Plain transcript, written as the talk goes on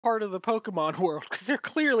part of the Pokemon world because they're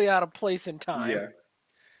clearly out of place in time. Yeah.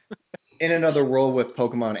 In another world with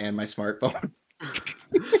Pokemon and my smartphone.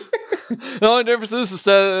 The only difference is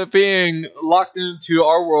instead of being locked into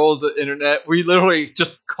our world, the internet, we literally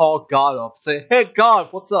just call God up, say, "Hey God,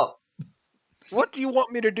 what's up? What do you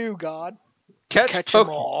want me to do, God? Catch them Pokemon."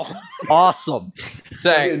 all. Awesome. Fucking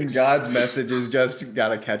Thanks. God's message is just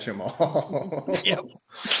gotta catch them all. Yep.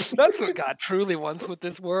 That's what God truly wants with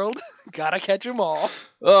this world. Gotta catch them all.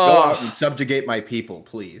 Go out and subjugate my people,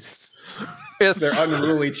 please. It's, They're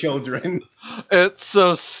unruly children. It's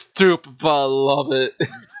so stupid, but I love it.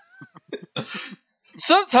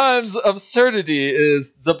 Sometimes absurdity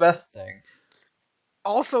is the best thing.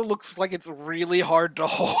 Also looks like it's really hard to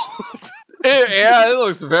hold. It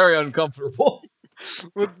looks very uncomfortable.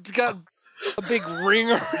 It's got a big ring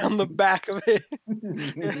around the back of it.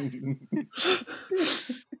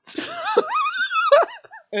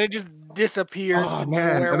 And it just disappears. Oh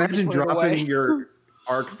man, imagine dropping your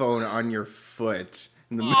Arc phone on your foot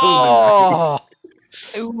in the middle of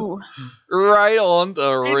the night. Ooh. Right on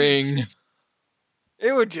the ring.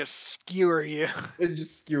 It would just skewer you. It'd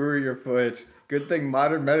just skewer your foot. Good thing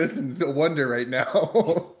modern medicine's a wonder right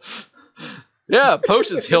now. Yeah,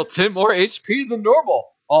 potions heal 10 more HP than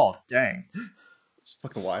normal. Oh, dang. It's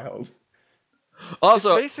fucking wild.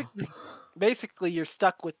 Also, basically you're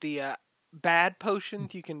stuck with the bad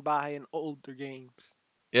potions you can buy in older games.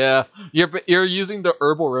 yeah, you're using the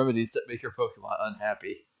herbal remedies that make your Pokemon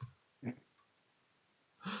unhappy.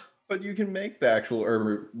 But you can make the actual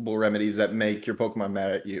herbal remedies that make your Pokemon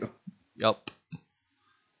mad at you. Yup.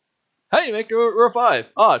 Hey, make a revive.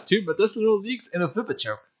 2 medicinal leaks and a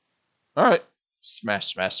Vivichoke. Alright.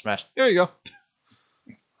 Smash, smash, smash. Here you go.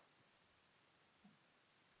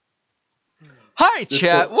 Hi,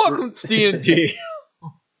 chat. Welcome to D&D.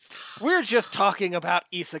 We're just talking about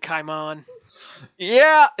Isakaimon.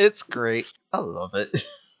 Yeah, it's great. I love it.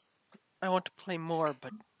 I want to play more,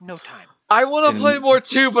 but no time. I want to play more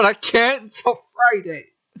too, but I can't until Friday.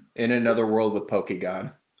 In another world with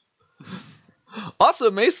Pokegon. Also,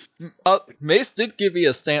 Mace did give me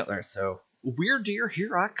a Stantler, so weird deer,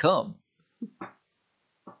 here I come.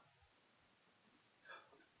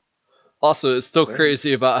 Also, it's still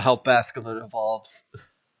crazy about how Basculin evolves.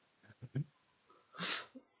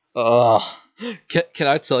 Can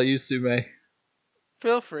I tell you, Sume?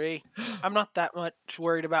 Feel free. I'm not that much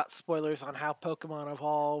worried about spoilers on how Pokemon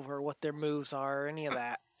evolve or what their moves are or any of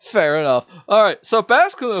that. Fair enough. Alright, so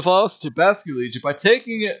Basculin evolves to Basculegion by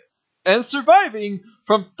taking it and surviving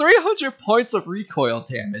from 300 points of recoil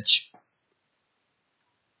damage.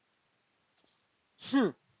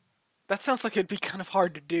 That sounds like it'd be kind of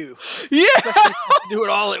hard to do. Yeah! Do it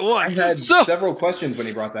all at once. I had several questions when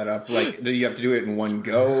he brought that up. Like, do you have to do it in one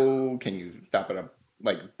go? Can you stop at a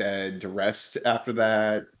bed to rest after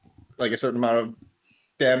that? Like a certain amount of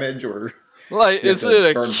damage, or like is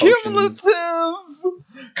it a cumulative?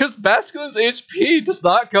 Because Basculin's HP does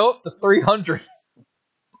not go up to 300.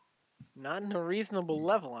 Not in a reasonable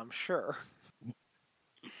level, I'm sure.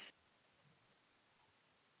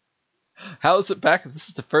 How is it back if this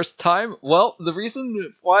is the first time? Well, the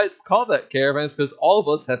reason why it's called that, Caravan, is because all of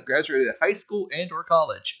us have graduated high school and or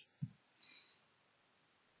college.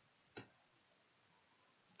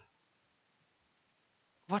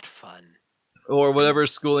 What fun. Or whatever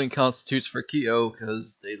schooling constitutes for Kyo,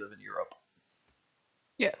 because they live in Europe.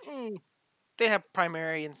 Yeah. They have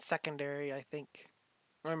primary and secondary, I think.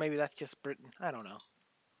 Or maybe that's just Britain. I don't know.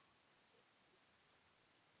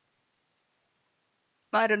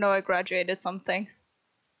 I don't know, I graduated something.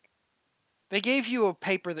 They gave you a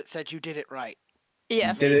paper that said you did it right.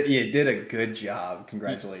 Yeah. You did a good job.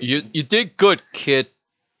 Congratulations. You did good, kid.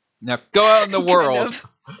 Now go out in the world.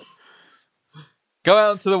 Go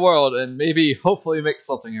out into the world and maybe, hopefully, make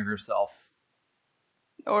something of yourself.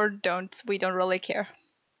 Or don't. We don't really care.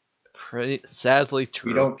 Pretty sadly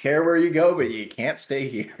true. We don't care where you go, but you can't stay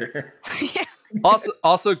here. Yeah.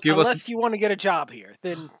 Also give Unless us. you want to get a job here,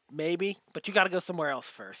 then maybe. But you got to go somewhere else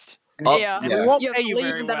first. Yeah. And we won't You pay have to you leave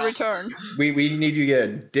very and then well. return. We need you to get a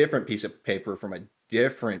different piece of paper from a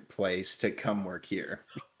different place to come work here.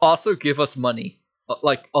 Also give us money.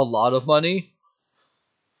 Like, a lot of money.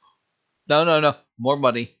 No. More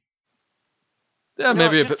money. Yeah,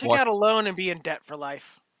 maybe a bit more. Take out a loan and be in debt for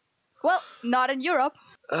life. Well, not in Europe.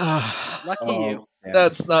 Lucky you. Yeah.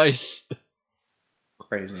 That's nice.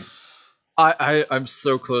 Crazy. I'm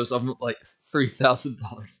so close. I'm like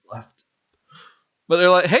 $3,000 left. But they're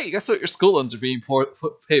like, hey, guess what? Your school loans are being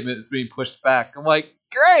payment is being pushed back. I'm like,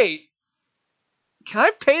 great. Can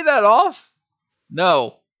I pay that off?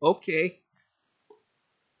 No. Okay.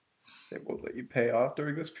 They won't let you pay off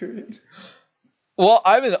during this period. Well,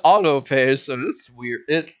 I'm in auto pay, so it's weird.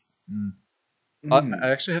 I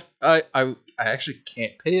actually have I actually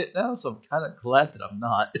can't pay it now, so I'm kind of glad that I'm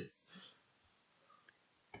not.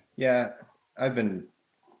 Yeah, I've been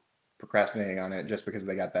procrastinating on it just because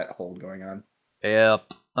they got that hold going on.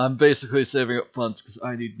 Yep, I'm basically saving up funds because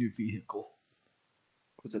I need a new vehicle.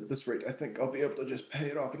 Because at this rate, I think I'll be able to just pay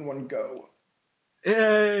it off in one go.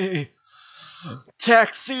 Yay!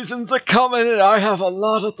 Tax season's a coming, and I have a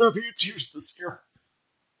lot of W-2s this year.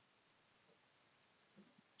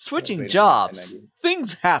 Switching wait a minute, jobs, 1090.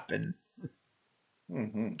 things happen.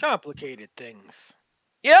 Complicated things.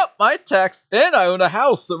 Yep, my tax, and I own a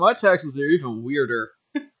house, so my taxes are even weirder.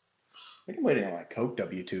 I think I'm waiting on my Coke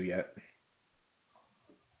W2 yet.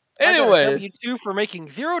 I got a Anyways, W-2 for making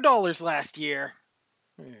 $0 last year.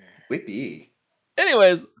 Whippy.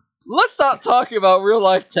 anyways, let's stop talking about real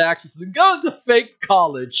life taxes and go into fake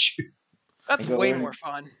college. That's Go way in. more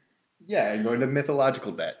fun. Yeah, I'm going to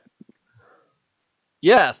mythological debt.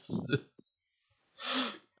 Yes.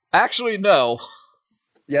 Actually, no.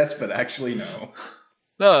 Yes, but actually no.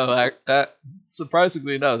 No,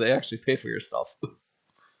 surprisingly, no. They actually pay for your stuff. You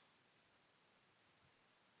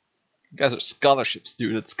guys are scholarship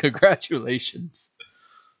students. Congratulations.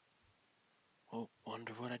 Oh,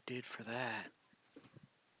 wonder what I did for that.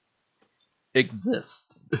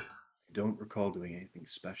 Exist. I don't recall doing anything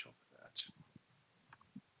special for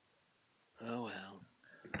that. Oh well.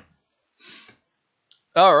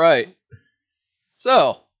 Alright.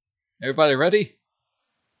 So, everybody ready?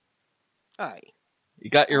 Aye. You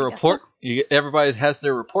got your I guess so. report? Everybody has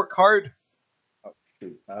their report card? Oh,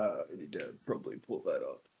 shoot. I need to probably pull that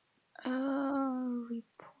up.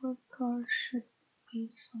 Report card should be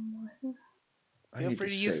somewhere here. I Feel need free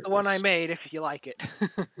to to use save the one I this. made if you like it.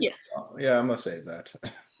 Yes. Oh, yeah, I'm gonna save that. Oh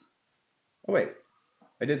wait,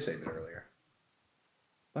 I did save it earlier.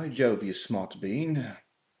 By Jove, you smart bean.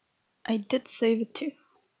 I did save it too.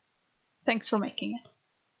 Thanks for making it.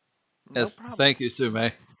 No Yes, problem. thank you, Sume.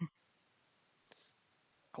 I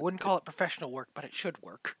wouldn't call it professional work, but it should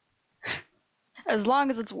work. As long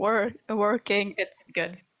as it's working, it's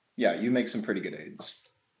good. Yeah, you make some pretty good aids.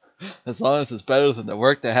 As long as it's better than the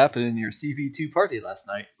work that happened in your CV2 party last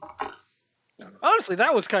night. Honestly,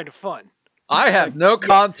 that was kind of fun. I have no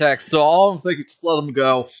context, so all I'm thinking, just let them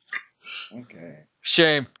go. Okay.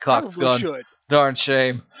 Shame, Probably coxgun. should. Darn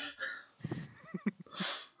shame.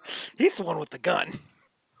 He's the one with the gun.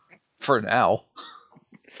 For now.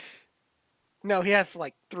 No, he has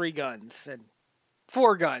like 3 guns and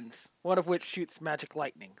 4 guns, one of which shoots magic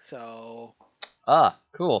lightning. So Ah,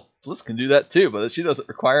 cool. Bliss can do that too, but she doesn't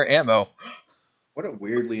require ammo. What a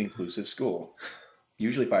weirdly inclusive school.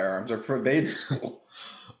 Usually firearms are forbade in school.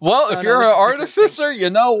 Well, Oh, if no, you're this an is a different artificer, you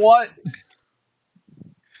know what?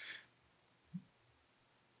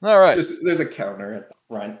 Alright. There's a counter at the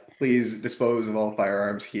front. Please dispose of all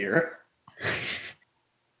firearms here.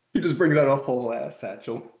 He just brings out a whole ass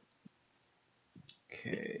satchel.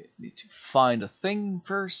 Okay, need to find a thing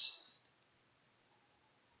first.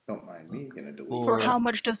 Don't mind me, gonna delete. For For Or- how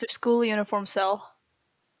much does the school uniform sell?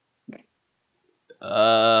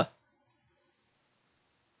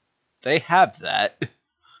 They have that.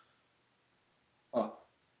 Oh,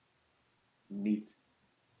 neat.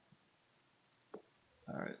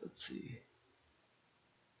 Alright, let's see.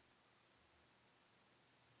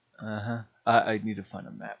 I need to find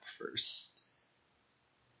a map first.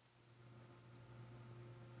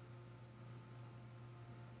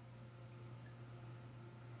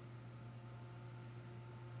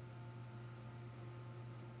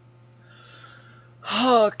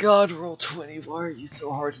 Oh god, roll 20. Why are you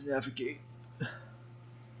so hard to navigate?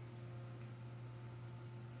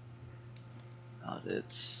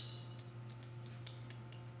 Audits.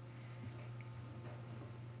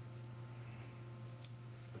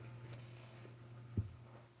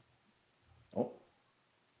 Oh,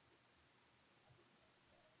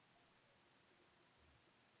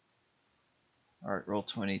 Alright, roll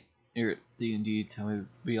 20. Here at D&D, tell me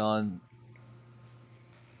beyond.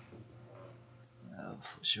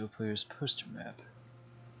 Show players poster map.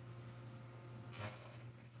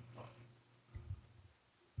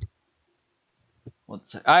 One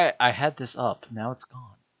sec. I had this up. Now it's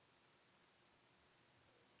gone.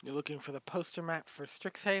 you're looking for the poster map for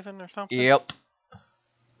Strixhaven or something? Yep.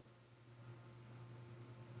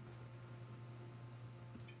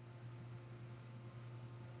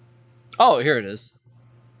 Oh, here it is.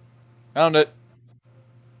 Found it.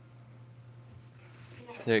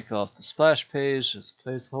 Take off the splash page as a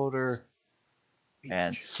placeholder.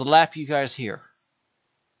 And slap you guys here.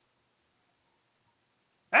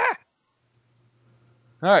 Ah!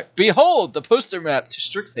 Alright, behold the poster map to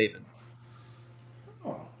Strixhaven.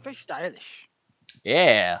 Very stylish.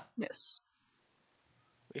 Yeah. Yes.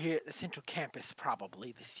 We're here at the central campus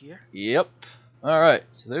probably this year. Yep. Alright,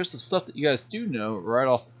 so there's some stuff that you guys do know right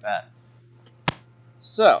off the bat.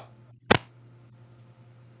 So.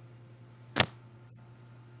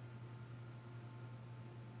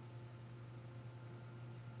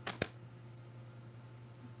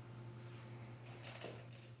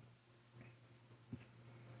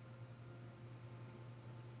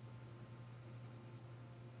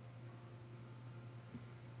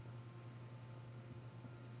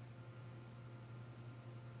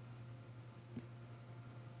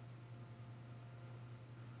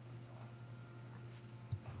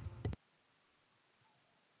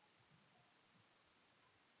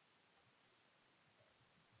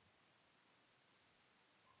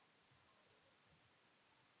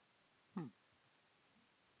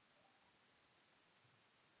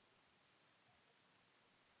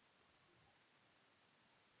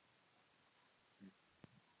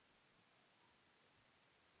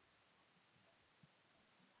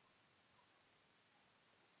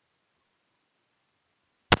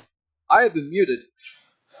 I have been muted.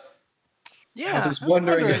 Yeah, I was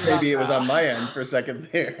wondering if about maybe it was that. on my end for a second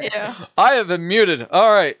there. Yeah. I have been muted.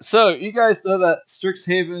 Alright, so you guys know that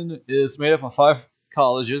Strixhaven is made up of 5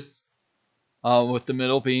 colleges, with the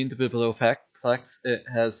middle being the Biblioplex. It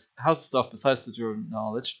has house stuff besides the Jordan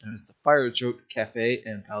Knowledge, known as the Fire Joke Cafe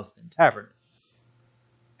and Palestine Tavern.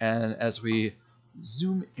 And as we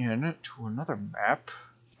zoom in to another map,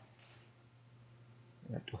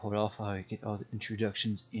 I have to hold off while I get all the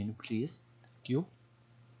introductions in, please. Thank you.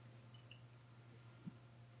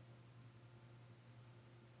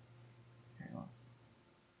 Hang on.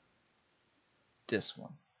 This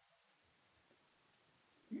one.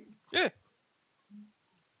 Yeah.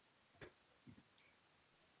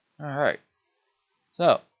 Alright.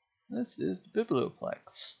 So, this is the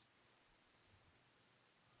Biblioplex.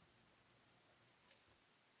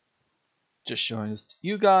 Just showing this to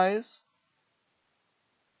you guys.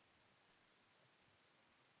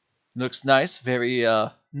 Looks nice, very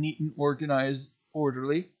neat and organized,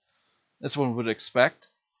 orderly, as one would expect.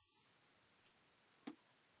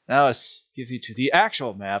 Now let's give you to the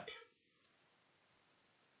actual map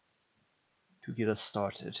to get us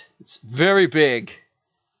started. It's very big.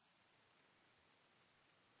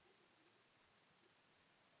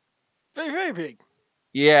 Very, very big.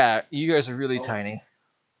 Yeah, you guys are really Oh. tiny.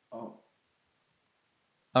 Oh,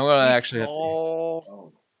 I'm gonna He's actually have to. small.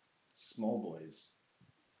 oh, small boys.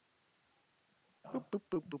 Boop, boop,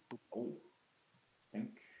 boop, boop, boop. Oh, I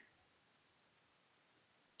think.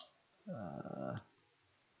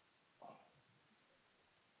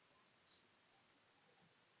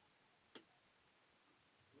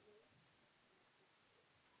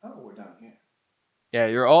 Oh, we're down here. Yeah,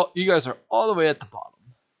 you guys are all the way at the bottom.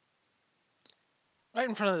 Right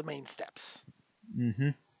in front of the main steps. Mm-hmm.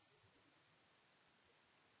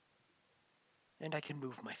 And I can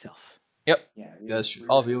move myself. Yep. Yeah, You guys should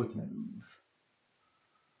all be able to move.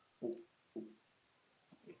 Oh, oh.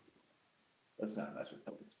 Let's not mess with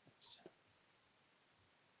those.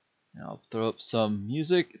 Now I'll throw up some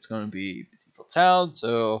music. It's going to be Medieval Town,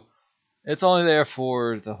 so it's only there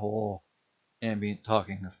for the whole ambient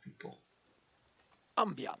talking of people.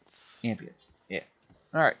 Ambiance. Ambience, yeah.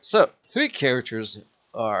 Alright, so 3 characters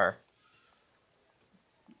are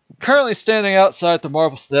currently standing outside the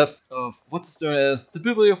marble steps of what's known as the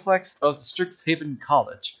Biblioplex of the Strixhaven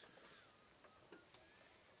College.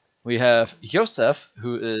 We have Yosef,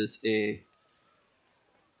 who is a...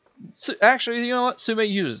 Actually, you know what? Sume,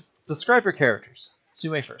 describe your characters.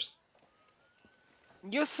 Sume first.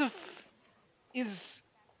 Yusuf is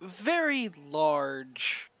very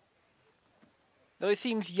large. Though he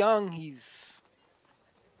seems young, he's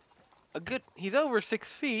over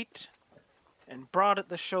 6 feet and broad at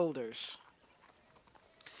the shoulders.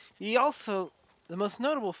 The most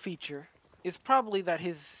notable feature is probably that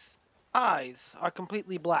his eyes are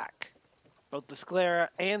completely black. Both the sclera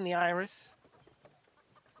and the iris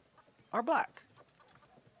are black.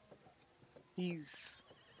 He's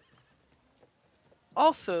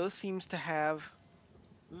also seems to have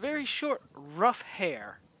very short, rough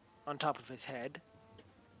hair on top of his head,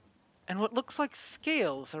 and what looks like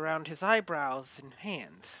scales around his eyebrows and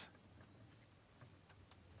hands.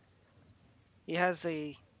 He has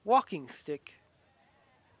a walking stick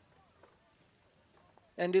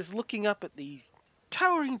and is looking up at the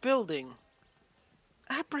towering building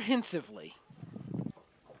apprehensively.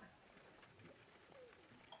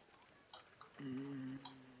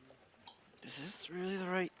 Is this really the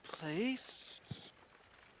right place?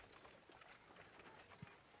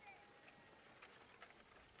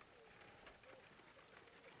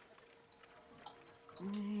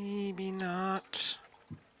 Maybe not.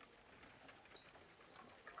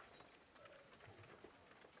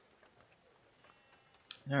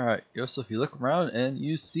 Alright, Yosef, you look around and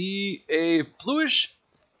you see a bluish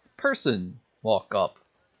person walk up.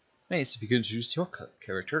 Nice, if you could introduce your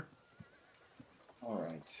character. All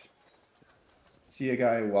right. See a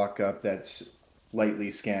guy walk up that's lightly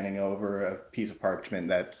scanning over a piece of parchment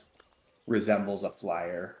that resembles a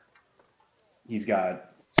flyer. He's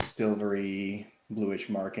got silvery bluish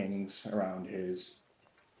markings around his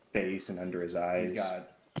face and under his eyes. He's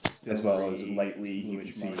got, as well as lightly, you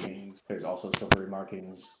can see there's also silvery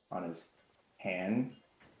markings on his hand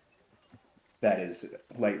that is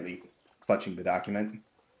lightly clutching the document.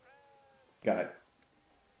 Got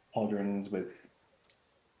pauldrons with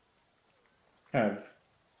kind of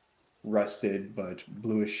rusted but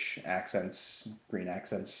bluish accents, green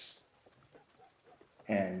accents,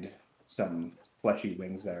 and some fleshy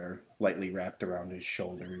wings that are lightly wrapped around his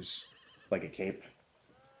shoulders like a cape.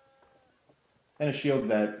 And a shield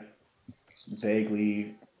that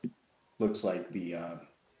vaguely looks like the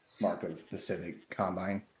mark of the Civic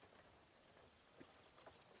Combine.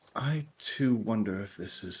 I too wonder if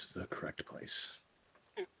this is the correct place.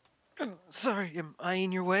 Sorry, am I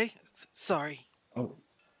in your way? Sorry. Oh,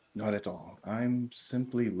 not at all. I'm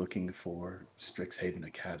simply looking for Strixhaven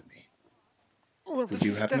Academy. Well, Would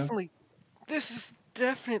you happen to? this is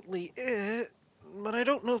definitely it, but I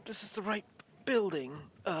don't know if this is the right building.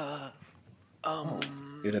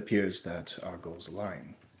 It appears that our goals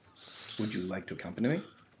align. Would you like to accompany me?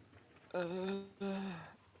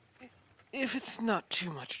 If it's not too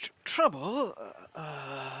much trouble,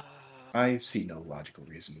 I see no logical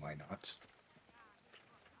reason why not.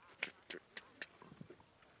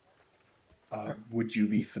 Would you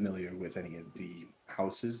be familiar with any of the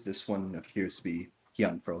houses? This one appears to be, he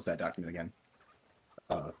unfurls that document again.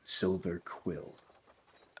 Silver Quill.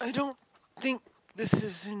 I don't think this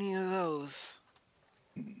is any of those.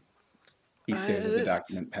 He stares at the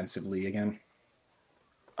document pensively again.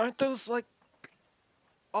 Aren't those, like,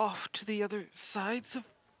 off to the other sides of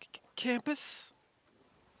campus?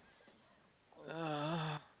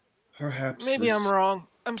 Perhaps. Maybe I'm wrong.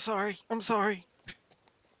 I'm sorry.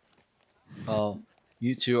 While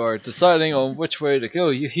you two are deciding on which way to go,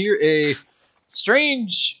 you hear a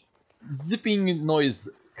strange zipping noise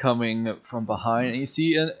coming from behind, and you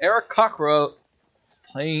see an Aarakocra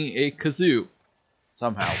playing a kazoo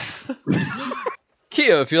somehow.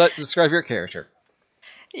 Kia, if you'd like to describe your character.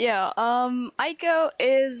 Yeah, Aiko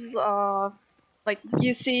is, like,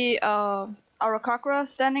 you see, Aarakocra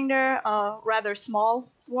standing there, rather small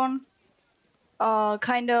one,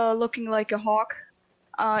 kinda looking like a hawk,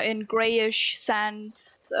 in grayish sand,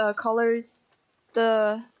 colors.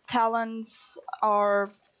 The talons are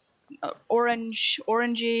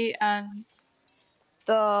orangey, and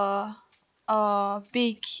the,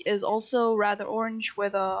 beak is also rather orange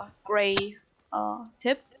with a gray,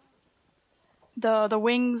 tip. The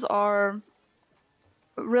wings are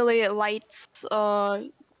really light,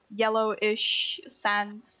 yellowish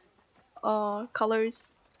sand, colors,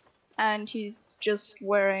 and he's just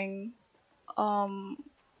wearing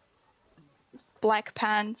black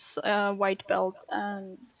pants, white belt,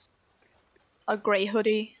 and a gray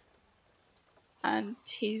hoodie, and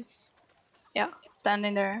he's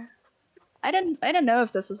standing there. I don't know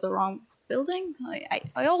if this is the wrong building.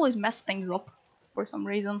 I always mess things up for some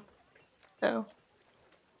reason. So,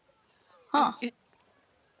 It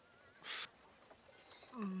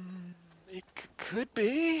could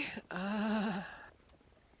be.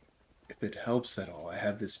 If it helps at all, I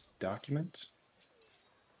have this document.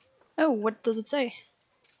 Oh, what does it say?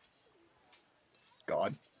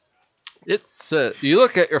 God. It says, you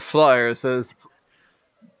look at your flyer, it says,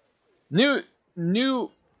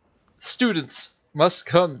 new students must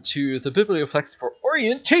come to the Biblioplex for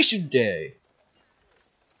Orientation Day.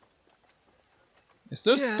 There's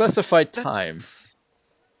no specified time.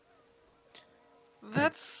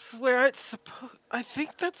 That's where it's supposed. I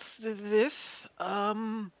think that's this.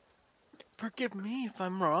 Forgive me if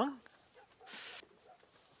I'm wrong.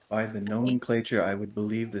 By the nomenclature, I would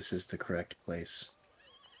believe this is the correct place.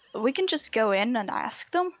 We can just go in and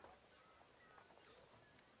ask them.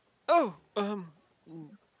 Oh,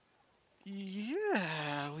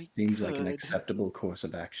 yeah, we Seems could. like an acceptable course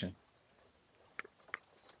of action.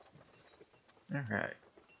 Alright.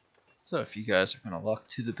 So if you guys are going to walk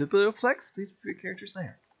to the Biblioplex, please put your characters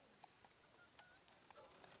there.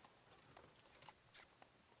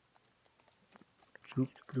 Bloop,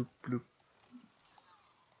 bloop, bloop.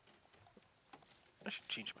 I should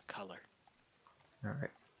change my color.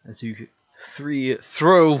 Alright. As you three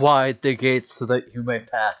throw wide the gates so that you may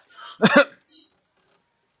pass.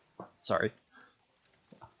 Sorry.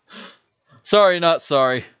 Sorry, not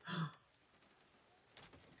sorry.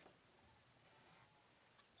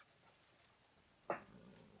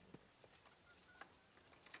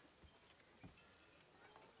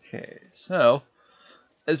 Okay, so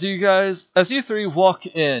as you three walk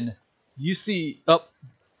in, you see up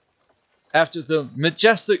after the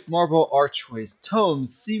majestic marble archways,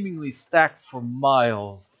 tomes seemingly stacked for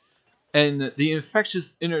miles, and the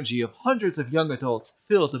infectious energy of hundreds of young adults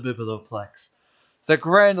fill the Biblioplex, the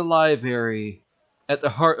grand library at the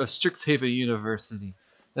heart of Strixhaven University.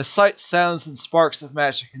 The sights, sounds, and sparks of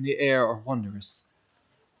magic in the air are wondrous.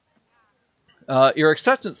 Your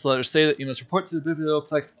acceptance letters say that you must report to the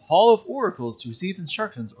Biblioplex Hall of Oracles to receive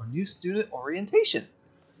instructions or new student orientation.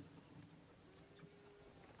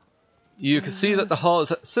 You can see that the hall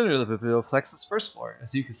is at the center of the Biblioplex's first floor,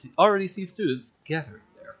 as you can already see students gathering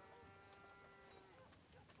there.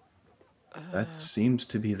 That seems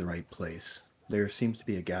to be the right place. There seems to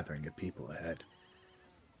be a gathering of people ahead.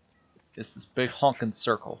 It's this big honking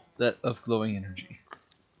circle of glowing energy.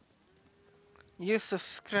 Yusuf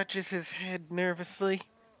scratches his head nervously.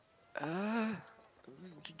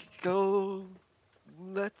 Go.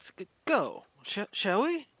 Let's go. Shall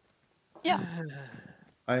we? Yeah.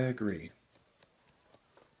 I agree.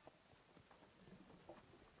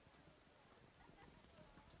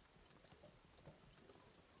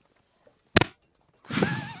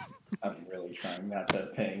 I'm really trying not to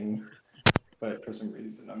ping, but for some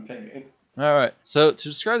reason I'm pinging. Alright, so to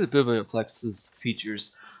describe the Biblioplex's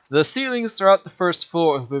features, the ceilings throughout the first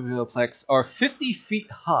floor of the Biblioplex are 50 feet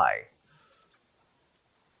high.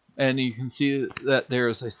 And you can see that there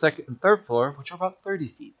is a second and third floor, which are about 30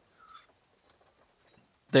 feet.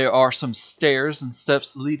 There are some stairs and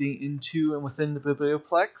steps leading into and within the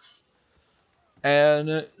Biblioplex.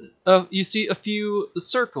 And you see a few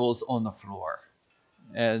circles on the floor,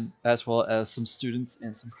 and as well as some students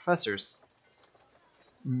and some professors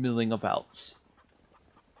milling about.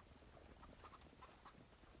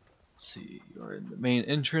 Let's see, you're in the main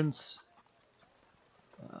entrance.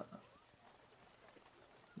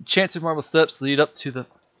 Enchanted marble steps lead up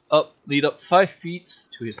 5 feet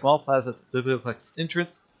to a small plaza at the Biblioplex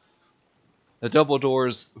entrance. The double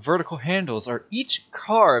doors' vertical handles are each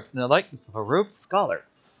carved in the likeness of a robed scholar.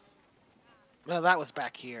 Well, that was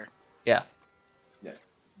back here. Yeah. Yeah.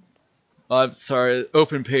 I'm sorry,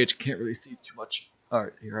 open page, can't really see too much.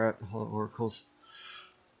 Alright, you're at the Hall of Oracles.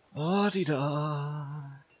 La-di-da.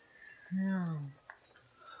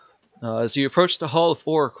 As you approach the Hall of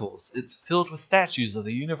Oracles, it's filled with statues of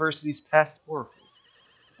the university's past oracles.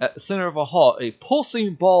 At the center of a hall, a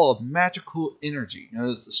pulsing ball of magical energy, known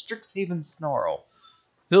as the Strixhaven Snarl,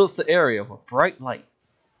 fills the area with bright light.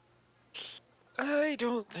 I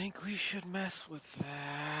don't think we should mess with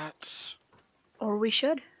that. Or we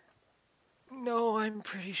should. No, I'm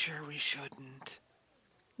pretty sure we shouldn't.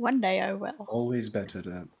 One day I will. Always better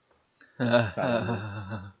to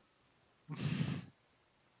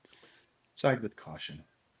side with caution.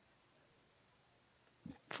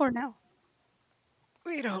 For now.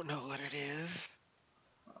 We don't know what it is.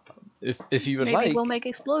 If you would Maybe like, we'll make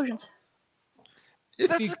explosions.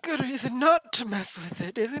 That's a good reason not to mess with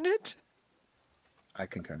it, isn't it? I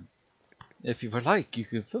concur. if you would like, you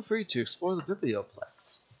can feel free to explore the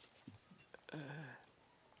Biblioplex.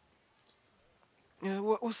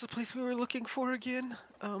 What was the place we were looking for again?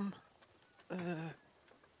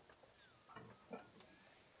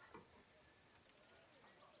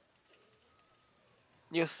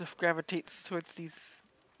 Yosef gravitates towards these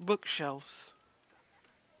bookshelves.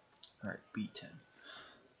 Alright,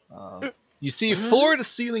 B10. You see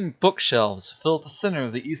floor-to-ceiling bookshelves fill the center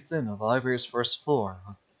of the east end of the library's first floor.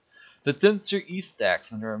 The denser east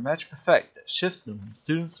stacks under a magic effect that shifts them when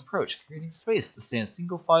students approach, creating space to stand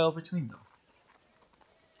single file between them.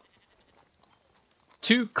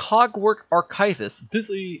 2 cogwork archivists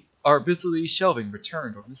are busily shelving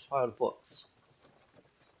returned or misfiled books.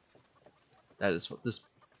 That is what this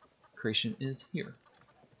creation is here.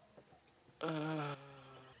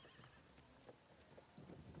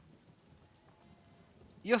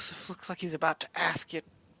 Yosef looks like he's about to ask it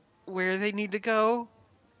where they need to go,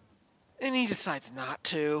 and he decides not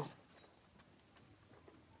to.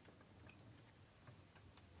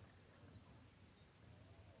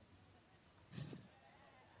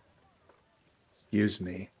 Excuse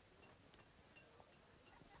me.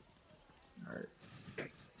 Alright.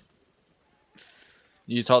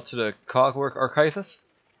 You talk to the cogwork archivist?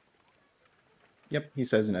 Yep, he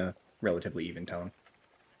says in a relatively even tone.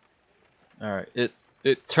 Alright,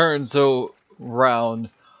 it turns around.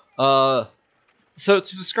 So to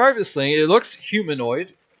describe this thing, it looks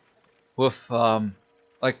humanoid with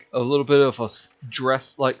like a little bit of a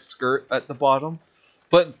dress-like skirt at the bottom,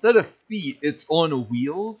 but instead of feet, it's on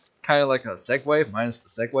wheels, kind of like a Segway, minus the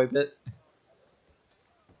Segway bit.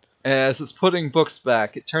 And as it's putting books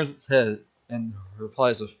back, it turns its head and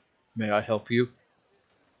replies with, "May I help you?"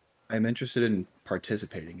 I'm interested in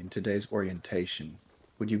participating in today's orientation.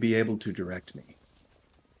 Would you be able to direct me?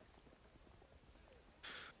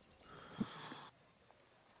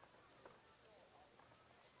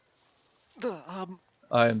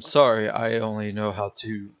 I am sorry, I only know how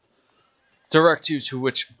to direct you to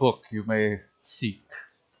which book you may seek.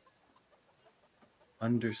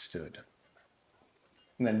 Understood.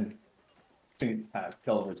 And then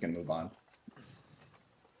Gulliver's going to move on.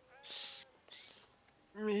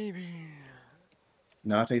 Maybe.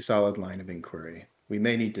 Not a solid line of inquiry. We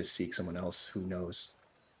may need to seek someone else who knows.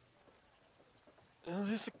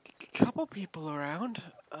 There's a couple people around.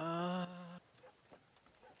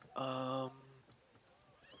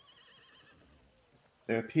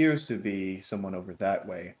 There appears to be someone over that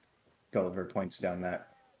way. Gulliver points down that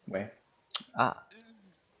way. Ah,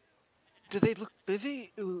 Do they look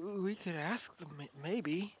busy? We could ask them,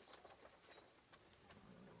 maybe.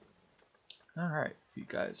 alright, you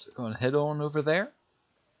guys are going to head on over there.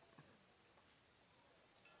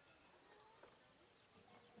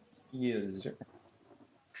 Yes, sir.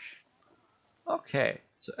 Okay,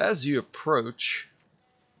 so as you approach,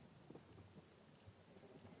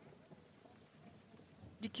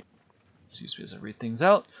 excuse me as I read things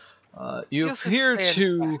out, you Yusuf appear stands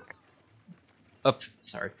to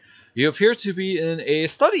back. you appear to be in a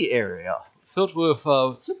study area filled with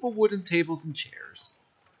simple wooden tables and chairs.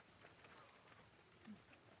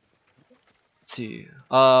 Let's see.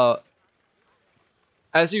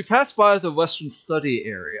 As you pass by the Western Study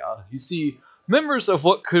area, you see members of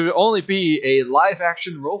what could only be a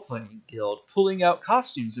live-action role-playing guild pulling out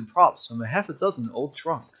costumes and props from a half a dozen old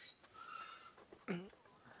trunks.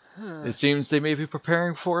 It seems they may be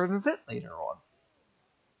preparing for an event later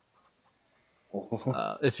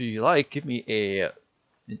on. If you like, give me a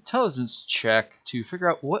intelligence check to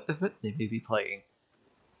figure out what event they may be playing.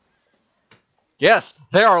 Yes,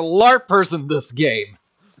 there are LARPers in this game!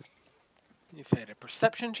 You said a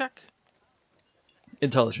perception check?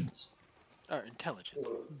 Intelligence. Or intelligence?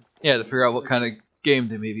 Yeah, to figure out what kind of game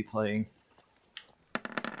they may be playing.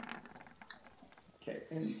 Okay,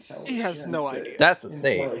 He has no idea. That's a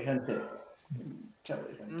save.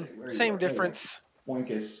 Same difference.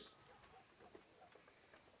 Boinkus.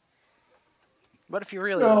 What if you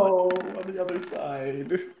really want? No, on the other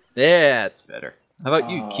side. Yeah, it's better. How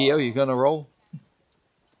about you, Keo? You gonna roll?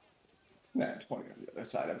 Nah, it's pointing on the other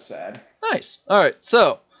side. I'm sad. Nice. Alright,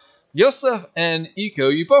 so, Yosef and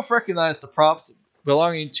Iko, you both recognize the props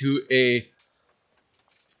belonging to a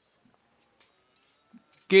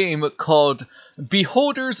game called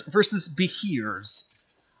Beholders versus Behears.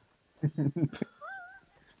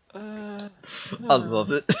 I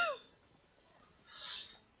love it.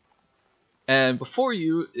 And before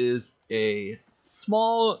you is a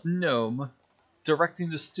small gnome directing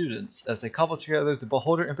the students as they cobble together the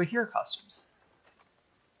Beholder and Behear costumes.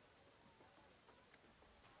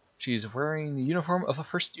 She's wearing the uniform of a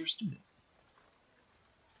first-year student.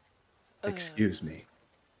 Excuse me.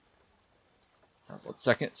 1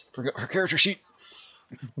 second. Bring up her character sheet.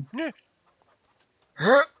 Yeah.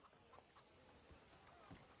 Her.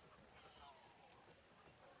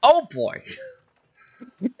 Oh boy.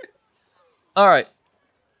 All right.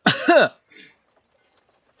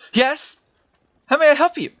 Yes. How may I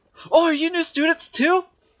help you? Oh, are you new students too?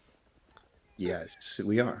 Yes,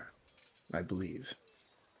 we are. I believe.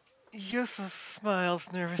 Yusuf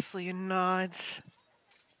smiles nervously and nods.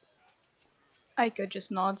 Aiko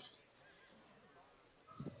just nods.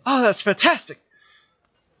 Oh, that's fantastic.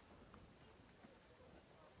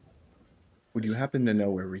 Would you happen to know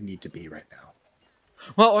where we need to be right now?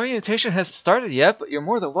 Well, orientation hasn't started yet, but you're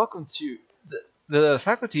more than welcome to. The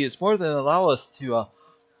faculty is more than allow us to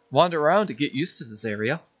wander around to get used to this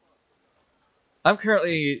area. I'm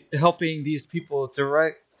currently helping these people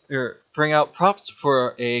direct or bring out props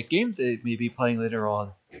for a game they may be playing later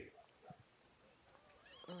on.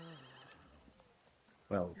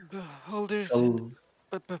 Well, Beholders oh,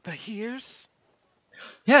 and Behears?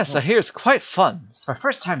 Yes, I hear it's quite fun. It's my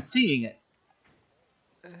first time seeing it.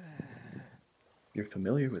 you're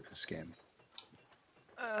familiar with this game.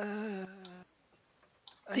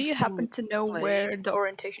 Do you happen to know where the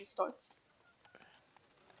orientation starts?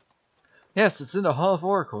 Yes, it's in the Hall of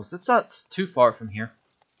Oracles. It's not too far from here.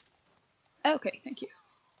 Okay, thank you.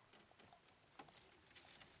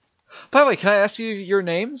 By the way, can I ask you your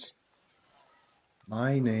names?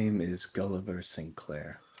 My name is Gulliver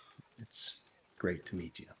Sinclair. It's Great to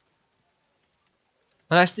meet you.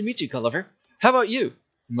 Nice to meet you, Gulliver. How about you?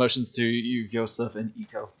 Motions to you, Yosef and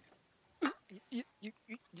Eco.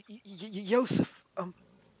 Yosef,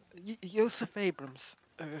 Yosef Abrams.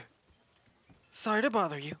 Sorry to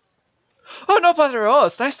bother you. Oh, no bother at all.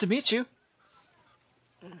 It's nice to meet you.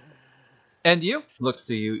 And you? Looks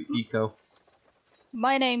to you, Eco.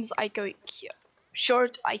 My name's Aiko Ikkyo.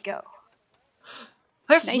 Short Aiko.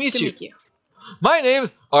 Nice to Nice meet to you. meet you. My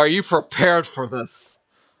name's... Are you prepared for this?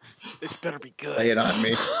 This better be good. Lay it on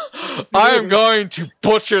me. I am going to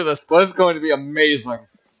butcher this, but it's going to be amazing.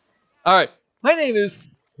 Alright, my name is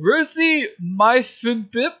Rosie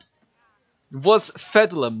Myfinbip was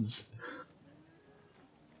Fedlums.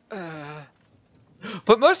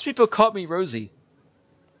 But most people call me Rosie.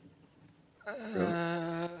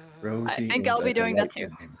 Rosie I think is I'll be a doing that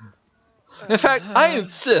delightful too. name. In fact, I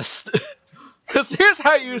insist. Because here's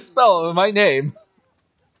how you spell my name.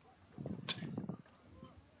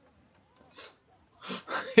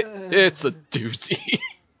 It's a doozy.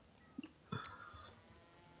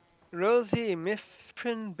 Rosie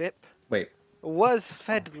Miffrinbip Wait, was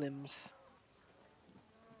Fedlims.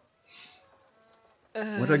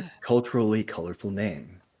 what a culturally colorful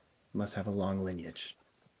name. Must have a long lineage.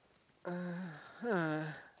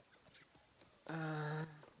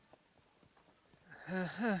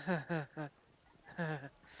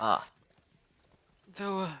 Ah.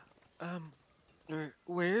 So,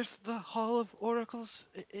 where's the Hall of Oracles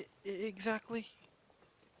exactly?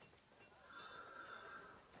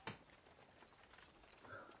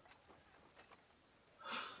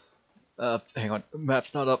 Hang on.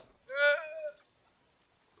 Map's not up.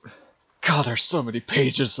 God, there's so many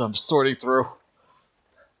pages I'm sorting through.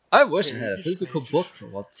 I wish I had a physical book for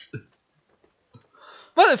once.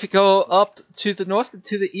 Well, if you go up to the north and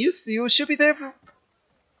to the east, you should be there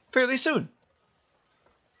fairly soon.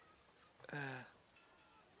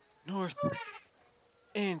 North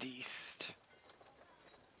and east.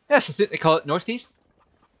 Yes, I think they call it northeast.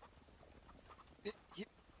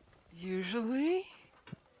 Usually?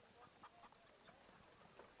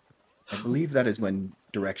 I believe that is when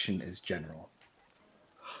direction is general.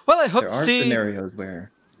 Well, I hope There to are see... scenarios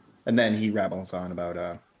where, and then he rabbles on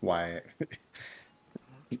about why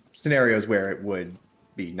scenarios where it would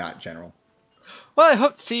be not general. Well, I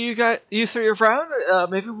hope to see you three around.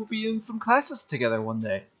 Maybe we'll be in some classes together one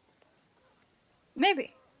day.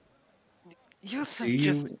 Maybe. Yusuf See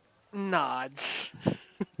just you. nods.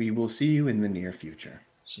 We will see you in the near future.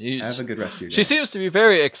 Jeez. Have a good rest of your day. She seems to be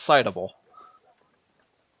very excitable.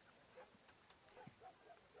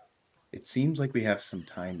 It seems like we have some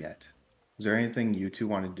time yet. Is there anything you two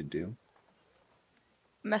wanted to do?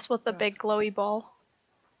 Mess with the big glowy ball.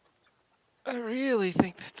 I really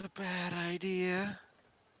think that's a bad idea.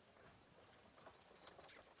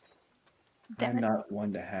 Damn I'm it. not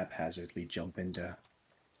one to haphazardly jump into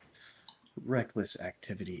reckless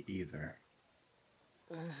activity either.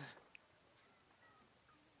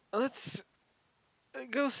 Let's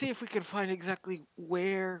go see if we can find exactly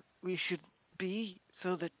where we should be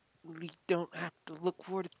so that we don't have to look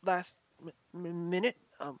for it at the last minute.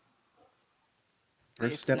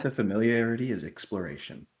 First if step to that's- familiarity is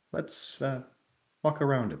exploration. Let's walk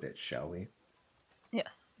around a bit, shall we?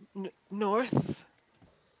 Yes. North,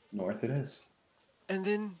 North it is. and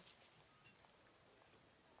then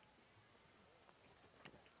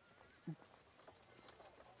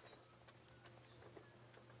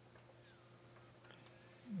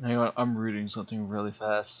Hang on, I'm reading something really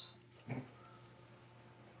fast.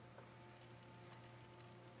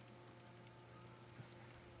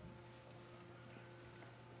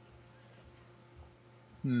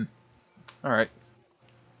 Alright.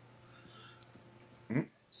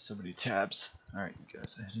 So many tabs. Alright, you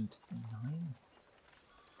guys, I didn't...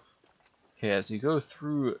 Okay, as you go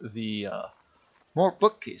through the more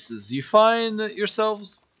bookcases, you find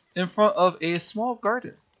yourselves in front of a small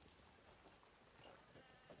garden.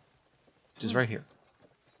 Which is right here.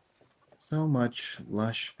 So much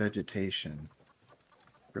lush vegetation.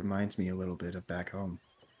 Reminds me a little bit of back home.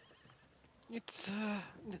 it's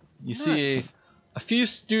You see nice. a few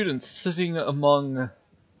students sitting on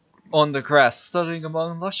the grass, studying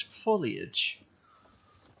among lush foliage.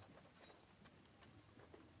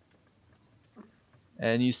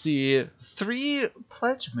 And you see 3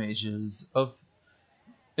 pledge mages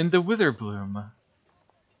in the Witherbloom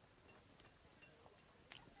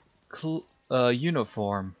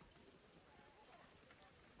uniform,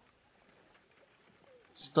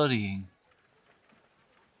 studying.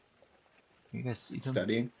 You guys see them?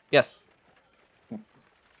 Studying? Yes.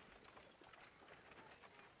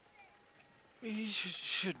 We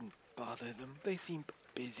shouldn't bother them. They seem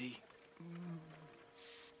busy.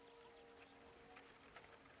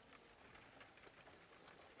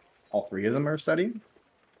 All three of them are studying?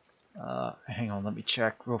 Hang on, let me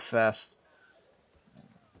check real fast.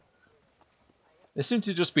 They seem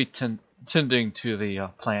to just be tending to the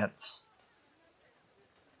plants.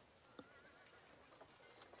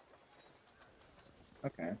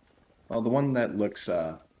 Okay. Well, the one that looks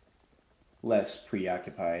less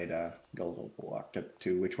preoccupied, Gulliver walked up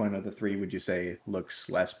to. Which one of the three would you say looks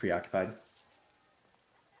less preoccupied?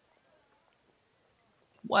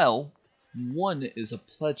 Well, one is a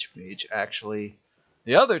pledge mage, actually.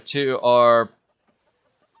 The other two are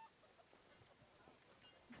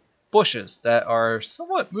bushes that are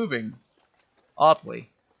somewhat moving, oddly.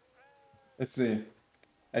 Let's see.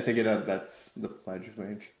 I take it out that's the pledge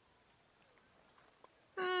wage.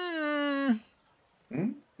 Hmm. Hmm?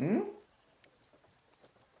 Hmm?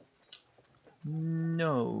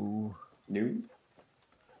 No. No?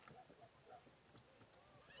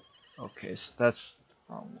 Okay, so that's the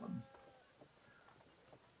wrong one.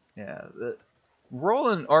 Yeah, roll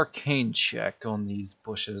an arcane check on these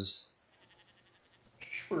bushes.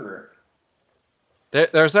 Sure.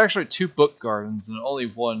 There's actually two book gardens, and only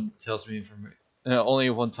one tells me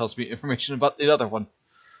information about the other one.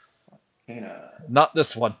 Cana. Not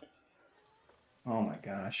this one. Oh my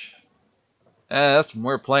gosh. That's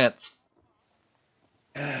more plants.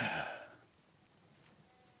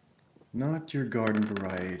 Not your garden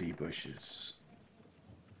variety bushes.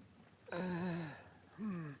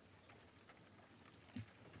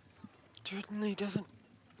 Certainly doesn't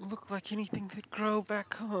look like anything that grow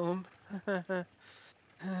back home. Can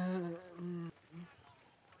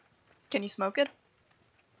you smoke it?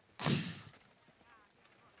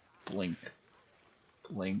 Blink.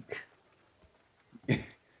 Blink.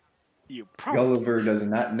 You probably Gulliver does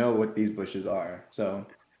not know what these bushes are, so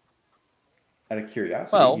out of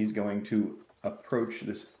curiosity, Well- he's going to approach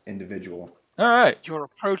this individual. Alright. You're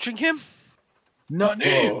approaching him? No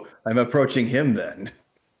name! Oh, I'm approaching him then.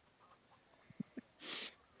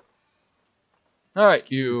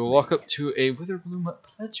 Alright, you walk up to a Witherbloom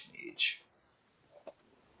Pledge Mage.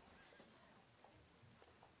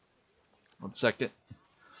 1 second.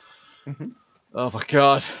 Mhm. Oh my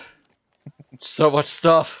god. So much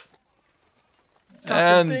stuff. Stuff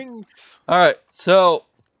and And things. alright, so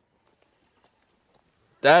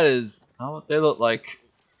that is not what they look like.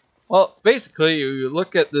 Well, basically, you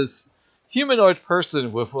look at this humanoid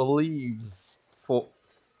person with leaves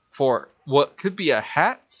for what could be a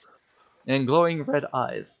hat and glowing red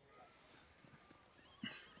eyes.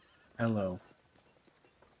 Hello.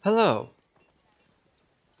 Hello.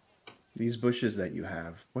 These bushes that you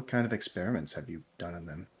have, what kind of experiments have you done on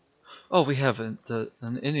them? Oh, we haven't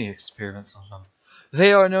done any experiments on them.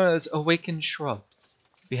 They are known as awakened shrubs.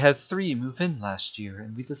 We had 3 move in last year,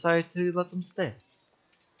 and we decided to let them stay.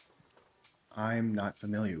 I'm not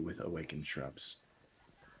familiar with awakened shrubs.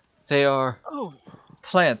 They are Oh,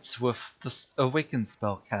 plants with the awakened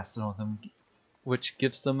spell casted on them, which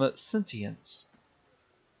gives them a sentience.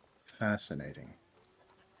 Fascinating.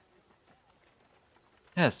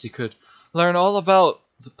 Yes, you could learn all about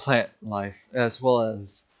the plant life, as well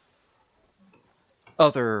as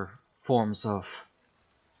other forms of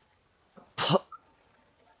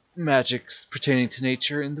magics pertaining to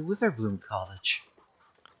nature in the Witherbloom College.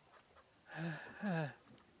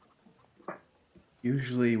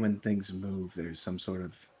 Usually when things move, there's some sort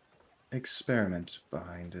of experiment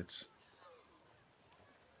behind it.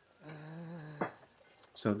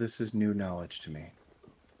 So this is new knowledge to me.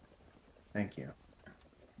 Thank you.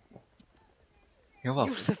 You're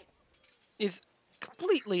welcome. Yusuf is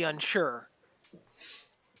completely unsure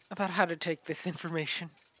about how to take this information.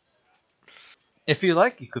 If you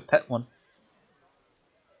like, you could pet one.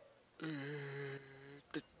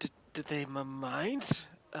 Did they mind?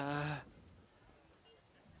 Are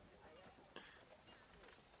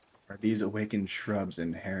these awakened shrubs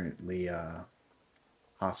inherently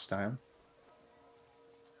hostile?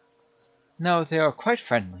 No, they are quite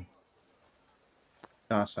friendly.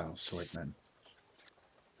 Docile sort then.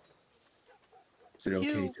 Is it okay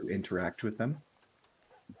You- to interact with them?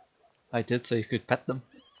 I did say you could pet them.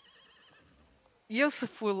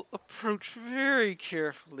 Yusuf will approach very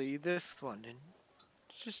carefully this one and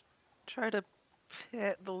just try to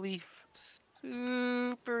pet the leaf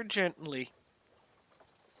super gently.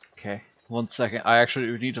 Okay, 1 second. I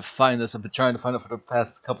actually need to find this. I've been trying to find it for the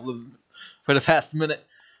past minute.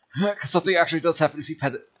 Because something actually does happen if you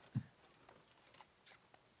pet it.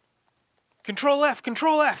 Control F,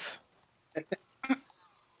 Control F!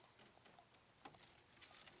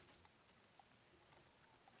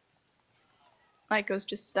 Aiko's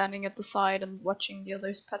just standing at the side and watching the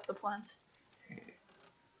others pet the plants.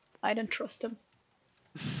 I don't trust him.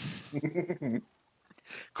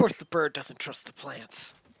 Of course, the bird doesn't trust the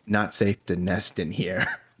plants. Not safe to nest in here.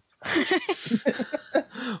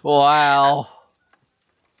 Wow.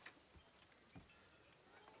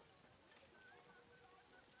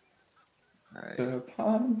 Alright. The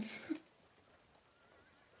ponds.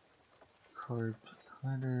 Card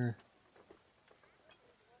hunter.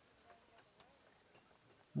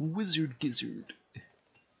 Wizard gizzard.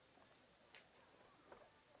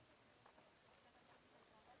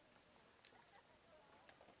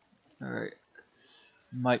 Alright.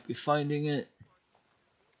 Might be finding it.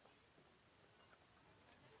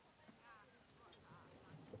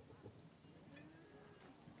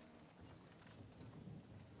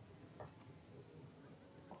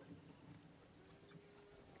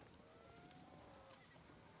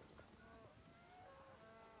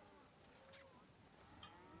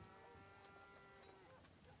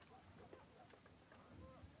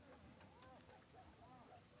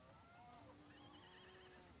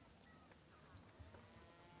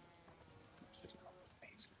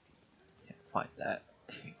 Can't find that.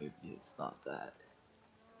 Maybe it's not that.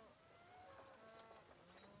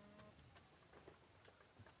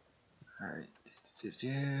 Alright.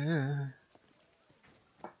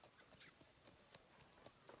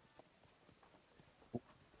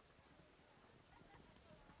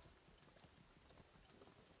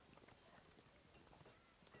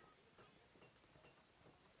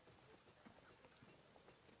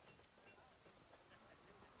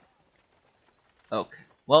 Okay.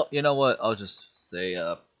 Well, you know what? I'll just say,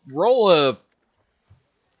 roll a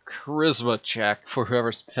charisma check for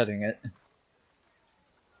whoever's petting it.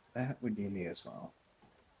 That would be me as well.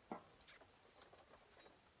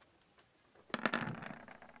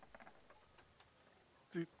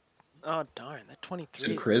 Oh darn, that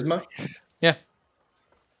 23. So charisma? Nice. Yeah.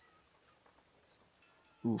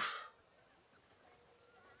 Oof.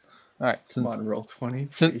 Alright, Come on, roll 20.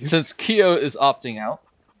 since Kyo is opting out,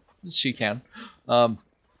 she can.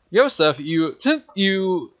 Yosef,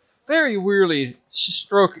 you very weirdly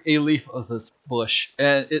stroke a leaf of this bush,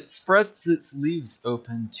 and it spreads its leaves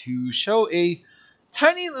open to show a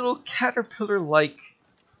tiny little caterpillar-like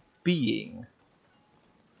being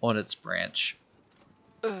on its branch.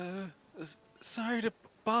 Sorry to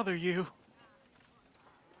bother you.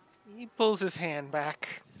 He pulls his hand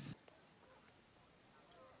back.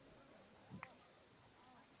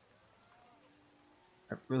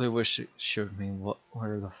 I really wish it showed me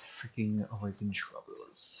where the freaking awakened shrub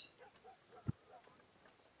was.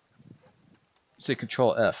 Say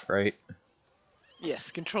Control F, right?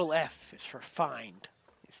 Yes, Control F is for find.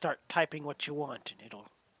 You start typing what you want, and it'll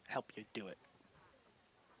help you do it.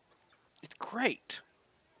 It's great.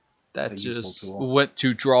 That A useful just tool. went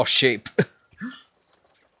to draw shape.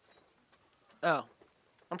 Oh,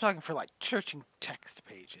 I'm talking for like searching text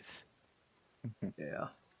pages. Yeah.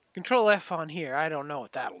 Control F on here. I don't know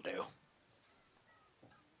what that'll do.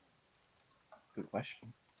 Good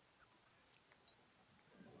question.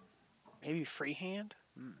 Maybe freehand?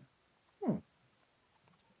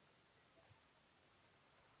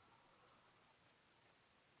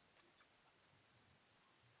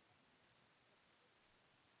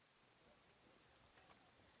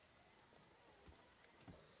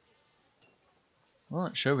 Well,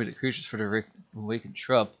 it showed me the creatures for the awakened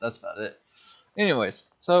shrub. That's about it. Anyways,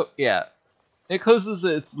 so yeah, it closes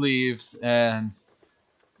its leaves and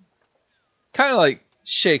kind of like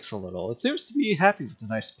shakes a little. It seems to be happy with the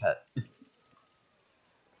nice pet.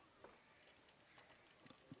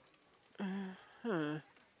 Huh.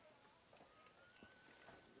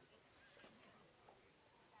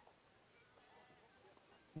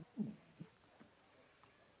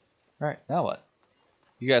 Alright, now what?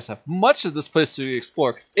 You guys have much of this place to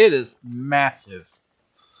explore because it is massive.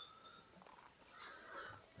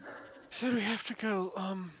 Said we have to go,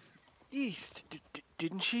 east,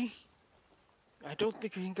 didn't she? I don't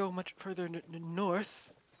think we can go much further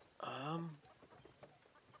north.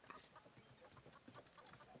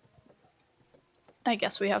 I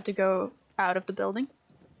guess we have to go out of the building.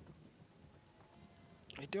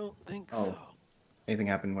 I don't think Oh. so. Anything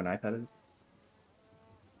happened when I petted?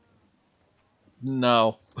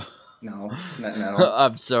 No. No, nothing at all.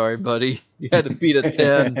 I'm sorry, buddy. You had to beat a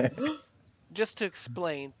 10. Just to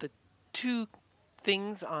explain, the two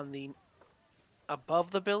things on the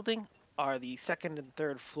above the building are the second and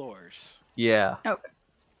third floors. Yeah. Okay.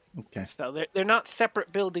 Okay. So they're not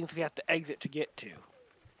separate buildings we have to exit to get to.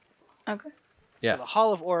 Okay. Yeah. So the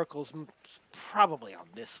Hall of Oracles probably on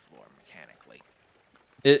this floor mechanically.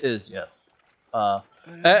 It is, yes.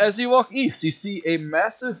 As you walk east, you see a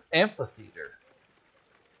massive amphitheater.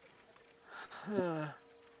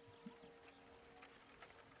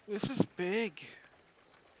 This is big.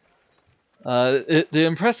 The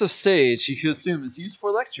impressive stage you could assume is used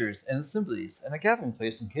for lectures and assemblies and a gathering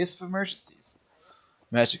place in case of emergencies.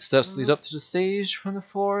 Magic steps lead up to the stage from the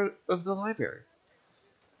floor of the library.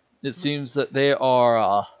 It seems that there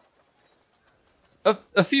are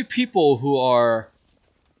a few people who are...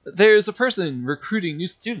 There's a person recruiting new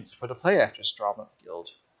students for the Play Actors Drama Guild.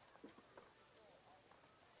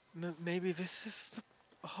 Maybe this is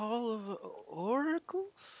the Hall of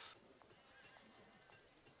Oracles?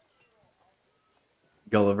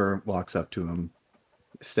 Gulliver walks up to him,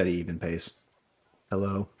 steady, even pace.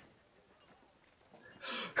 Hello.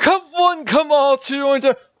 Come all to join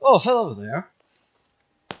the... Oh, hello there.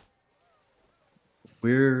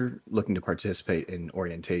 We're looking to participate in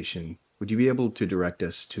orientation. Would you be able to direct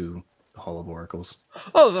us to the Hall of Oracles?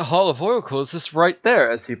 Oh, the Hall of Oracles is right there,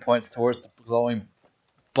 as he points towards the glowing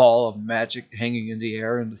ball of magic hanging in the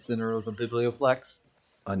air in the center of the Biblioplex.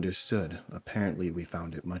 Understood. Apparently we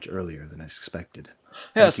found it much earlier than expected.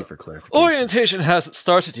 Yes, Thank you for clarification. orientation hasn't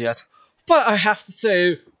started yet, but I have to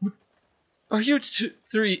say, are you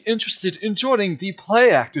three interested in joining the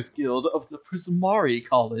Play Actors Guild of the Prismari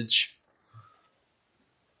College?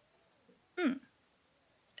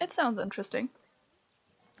 It sounds interesting.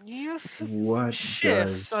 Yes, What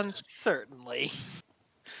shifts, does- uncertainly.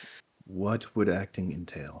 What would acting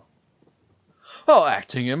entail? Oh,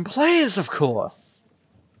 acting in plays, of course.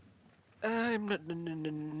 I'm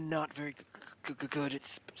not very good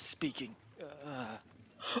at speaking.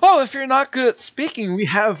 Oh, if you're not good at speaking,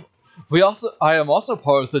 I am also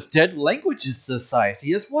part of the Dead Languages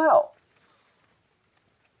Society as well.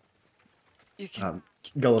 You can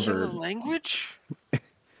Gulliver, kill a language?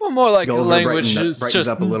 Well, more like Gulliver a language is brightens just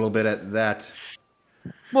up a little bit at that.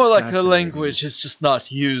 more like a Fascinating. language is just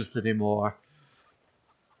not used anymore.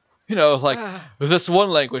 You know, like this one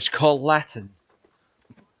language called Latin.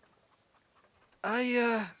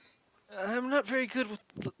 I'm not very good with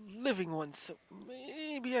living ones, so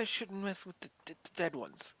maybe I shouldn't mess with the dead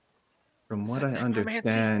ones. From Is what that I necromancy?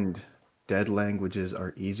 understand, dead languages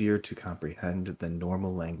are easier to comprehend than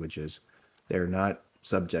normal languages. They're not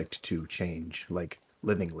subject to change, like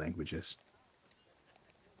living languages.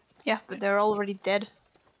 Yeah, but they're already dead.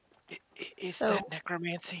 Is So- that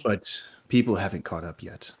necromancy? But people haven't caught up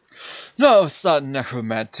yet. No, it's not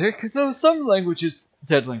necromantic, though some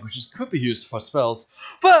dead languages, could be used for spells.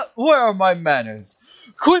 But where are my manners?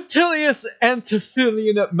 Quintilius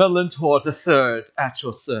Antiphilian Melantor III, at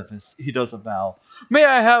your service, he does avow. May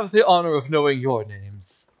I have the honor of knowing your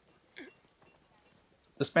names?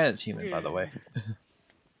 This man is human, by the way.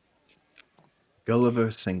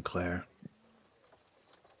 Gulliver Sinclair.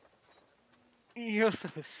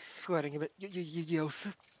 Yosef is sweating a bit.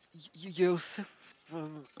 Yosef? Yosef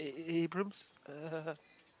Abrams?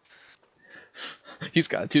 He's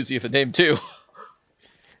got a doozy of a name, too.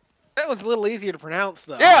 That was a little easier to pronounce,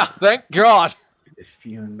 though. Yeah, thank God! If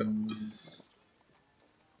you...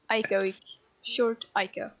 Ico. Short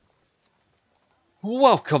Ico.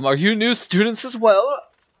 Welcome, are you new students as well?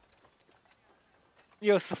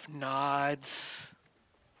 Yosef nods.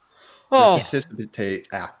 Oh,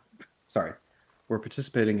 We're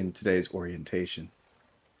participating in today's orientation.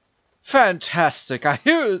 fantastic. I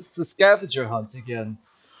hear it's the scavenger hunt again.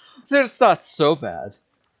 It's not so bad.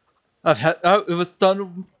 It was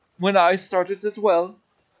done when I started as well.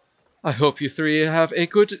 I hope you three have a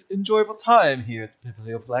good, enjoyable time here at the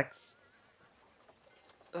Biblioplex.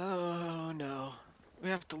 Oh no. We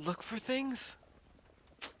have to look for things?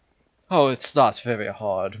 Oh, it's not very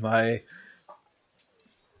hard, my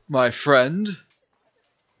friend.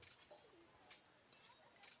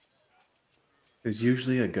 There's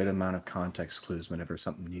usually a good amount of context clues whenever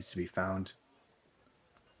something needs to be found.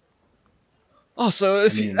 Also,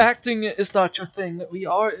 if I mean- acting is not your thing, we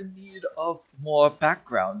are in need of more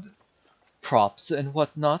background props and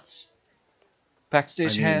whatnots.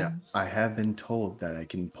 Backstage hands. I have been told that I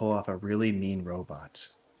can pull off a really mean robot.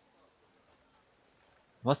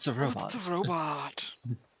 What's a robot? What's a robot?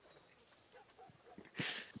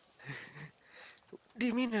 Do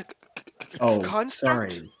you mean a Oh,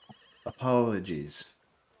 construct? sorry. Apologies.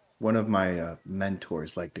 One of my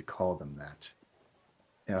mentors like to call them that.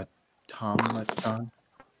 Automaton?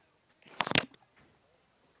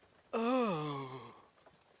 Oh.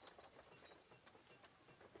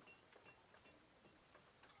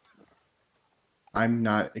 I'm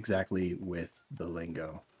not exactly with the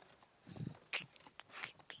lingo.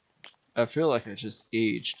 I feel like I just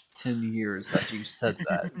aged 10 years after you said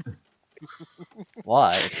that.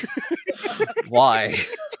 Why? Why?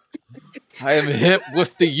 I am hip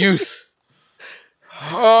with the youth.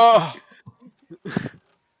 Oh,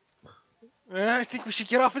 I think we should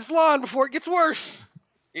get off his lawn before it gets worse.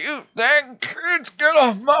 You dang kids, get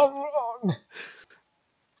off my lawn!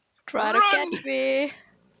 Try to Run! catch me.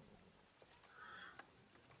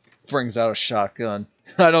 Brings out a shotgun.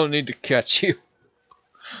 I don't need to catch you.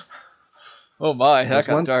 Oh my, I that was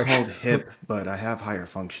got once dark. called hip, but I have higher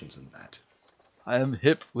functions than that. I am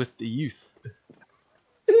hip with the youth.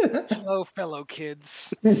 Hello, fellow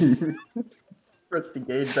kids. What's the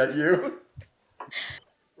gauge that you?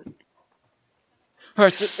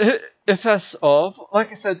 Alright, so if that's all,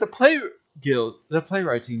 like I said, the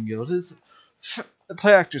playwriting guild is, the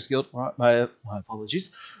play actors guild, my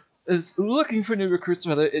apologies, is looking for new recruits,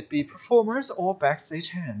 whether it be performers or backstage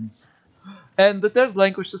hands. And the Dead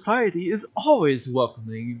Language Society is always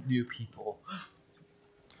welcoming new people.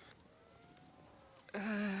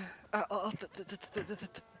 I'll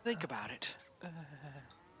think about it.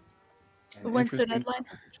 When's the Interesting deadline?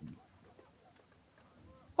 proposition.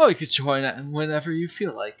 Or you could join whenever you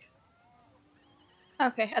feel like.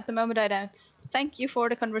 Okay, at the moment I don't. Thank you for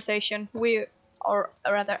the conversation. Or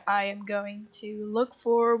rather, I am going to look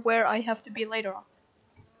for where I have to be later on.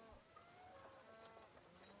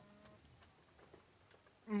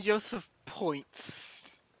 Yosef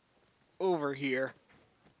points over here.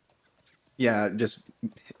 Yeah, just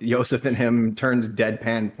Yosef and him turns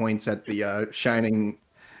deadpan, points at the shining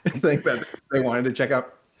thing that they wanted to check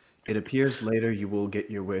out. It appears later you will get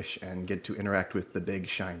your wish and get to interact with the big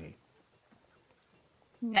shiny.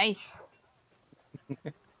 Nice.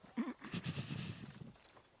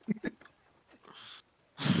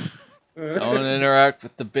 Don't interact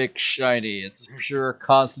with the big shiny. It's pure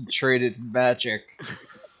concentrated magic.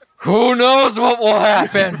 Who knows what will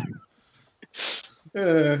happen?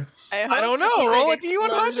 I don't know. Roll a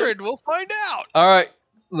D100. We'll find out. Alright,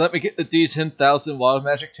 let me get the D10,000 wild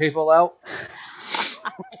magic table out.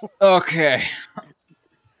 Okay.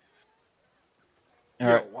 You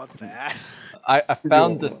Alright, don't want that. I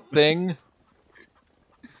found the thing.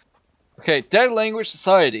 Okay, Dead Language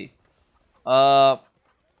Society.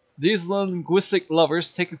 These linguistic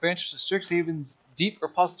lovers take advantage of Strixhaven's deep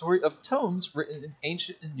repository of tomes written in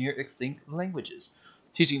ancient and near extinct languages,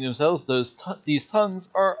 teaching themselves these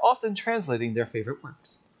tongues are often translating their favorite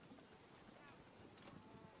works.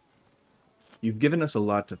 You've given us a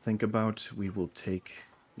lot to think about. We will take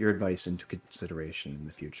your advice into consideration in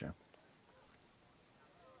the future.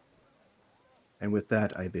 And with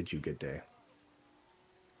that, I bid you good day.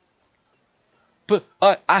 But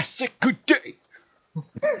I said good day!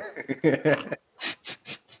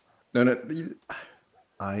 No,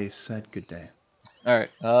 I said good day. Alright,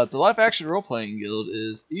 the live action role playing guild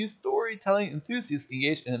is these storytelling enthusiasts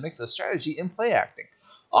engage in a mix of strategy and play acting,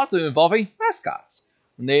 often involving mascots.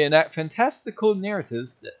 And they enact fantastical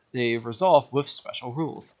narratives that they resolve with special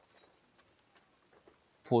rules.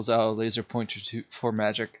 Pulls out a laser pointer for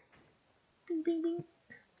magic. Bing, bing, bing.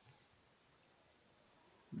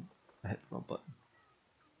 I hit the wrong button.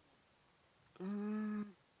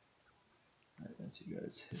 Alright, as you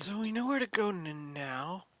guys hit. So we know where to go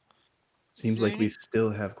now. Seems like we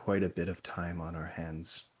still have quite a bit of time on our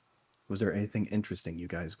hands. Was there anything interesting you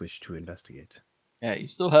guys wish to investigate? Yeah, you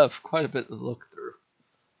still have quite a bit to look through.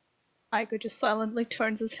 Aiko just silently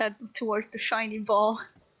turns his head towards the shiny ball.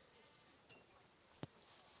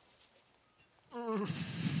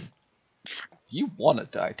 You wanna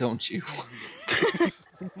die, don't you?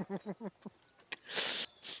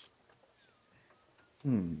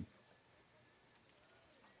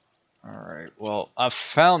 Alright, well, I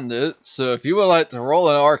found it, so if you would like to roll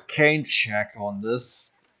an arcane check on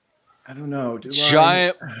this I don't know.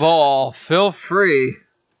 giant ball, feel free.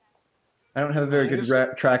 I don't have a very good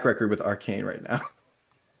track record with Arcane right now.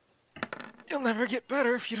 You'll never get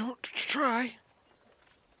better if you don't try.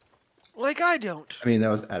 Like I don't. I mean, that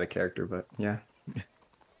was out of character, but yeah.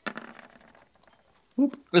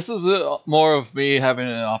 This is more of me having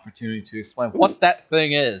an opportunity to explain what that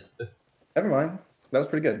thing is. Never mind. That was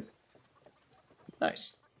pretty good.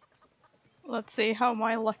 Nice. Let's see how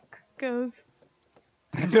my luck goes.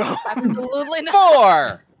 No. Absolutely not.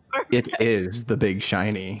 4! It is the big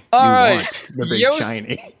shiny. All You right. want the big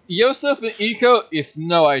shiny. Yosef and Iko, you have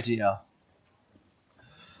no idea.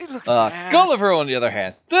 It looks bad. Gulliver, on the other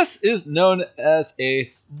hand, this is known as a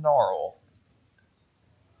snarl.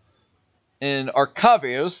 In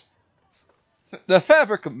Arcavios, the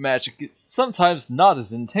fabric of magic is sometimes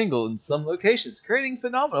knotted and tangled in some locations, creating a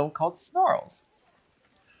phenomenon called snarls.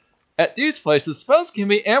 At these places, spells can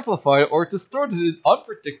be amplified or distorted in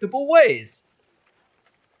unpredictable ways.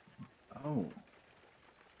 Oh.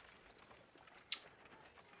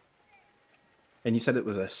 And you said it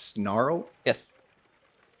was a snarl? Yes.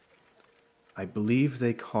 I believe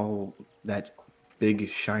they call that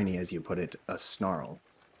big shiny, as you put it, a snarl.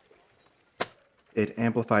 It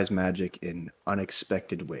amplifies magic in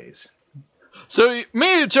unexpected ways. So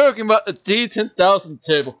you're joking about the D10,000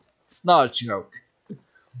 table. It's not a joke.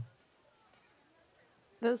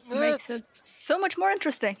 This makes it so much more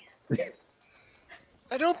interesting.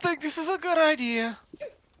 I don't think this is a good idea.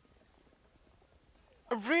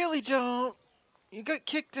 I really don't. You got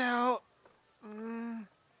kicked out. Hard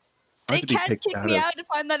They to be can't kicked kick out me of- out if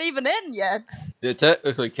I'm not even in yet. They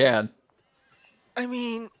technically can. I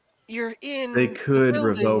mean, you're in. They the could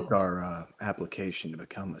building. revoke our application to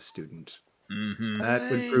become a student. Mm-hmm.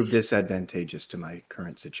 That would prove disadvantageous to my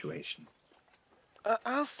current situation.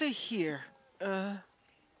 I'll stay here. For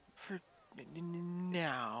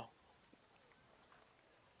now.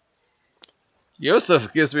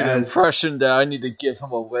 Yosef gives me the As- impression that I need to give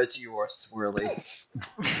him a wedgie or a swirly.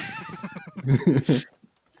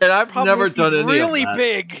 And I've Problem never is, done he's any really of that.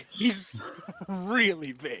 big. He's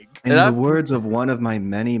really big. In And the I'm- words of one of my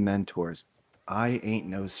many mentors, I ain't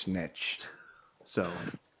no snitch. So,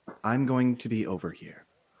 I'm going to be over here.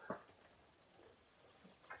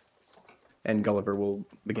 And Gulliver will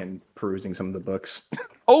begin perusing some of the books.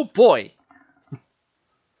 Oh boy!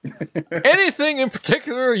 Anything in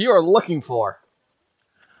particular you are looking for?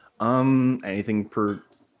 Anything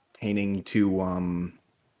pertaining to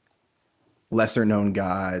lesser known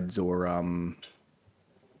gods or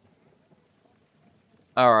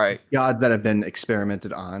Alright. gods that have been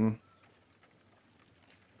experimented on.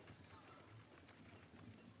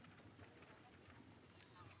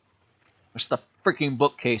 There's the freaking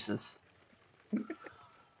bookcases.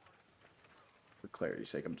 For clarity's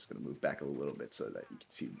sake, I'm just going to move back a little bit so that you can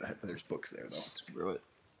see that there's books there, though. Screw it.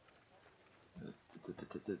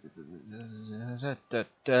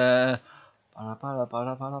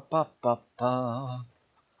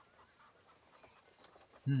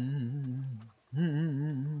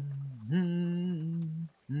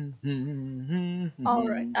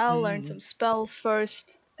 Alright, I'll learn some spells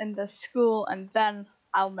first in the school and then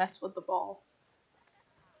I'll mess with the ball.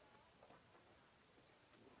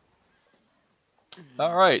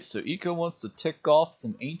 Alright, so Eco wants to tick off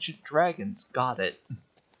some ancient dragons. Got it.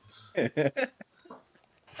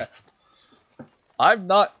 I'm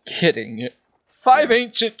not kidding. 5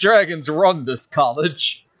 ancient dragons run this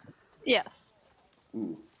college. Yes.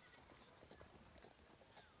 Ooh.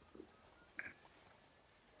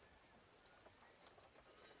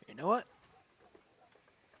 You know what?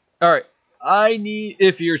 Alright, I need.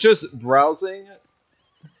 If you're just browsing.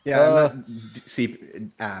 Yeah,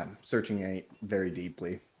 I'm not searching very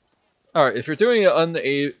deeply. Alright, if you're doing it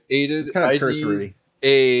unaided, It's kind of I cursory. need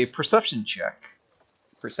a perception check.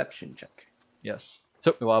 Perception check. Yes.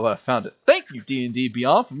 Took me a while, but I found it. Thank you, D&D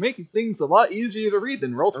Beyond, for making things a lot easier to read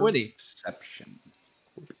than Roll20. Perception.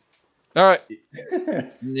 Alright,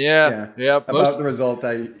 Yeah. yeah. About Most, the result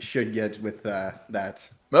I should get with that.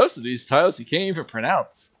 most of these titles you can't even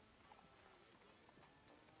pronounce.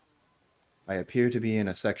 I appear to be in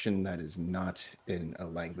a section that is not in a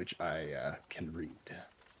language I can read.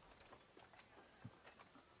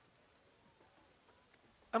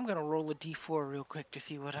 I'm gonna roll a d4 real quick to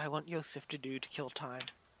see what I want Yosef to do to kill time.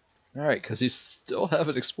 Alright, because you still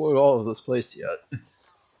haven't explored all of this place yet.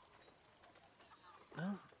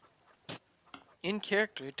 Well, in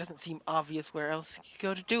character, it doesn't seem obvious where else you could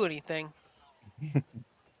go to do anything.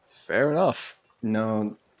 Fair enough.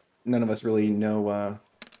 No, none of us really know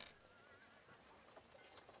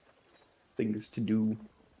things to do.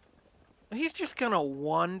 He's just gonna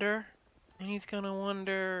wander, and he's gonna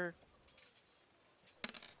wander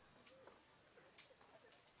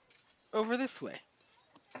over this way.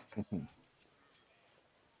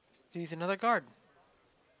 He's another garden.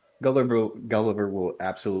 Gulliver will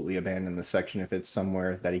absolutely abandon the section if it's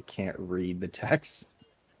somewhere that he can't read the text.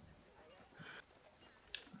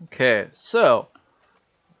 Okay, so,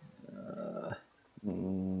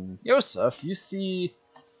 Mm, Yosef, you see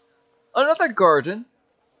another garden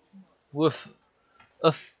with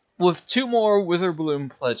with 2 more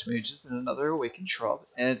Witherbloom Pledge Mages and another Awakened Shrub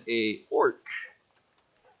and a Orc.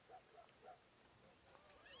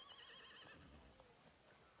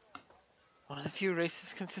 One of the few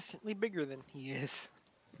races consistently bigger than he is.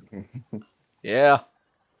 Yeah.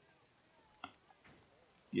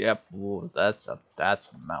 Yep. Ooh, that's a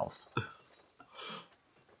mouth.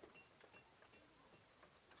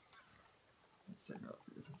 Let's set up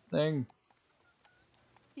this thing.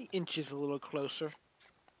 He inches a little closer.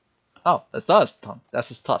 Oh, that's not his tongue. That's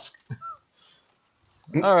his tusk.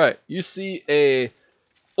 All right. You see a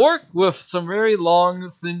orc with some very long,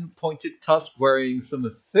 thin, pointed tusk, wearing some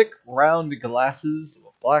thick, round glasses,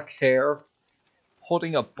 black hair,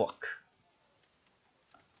 holding a book.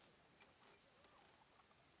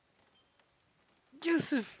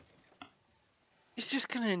 Yusuf is just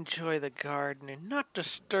gonna enjoy the garden and not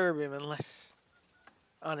disturb him unless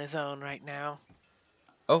on his own right now.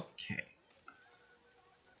 Okay.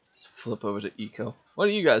 Let's flip over to Eco. What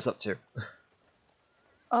are you guys up to?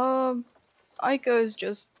 Aiko is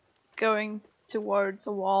just going towards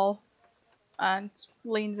a wall and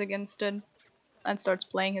leans against it and starts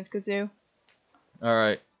playing his kazoo.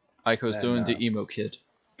 Alright. Aiko's And, doing the emo kid.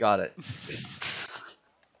 Got it.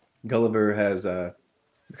 Gulliver has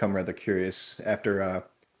become rather curious after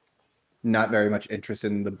not very much interest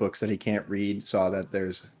in the books that he can't read. Saw that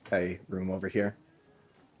there's a room over here.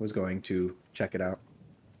 Was going to check it out.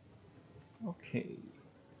 Okay.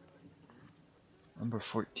 Number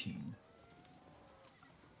 14.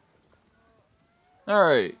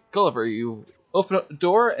 Alright, Gulliver, you open up the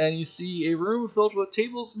door and you see a room filled with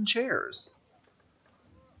tables and chairs.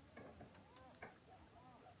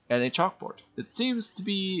 And a chalkboard. It seems to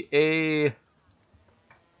be a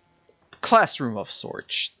classroom of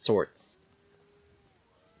sorts.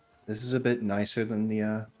 This is a bit nicer than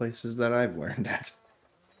the places that I've learned at.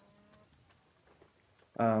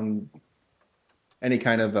 Any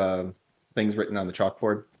kind of things written on the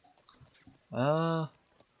chalkboard?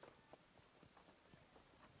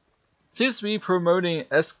 Seems to be promoting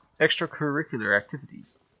extracurricular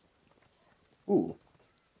activities. Ooh.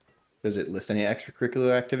 Does it list any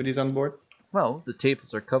extracurricular activities on the board? Well, the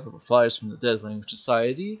tables are covered with flyers from the Dead Language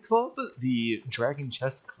Society Club, the Dragon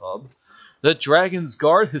Chess Club, the Dragon's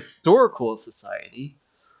Guard Historical Society,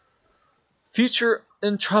 future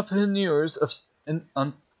entrepreneurs of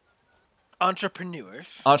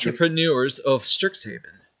Entrepreneurs. of Strixhaven.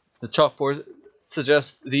 The chalkboard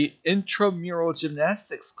suggests the Intramural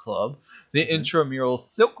Gymnastics Club, the Intramural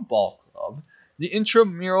Silk Ball Club, the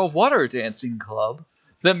Intramural Water Dancing Club,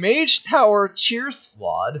 the Mage Tower Cheer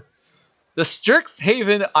Squad, the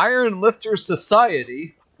Strixhaven Iron Lifter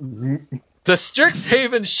Society, the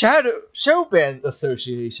Strixhaven Show Band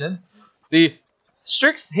Association, the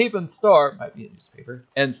Strixhaven Star, might be a newspaper,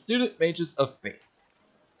 and Student Mages of Faith.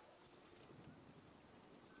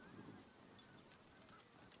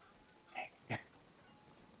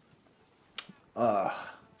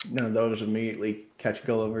 None of those immediately catch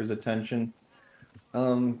Gulliver's attention.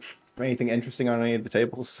 Anything interesting on any of the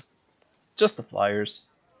tables? Just the flyers.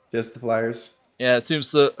 Just the flyers? Yeah, it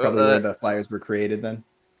seems to... Probably where the flyers were created then?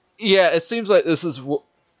 Yeah, it seems like this is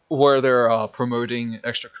where they're promoting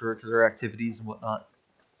extracurricular activities and whatnot.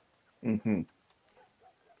 Mm-hmm.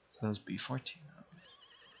 So that's B14.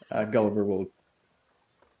 Gulliver will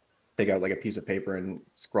take out like a piece of paper and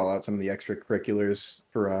scrawl out some of the extracurriculars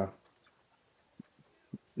for a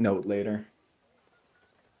note later.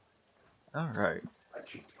 Alright.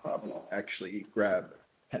 Actually grab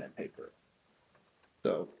pen and paper.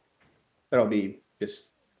 So that'll be just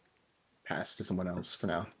passed to someone else for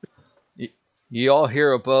now. You all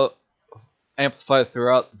hear about amplified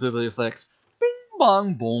throughout the bibliotheques. Bing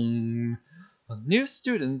bong boom. New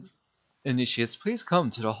students, initiates, please come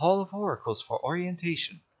to the Hall of Oracles for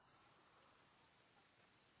orientation.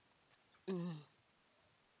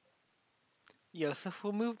 Yusuf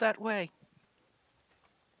will move that way.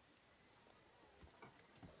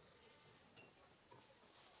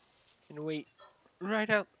 And wait right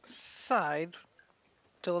outside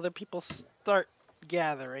till other people start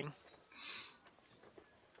gathering.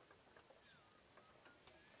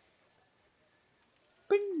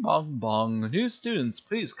 Bing bong bong. New students,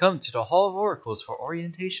 please come to the Hall of Oracles for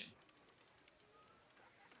orientation.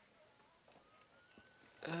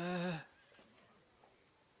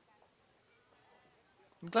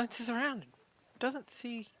 Glances around. Doesn't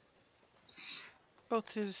see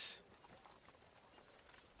both his...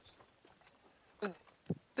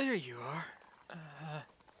 there you are.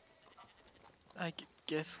 I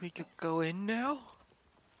guess we could go in now?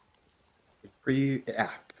 Sorry,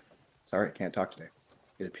 I can't talk today.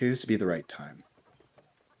 It appears to be the right time.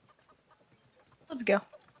 Let's go.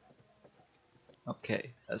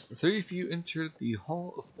 Okay, as the three of you enter the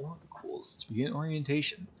Hall of Oracles to begin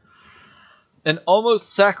orientation, an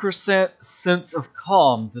almost sacrosanct sense of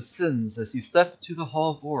calm descends as you step into the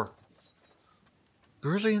Hall of Oracles.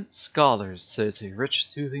 Brilliant scholars, says a rich,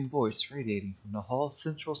 soothing voice radiating from the hall's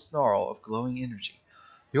central snarl of glowing energy.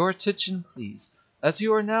 Your attention, please. As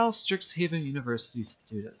you are now Strixhaven University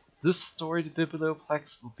students, this storied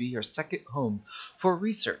biblioplex will be your second home for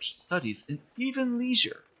research, studies, and even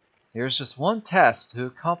leisure. There is just one task to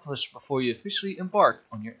accomplish before you officially embark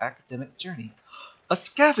on your academic journey: a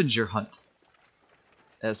scavenger hunt.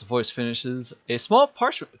 As the voice finishes, a small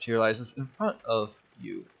parchment materializes in front of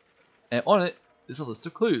you, and on it is a list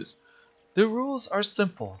of clues. The rules are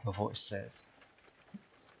simple, the voice says.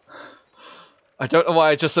 I don't know why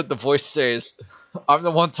I just said the voice says. I'm the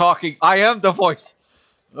one talking. I am the voice.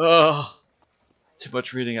 Ugh. Too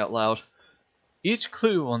much reading out loud. Each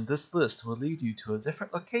clue on this list will lead you to a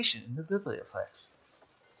different location in the Biblioplex.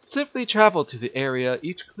 Simply travel to the area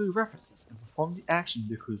each clue references and perform the action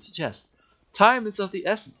the clue suggests. Time is of the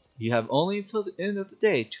essence. You have only until the end of the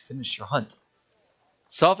day to finish your hunt.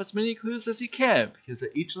 Solve as many clues as you can, because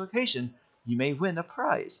at each location, you may win a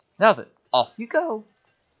prize. Now then, off you go!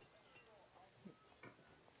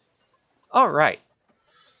 Alright.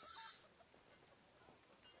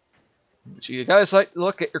 Would you guys like to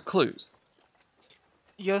look at your clues?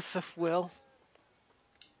 Yosef will.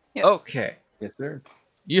 Yes. Okay. Yes, sir.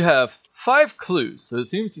 You have 5 clues, so it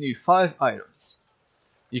seems you need 5 items.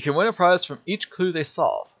 You can win a prize from each clue they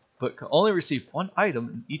solve, but can only receive 1 item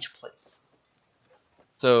in each place.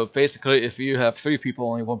 So basically, if you have 3 people,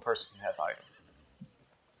 only 1 person can have item.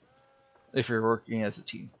 If you're working as a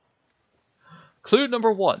team. Clue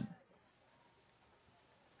number 1.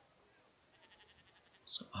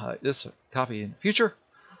 So hide this copy in the future.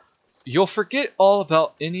 You'll forget all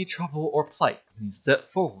about any trouble or plight when you step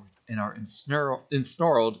forward and are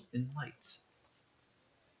ensnarled in light.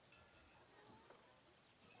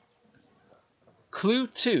 Clue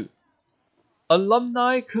 2.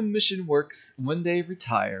 Alumni commission works when they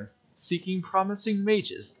retire, seeking promising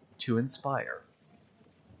mages to inspire.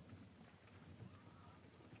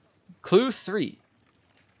 Clue 3.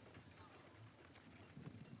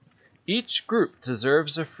 Each group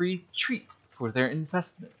deserves a free treat for their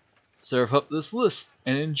investment. Serve up this list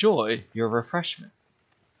and enjoy your refreshment.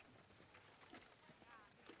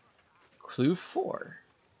 Clue 4.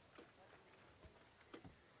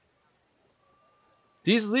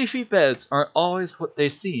 These leafy beds aren't always what they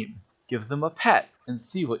seem. Give them a pat and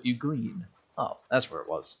see what you glean. Oh, that's where it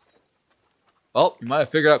was. Well, you might have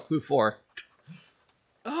figured out clue 4.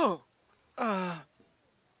 Oh,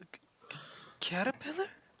 caterpillar?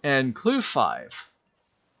 And clue 5.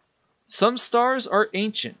 Some stars are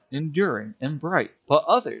ancient, enduring, and bright, but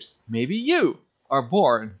others, maybe you, are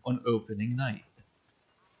born on opening night.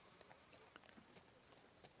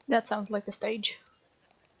 That sounds like the stage.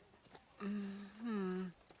 Hmm.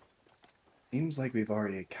 Seems like we've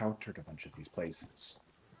already encountered a bunch of these places.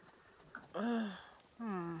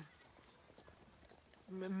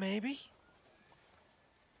 Maybe?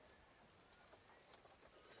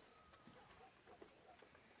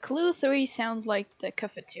 Clue 3 sounds like the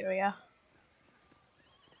cafeteria.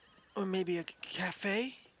 Or maybe a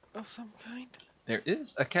cafe of some kind? There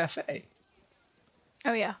is a cafe.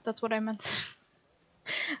 Oh yeah, that's what I meant.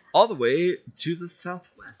 All the way to the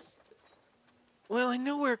southwest. Well, I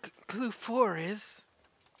know where clue 4 is.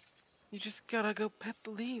 You just gotta go pet the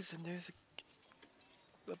leaves and there's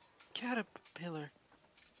a caterpillar.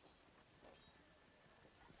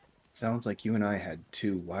 Sounds like you and I had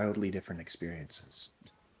 2 wildly different experiences.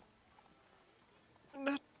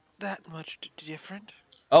 Not that much different.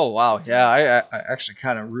 Oh wow, yeah, I actually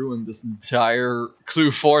kind of ruined this entire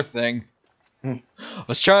clue 4 thing. I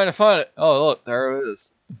was trying to find it. Oh look, there it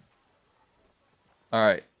is.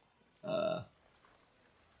 Alright. If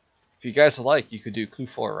you guys like, you could do clue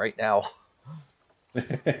 4 right now.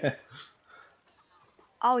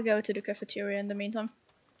 I'll go to the cafeteria in the meantime.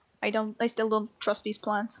 I still don't trust these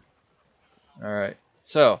plants. Alright,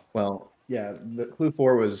 so. Well, yeah, the clue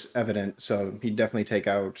 4 was evident, so he'd definitely take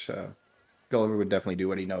out. Gulliver would definitely do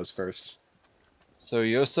what he knows first. So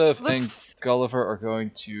Yosef Let's- and Gulliver are going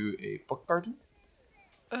to a book garden?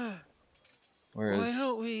 Why Whereas,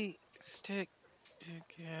 don't we stick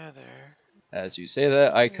together? as you say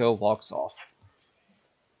that, Aiko walks off.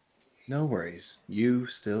 No worries, you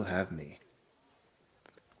still have me.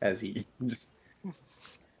 As he just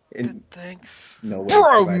in Thanks. no way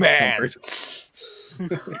provides Bromance!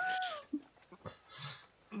 comfort.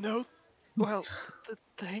 No. Well,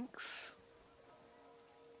 thanks.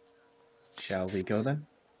 Shall we go then?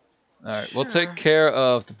 Alright, we'll Sure. take care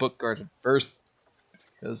of the book garden first,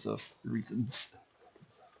 because of reasons.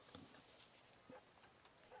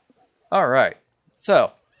 Alright,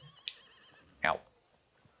 so. Ow.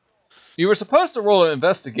 You were supposed to roll an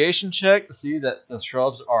investigation check to see that the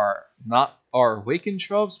shrubs are awakened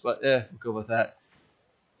shrubs, but we'll go with that.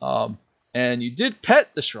 And you did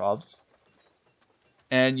pet the shrubs,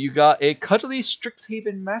 and you got a cuddly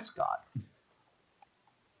Strixhaven mascot.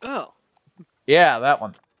 Oh. Yeah, that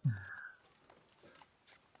one.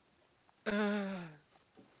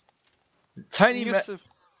 Tiny Yusuf.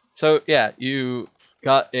 So yeah, you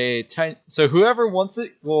got a tiny. So whoever wants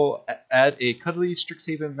it will add a cuddly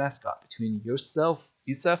Strixhaven mascot between Yosef,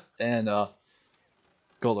 and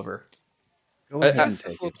Gulliver. Go ahead and Yusuf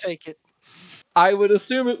take will it. take it. I would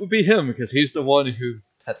assume it would be him because he's the one who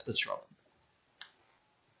had the trouble.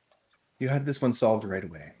 You had this one solved right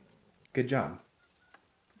away. Good job.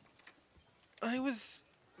 I was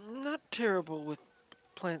not terrible with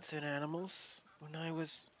plants and animals when I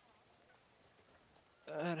was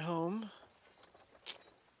at home.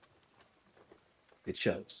 It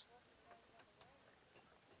shows.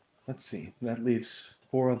 Let's see. That leaves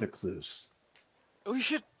 4 other clues. We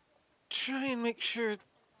should try and make sure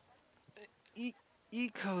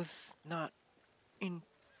Eco's not in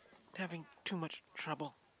having too much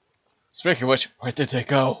trouble. Speaking of which, where did they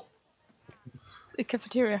go? The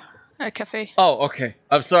cafeteria. Cafe. Oh, okay.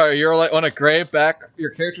 I'm sorry. You're like on a gray back. Your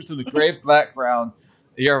character's in a gray background.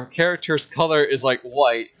 Your character's color is like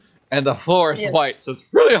white, and the floor is Yes. white, so it's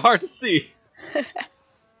really hard to see.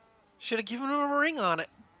 Should have given him a ring on it.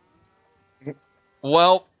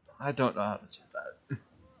 Well, I don't know how to do that.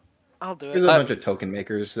 I'll do There's it. a bunch of token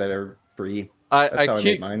makers that are free. That's how I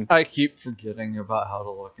made mine. I keep forgetting about how to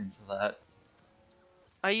look into that.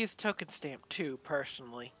 I use Token Stamp too,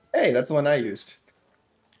 personally. Hey, that's the one I used.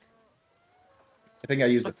 I think I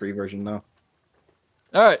used the free version though.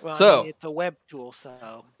 All right, Well, so I mean, it's a web tool,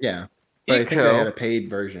 so Yeah. But I think I had a Eco, paid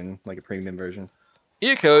version, like a premium version.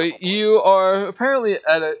 you are apparently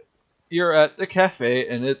you're at the cafe,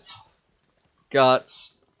 and it's got.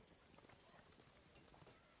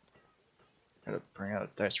 Gotta bring out a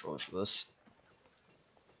dice roller for this.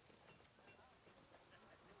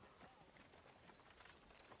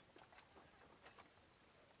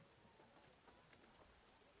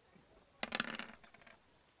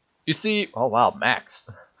 You see, oh wow, max.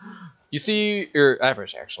 You see, your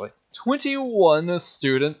average actually. 21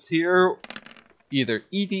 students here, either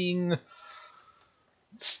eating,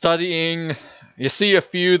 studying. You see a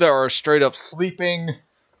few that are straight up sleeping.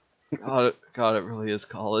 God, it really is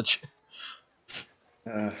college.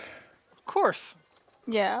 Uh, of course.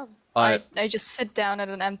 Yeah. I I just sit down at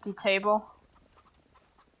an empty table.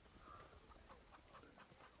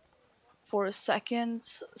 For a second,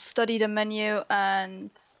 study the menu, and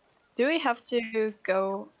do we have to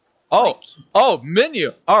go? oh,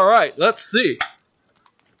 menu. All right, let's see.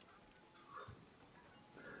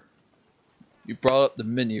 You brought up the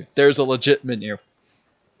menu. There's a legit menu.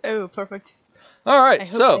 Oh, perfect. All I right, hope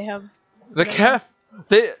so they have.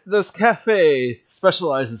 this cafe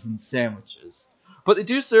specializes in sandwiches, but they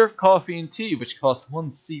do serve coffee and tea, which costs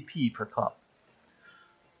 1 CP per cup.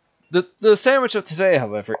 The sandwich of today,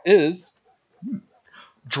 however, is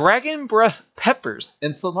dragon breath peppers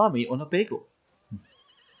and salami on a bagel.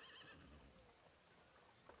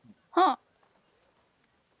 Huh.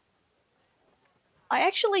 I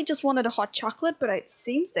actually just wanted a hot chocolate, but it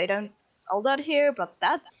seems they don't sell that here. But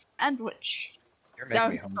that sandwich you're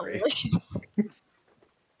making me sounds hungry. delicious.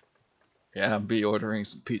 Yeah, I'll be ordering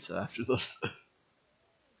some pizza after this.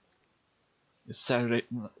 It's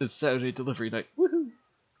Saturday delivery night. Woohoo!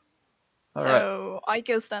 All right. So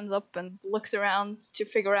Aiko stands up and looks around to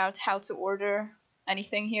figure out how to order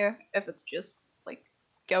anything here. If it's just like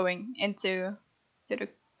going into the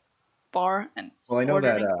bar and Well, I know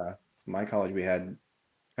ordering. that my college we had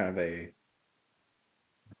kind of a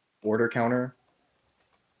order counter,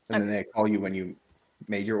 and then they call you when you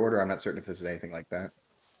made your order. I'm not certain if this is anything like that.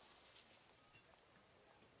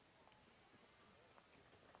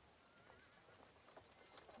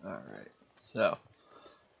 Alright, so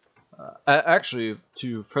actually,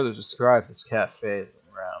 to further describe this cafe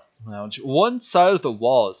lounge, one side of the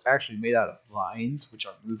wall is actually made out of vines, which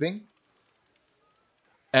are moving.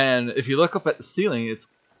 And if you look up at the ceiling, it's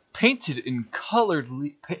painted in colored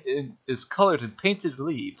painted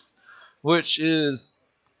leaves, which is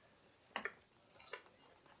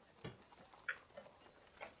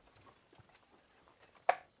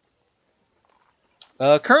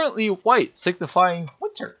currently white, signifying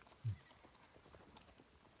winter.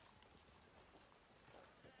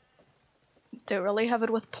 They really have it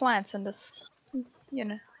with plants in this,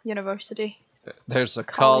 university. There's a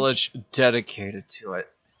college dedicated to it.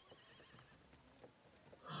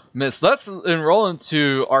 Miss, let's enroll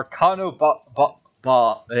into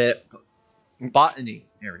botany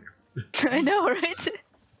area. I know, right?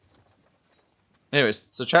 Anyways,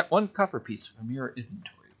 so chat 1 copper piece from your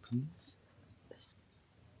inventory, please.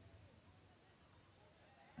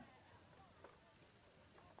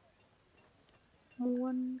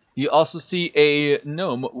 One. You also see a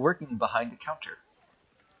gnome working behind the counter.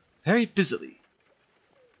 Very busily.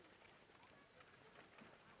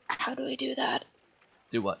 How do we do that?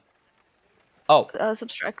 Do what? Oh,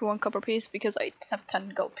 Subtract 1 copper piece because I have 10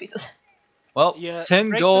 gold pieces. well, Yeah, 10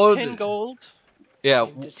 break gold. The 10 gold Yeah,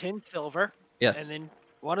 into 10 silver, yes. and then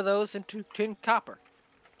one of those into 10 copper.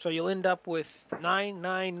 So you'll end up with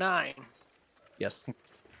 999. Yes.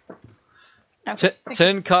 Okay.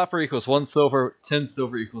 10 copper equals 1 silver, 10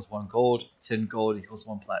 silver equals 1 gold, 10 gold equals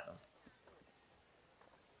 1 platinum.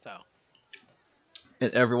 So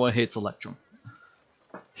And everyone hates Electrum.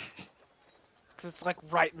 'cause it's like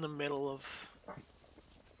right in the middle of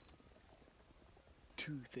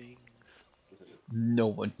two things. No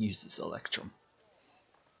one uses Electrum.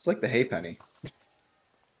 It's like the hay penny.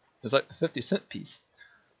 It's like a 50-cent piece.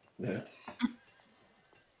 Yeah.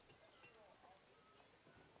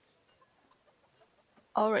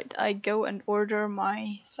 Alright, I go and order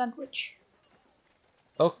my sandwich.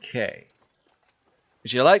 Okay.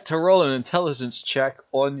 Would you like to roll an intelligence check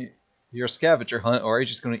on your scavenger hunt, or are you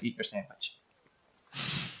just going to eat your sandwich?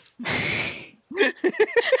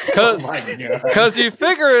 Oh my god. Because you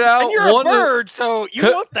figure it out. And you're a bird, so you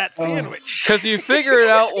want that Oh. sandwich. Because you figured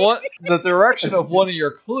out the direction of one of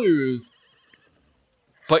your clues,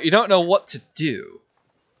 but you don't know what to do.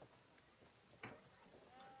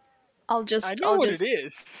 I'll just I know what it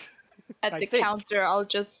is. at I the think. counter I'll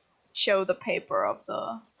just show the paper of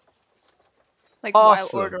the Awesome. while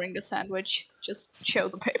ordering the sandwich. Just show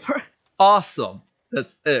the paper. Awesome.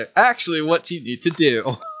 That's actually what you need to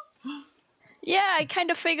do. Yeah, I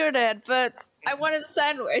kind of figured it, but I wanted a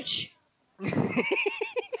sandwich.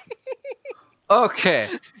 Okay.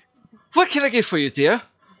 What can I get for you, dear?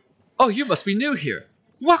 Oh, you must be new here.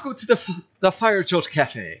 Welcome to the Fire Jolt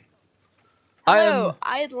Cafe. Hello,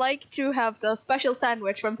 I'd like to have the special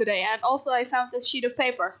sandwich from today, and also I found this sheet of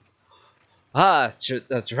paper.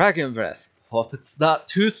 The dragon breath. Hope it's not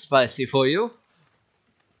too spicy for you.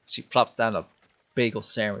 She plops down a bagel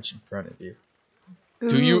sandwich in front of you.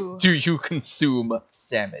 Do you consume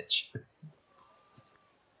sandwich?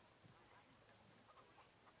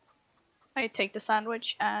 I take the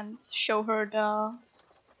sandwich and show her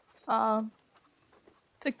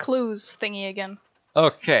the clues thingy again.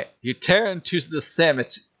 Okay, you tear into the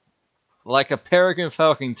sandwich like a peregrine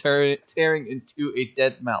falcon tearing into a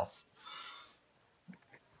dead mouse.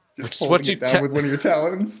 Just Which is what holding you it down with one of your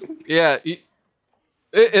talons. Yeah,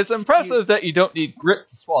 it's impressive that you don't need grit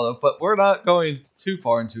to swallow, but we're not going too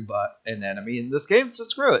far into an enemy in this game, so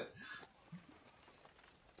screw it.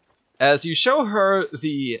 As you show her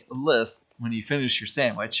the list when you finish your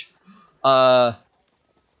sandwich, oh,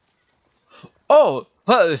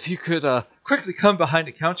 but if you could quickly come behind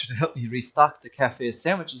the counter to help me restock the cafe's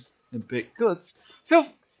sandwiches and baked goods,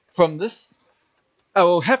 from this, I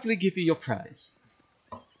will happily give you your prize.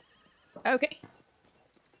 Okay.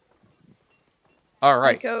 All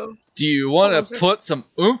right. I go. Do you want Oh, to put some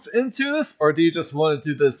oomph into this, or do you just want to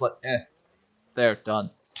do this like, they're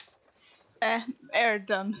done? Air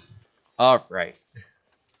done. All right.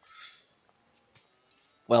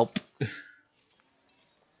 Well,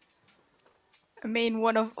 I mean,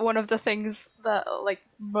 one of the things that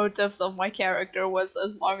motives of my character was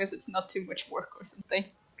as long as it's not too much work or something.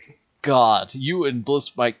 God, you and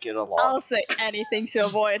Bliss might get along. I'll say anything to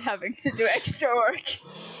avoid having to do extra work.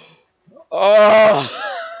 Oh.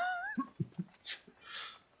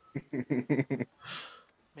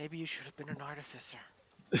 Maybe you should have been an artificer.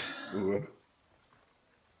 Ooh.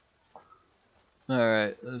 All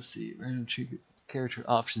right. Let's see. Random character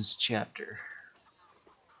options chapter.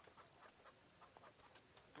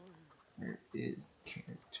 Where is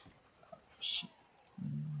character options?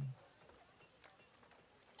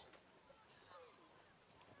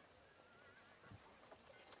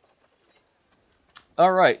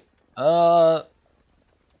 All right. You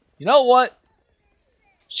know what?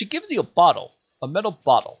 She gives you a bottle, a metal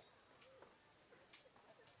bottle.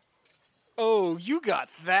 Oh, you got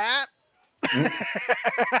that? I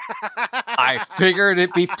figured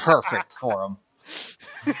it'd be perfect for him.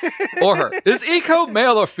 Or her. Is Eco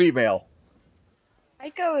male or female? I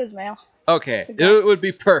go as male. Okay, It's a guy. it would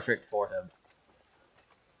be perfect for him.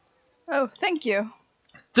 Oh, thank you.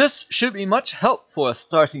 This should be much help for a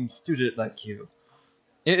starting student like you.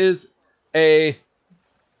 It is a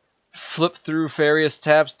flip through various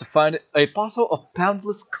tabs to find a bottle of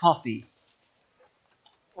Boundless coffee.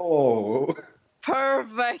 Oh.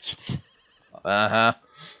 Perfect. Uh-huh.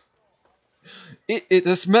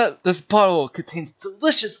 This bottle contains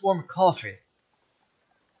delicious warm coffee.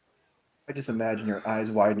 I just imagine your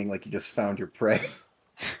eyes widening like you just found your prey.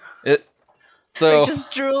 So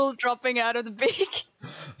Just drool dropping out of the beak.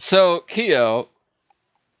 So, Keo,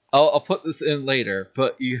 I'll put this in later,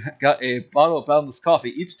 but you got a bottle of Boundless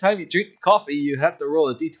coffee. Each time you drink coffee, you have to roll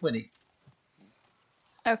a d20.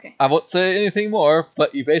 Okay. I won't say anything more,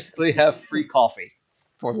 but you basically have free coffee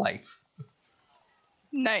for life.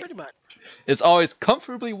 Nice. Pretty much. It's always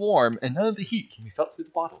comfortably warm, and none of the heat can be felt through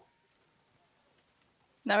the bottle.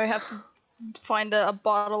 Now I have to find a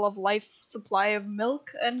bottle of life supply of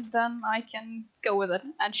milk, and then I can go with it,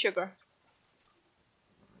 and sugar.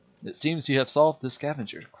 It seems you have solved the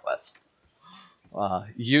scavenger quest.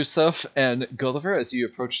 Yusuf and Gulliver, as you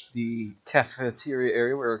approach the cafeteria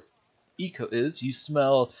area where Eco is, you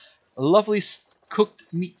smell lovely cooked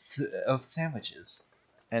meats of sandwiches,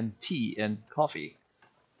 and tea and coffee.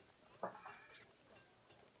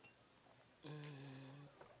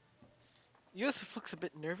 Yusuf looks a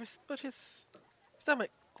bit nervous, but his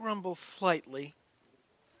stomach grumbles slightly.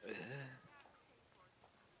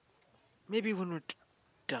 Maybe when we're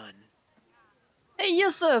done. Hey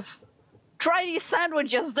Yusuf! Try these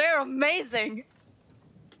sandwiches, they're amazing!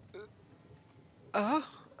 Oh,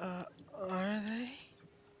 are they?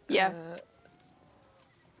 Yes.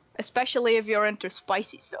 Especially if you're into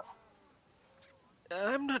spicy stuff.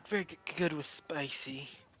 I'm not very good with spicy.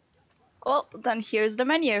 Well, then here's the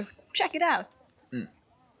menu. Check it out.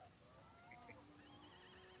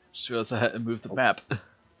 Just realized I had to move the map.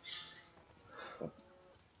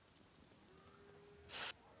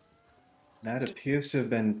 That appears to have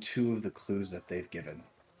been 2 of the clues that they've given.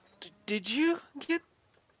 Did you get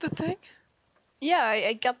the thing? Yeah,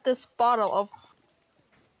 I got this bottle of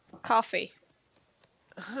coffee.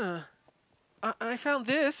 Huh. I found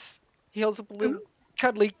this. He holds up a little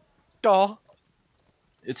cuddly doll.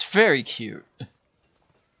 It's very cute.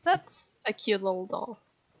 That's a cute little doll.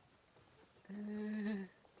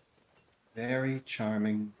 Very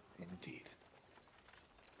charming indeed.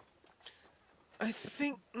 I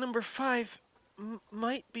think number 5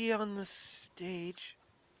 might be on the stage.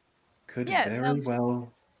 Could Yeah, it very sounds well a lot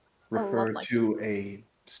refer like to a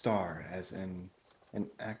star, as in an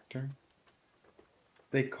actor.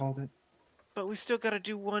 They called it. But we still gotta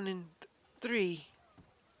do 1 and 3.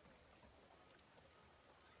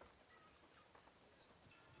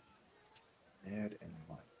 Red and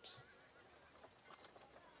white.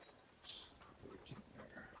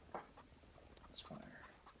 Spire.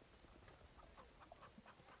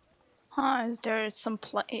 Huh, is there some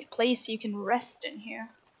place you can rest in here?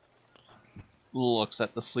 Looks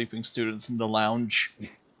at the sleeping students in the lounge.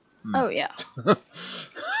 Oh, yeah.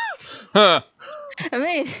 Huh. I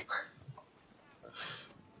mean,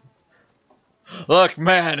 Look,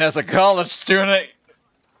 man, as a college student,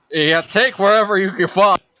 you take wherever you can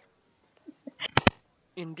find.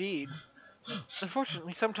 Indeed.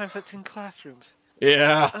 Unfortunately, sometimes that's in classrooms.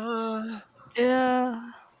 Yeah.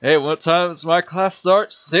 yeah. Hey, what time does my class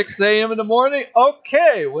start? 6 a.m. in the morning?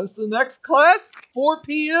 Okay, when's the next class? 4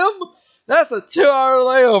 p.m.? That's a 2-hour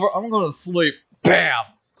layover. I'm gonna sleep. Bam!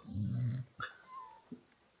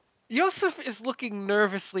 Yosef is looking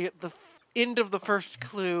nervously at the end of the first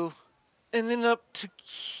clue, and then up to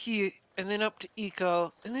and then up to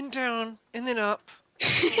Eco, and then down, and then up.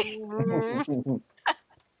 He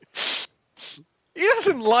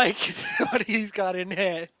doesn't like what he's got in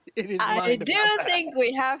his I mind. do about that. think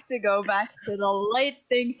we have to go back to the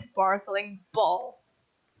lightning sparkling ball.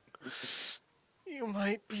 You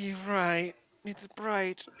might be right. It's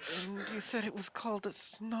bright, and you said it was called a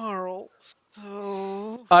snarl.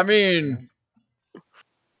 So, I mean,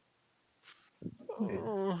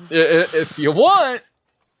 oh, if you want,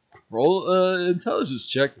 roll an intelligence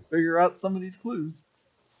check to figure out some of these clues.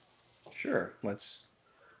 Sure, let's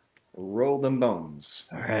roll them bones.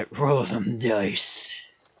 Alright, roll them dice.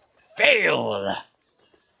 Fail!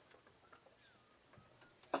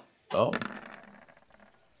 Oh.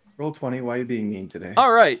 Roll 20. Why are you being mean today?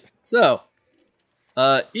 Alright, so,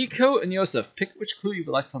 Eco and Yosef, pick which clue you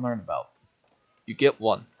would like to learn about. You get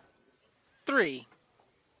 1. 3.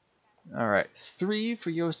 Alright, 3 for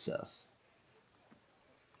Yosef.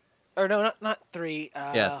 Or no, not 3.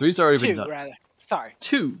 Yeah, 3's already 2, been done. rather. Sorry.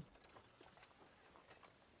 2.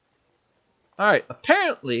 Alright,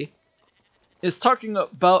 apparently, it's talking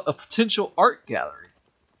about a potential art gallery.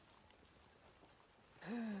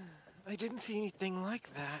 I didn't see anything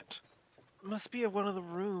like that. Must be at one of the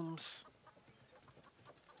rooms.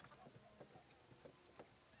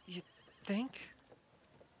 You think?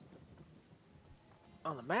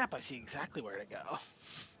 On the map, I see exactly where to go.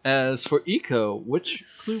 As for Eco, which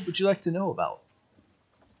clue would you like to know about?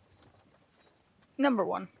 Number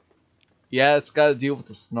 1. Yeah, it's got to deal with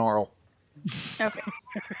the snarl. Okay.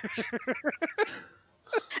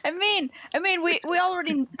 I mean, we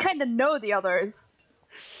already kind of know the others.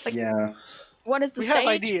 Like, Yeah. one is the We stage, have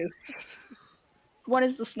ideas. one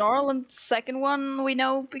is the snarl, and the second one we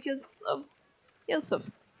know because of Yosef.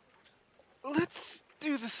 Let's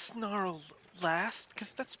do the snarl last,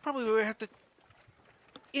 because that's probably where we have to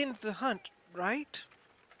end the hunt, right?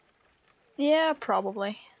 Yeah,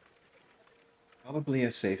 probably. Probably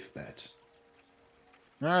a safe bet.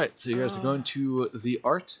 All right, so you guys are going to the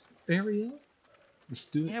art area. The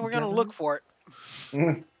student. Yeah, we're gonna gathering? look for it.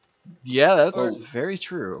 Mm, Yeah, that's Oh. very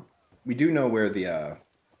true. we do know where the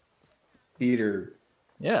theater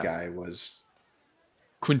Yeah, guy was.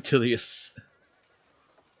 Quintilius.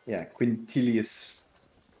 Yeah, Quintilius.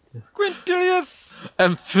 Quintilius!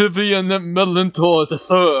 Amphibian Melantor the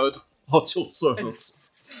Third. What's your service?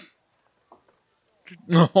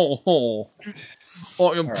 Oh, I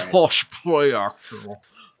am Alright. posh play actor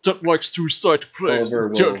that likes to recite plays Clover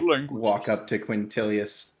in dead will languages. walk up to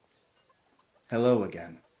Quintilius. Hello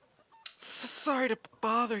again. Sorry to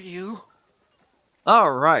bother you.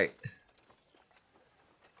 All right.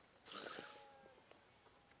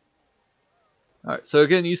 All right. So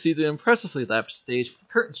again, you see the impressively elaborate stage with the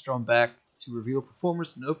curtains drawn back to reveal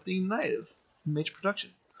performers in opening night of major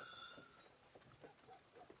production.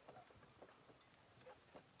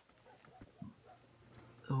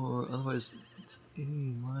 Or otherwise, it's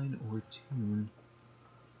any line or tune.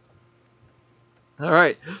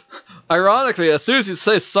 Alright. Ironically, as soon as you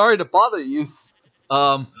say sorry to bother you,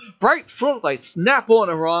 bright floodlights snap on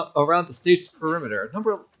around the stage's perimeter.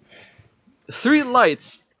 3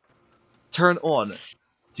 lights turn on.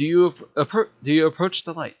 Do you approach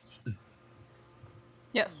the lights?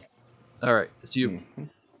 Yes. Alright, so you Mhm.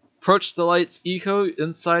 approach the lights, echo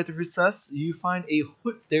inside the recess. You find a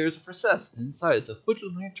hood. There's a recess. Inside is a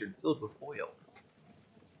hooded lantern filled with oil.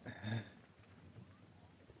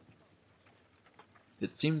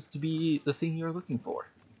 It seems to be the thing you're looking for.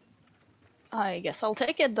 I guess I'll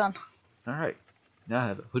take it then. Alright. Now I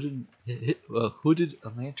have a hooded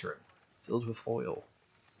lantern filled with oil.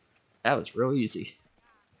 That was real easy.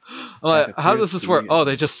 That How appears does this to work? be- Oh,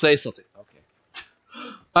 they just say something.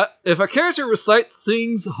 Okay. If a character recites,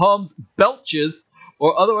 sings, hums, belches,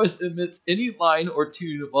 or otherwise emits any line or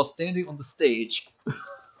tune while standing on the stage,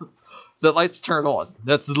 the lights turn on.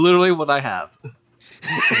 That's literally what I have.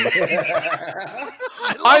 I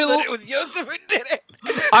love that it was Yosef who did it.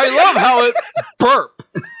 I love how it's burp.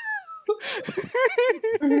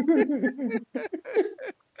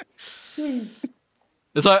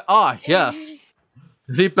 It's like, yes,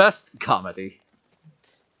 the best comedy.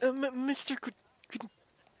 Mr.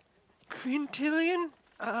 Quintilian?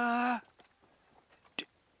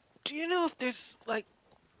 Do you know if there's, like,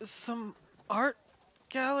 some art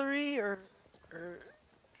gallery or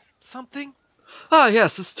something?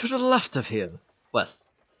 Yes, it's to the left of here. West.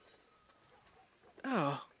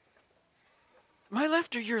 Oh. My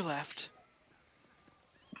left or your left?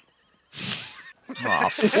 Oh,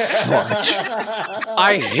 fudge.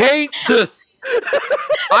 I hate this!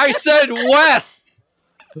 I said west!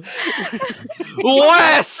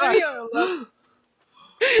 West! I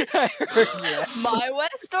heard that. My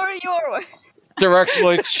west or your west?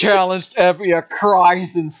 Directionally challenged, Evia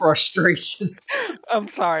cries in frustration. I'm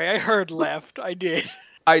sorry, I heard left. I did.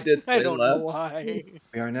 I did say I don't know left. why.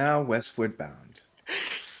 We are now westward bound.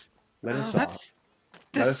 Let us off. That's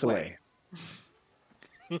Let this us way.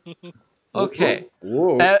 away. Okay.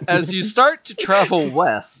 Whoa. As you start to travel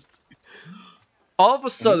west, all of a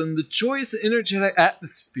sudden, the joyous and energetic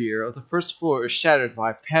atmosphere of the first floor is shattered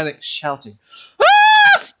by panicked shouting.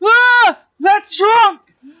 Ah! Ah! That trunk!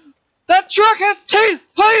 That trunk has teeth!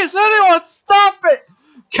 Please, anyone, stop it!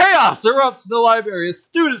 Chaos erupts in the library as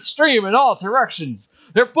students stream in all directions.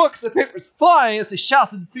 Their books and papers flying as they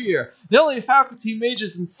shout in fear. The only faculty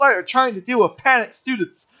mages in sight are trying to deal with panicked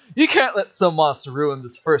students. You can't let some monster ruin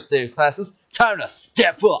this first day of classes. Time to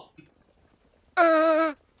step up.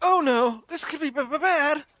 Oh no, this could be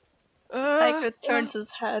bad. Aiko turns his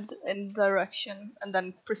head in the direction and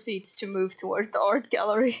then proceeds to move towards the art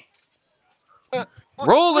gallery.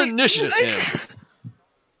 Roll wait, initiative.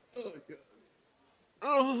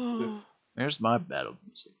 Oh, There's my battle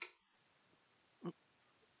music.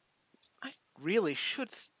 I really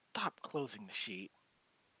should stop closing the sheet.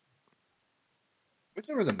 Which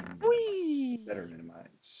there was a Whee! better minimize.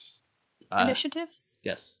 Initiative?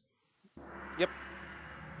 Yes. Yep.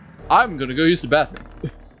 I'm gonna go use the bathroom.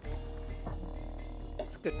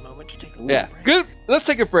 It's a good moment to take a Yeah, break. good. Let's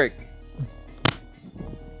take a break.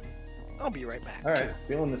 I'll be right back. All right,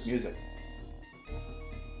 feeling this music.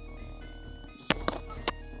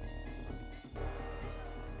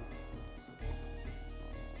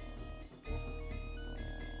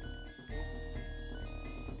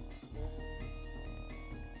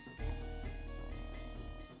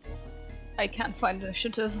 I can't find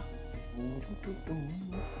initiative.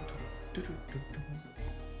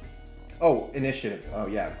 Oh, initiative. Oh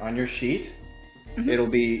yeah, on your sheet, Mhm. it'll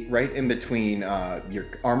be right in between your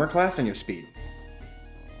armor class and your speed.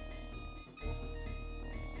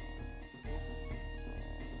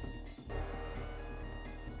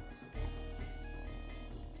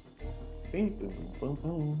 Bing, boom, boom,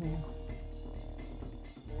 boom, boom.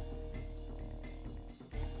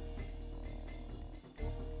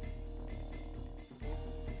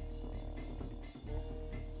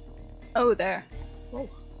 Oh, there.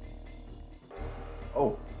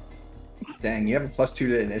 Oh, dang! You have a +2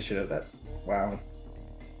 to initiative. That, wow.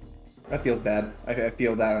 That feels bad. I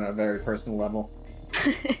feel that on a very personal level.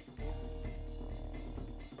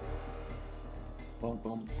 Boom,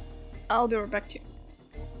 boom. I'll be right back to you.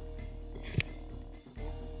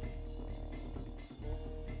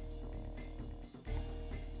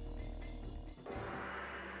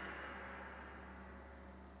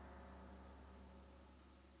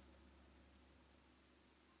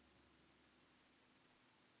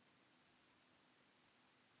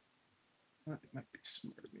 That might be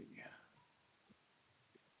smart of me.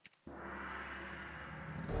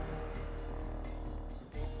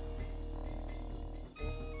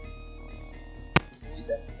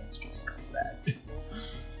 Next week's combat.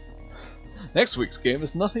 Next week's game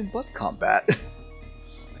is nothing but combat.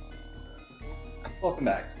 Welcome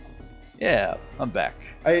back. Yeah, I'm back.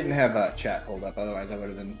 I didn't have chat pulled up, otherwise I would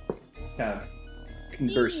have been kind of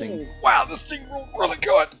conversing. Wow, this thing rolled really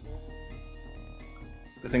good.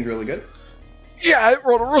 This thing's really good. Yeah, it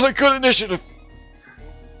rolled a really good initiative.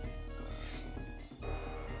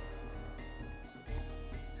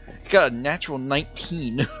 Got a natural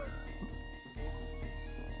 19.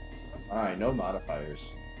 No modifiers.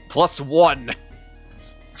 +1.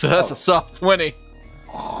 So that's a soft 20.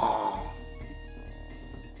 Oh.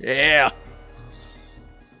 Yeah.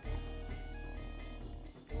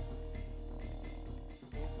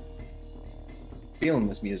 Feeling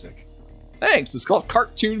this music. Thanks, it's called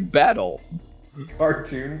Cartoon Battle.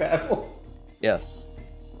 Cartoon battle. Yes.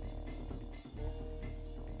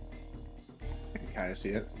 I can kind of see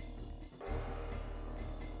it.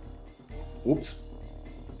 Oops.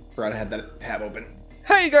 Forgot I had that tab open.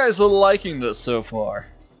 How you guys are liking this so far?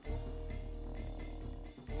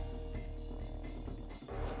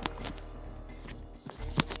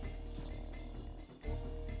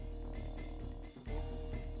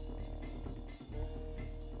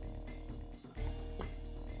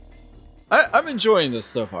 I'm enjoying this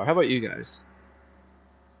so far. How about you guys?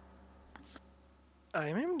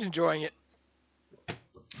 I'm enjoying it.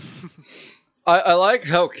 I like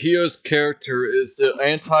how Kyo's character is the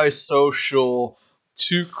antisocial,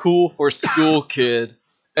 too cool for school kid,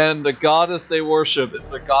 and the goddess they worship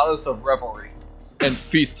is the goddess of revelry and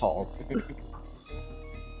feast halls.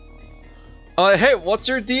 Hey, what's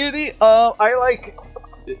your deity? I like...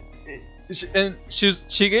 And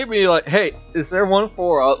she gave me like, hey, is there one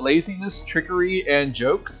for laziness, trickery, and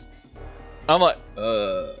jokes? I'm like,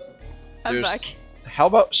 I'm back. How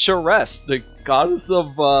about Sharess, the goddess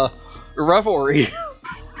of revelry?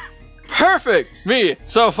 Perfect! Me,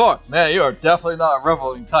 so far. Man, you are definitely not a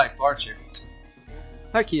reveling type, aren't you?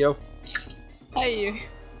 Hi, Kyo. Hi, you.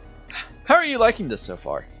 How are you liking this so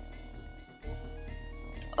far?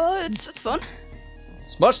 It's fun.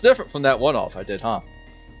 It's much different from that one-off I did, huh?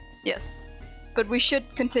 Yes. But we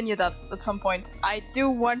should continue that at some point. I do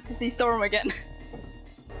want to see Storm again.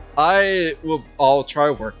 I'll try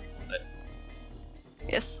working on it.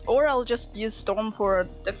 Yes, or I'll just use Storm for a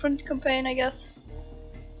different campaign, I guess.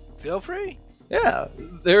 Feel free. Yeah,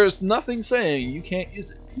 there's nothing saying you can't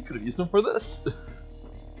use it. You could have used them for this.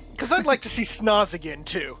 Because I'd like to see Snoz again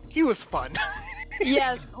too. He was fun.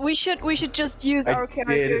 Yes, we should just use our I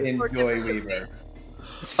characters did for enjoy different Weaver.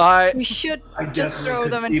 We should just throw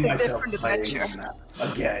them into different adventures.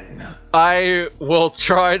 Again. I will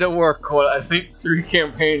try to work on it. I think 3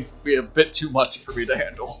 campaigns would be a bit too much for me to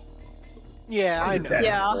handle. Yeah, I know.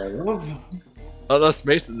 Yeah. Unless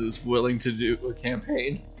Mason is willing to do a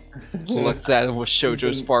campaign. Looks at him with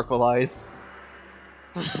Shoujo Sparkle eyes.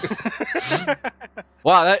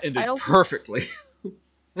 Wow, that ended perfectly.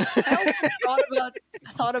 I also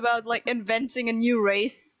thought about like inventing a new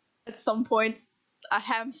race at some point. A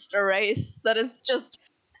hamster race that is just...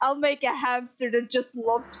 I'll make a hamster that just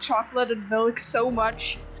loves chocolate and milk so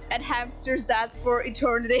much and hamsters that for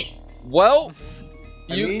eternity. Well,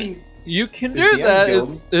 I you can do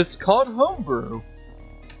that. It's called homebrew.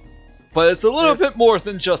 But it's a little bit more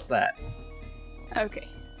than just that. Okay.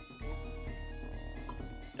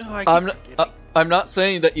 Oh, I'm not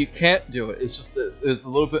saying that you can't do it. It's just that it's a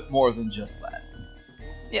little bit more than just that.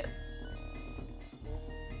 Yes.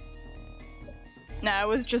 No, I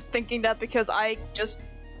was just thinking that because I just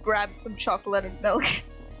grabbed some chocolate and milk.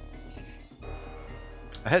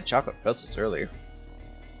 I had chocolate pretzels earlier.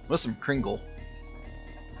 With some Kringle.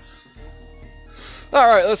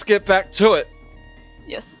 Alright, let's get back to it.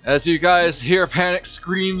 Yes. As you guys hear panic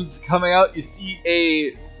screams coming out, you see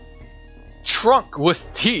a trunk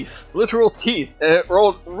with teeth, literal teeth, and it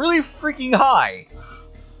rolled really freaking high.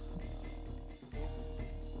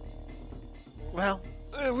 Well,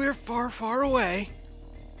 we're far, far away.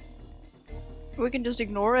 We can just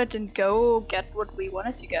ignore it and go get what we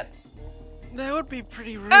wanted to get. That would be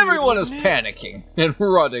pretty rude. Everyone is wouldn't it? panicking and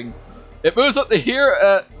running. It moves up to here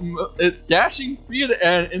at its dashing speed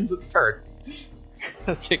and ends its turn.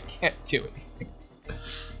 Because it can't do anything.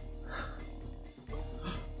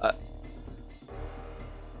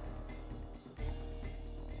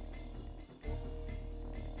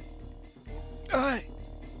 Alright.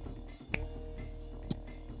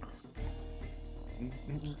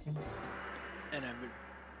 And I've been...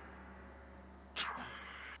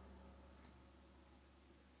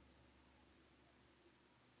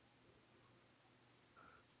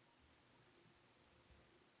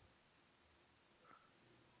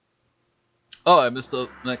 Oh, I missed the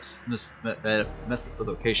missed the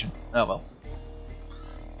location. Oh well.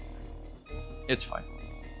 It's fine.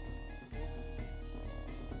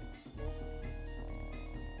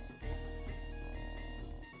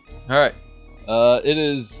 Alright. It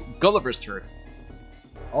is Gulliver's turn.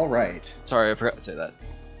 All right. Sorry, I forgot to say that.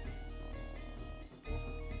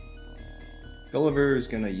 Gulliver is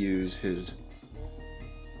gonna use his.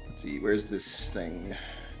 Let's see, where's this thing?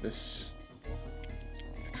 This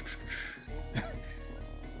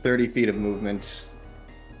 30 feet of movement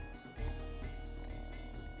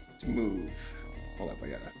to move. Hold up, I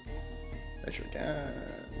gotta measure it down.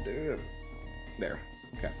 There.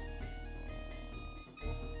 Okay.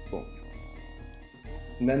 Boom.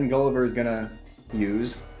 And then Gulliver is gonna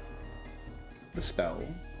use the spell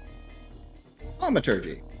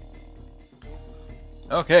Thaumaturgy.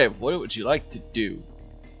 Okay, what would you like to do?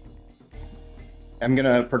 I'm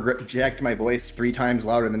gonna project my voice 3 times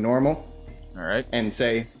louder than normal Alright. and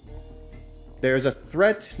say, "There's a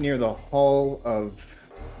threat near the Hall of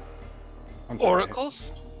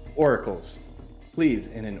Oracles? Oracles. Please,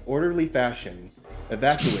 in an orderly fashion,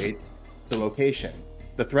 evacuate the location.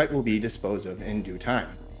 The threat will be disposed of in due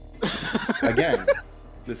time." Again,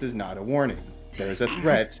 this is not a warning. There is a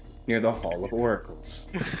threat near the Hall of Oracles.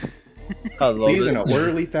 I love Please, in it. an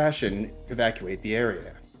orderly fashion, evacuate the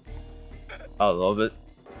area. I love it.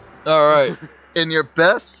 Alright. In your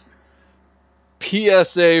best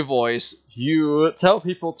PSA voice, you tell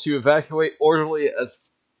people to evacuate orderly as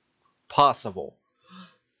possible.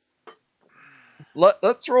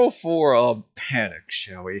 Let's roll for panic,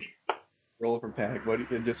 shall we? Roll for panic. What?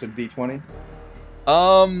 Just a D20?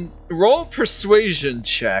 Roll persuasion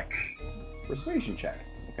check. Persuasion check.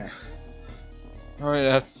 Okay. Alright,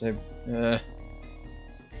 I have to say,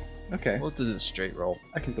 Okay. we'll do this straight roll.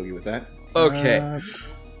 I can go you with that. Okay.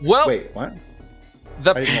 Well, Wait, what?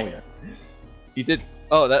 the I didn't roll yet. You did.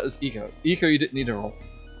 Oh, that was Eco. Eco, you didn't need a roll.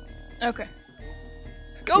 Okay. I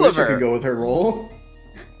wish I Gulliver, could go with her roll.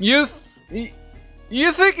 you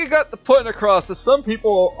think you got the point across that some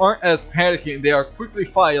people aren't as panicking, they are quickly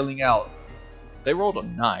filing out. They rolled a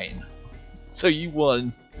 9. So you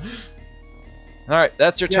won. Alright,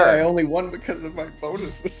 that's your Yeah, I turn. only won because of my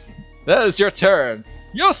bonuses. That is your turn.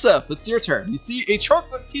 Yosef, it's your turn. You see a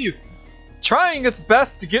shark with teeth trying its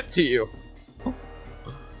best to get to you.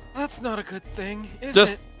 That's not a good thing, is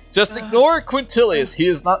Just it? just ignore Quintilius, he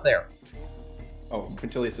is not there. Oh,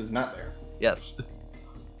 Quintilius is not there. Yes.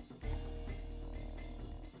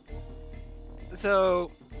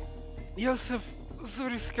 So, Yosef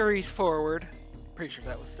sort of scurries forward. Pretty sure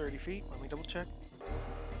that was 30 feet. Let me double check.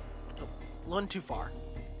 Oh, one too far,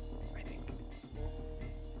 I think.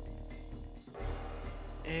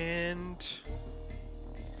 And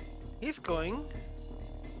he's going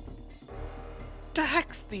to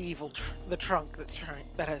hex the evil the trunk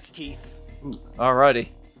that has teeth, Alrighty.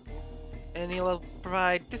 and he'll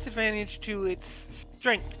provide disadvantage to its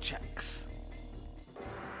strength checks.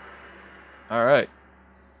 Alright.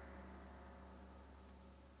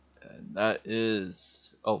 And that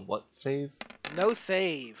is... Oh, what save? No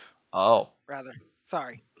save, Oh. rather.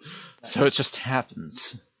 Sorry. So it just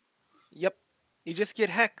happens. Yep. You just get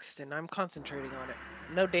hexed, and I'm concentrating on it.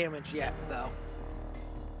 No damage yet, though.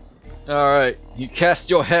 Alright. You cast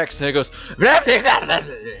your hex and it goes...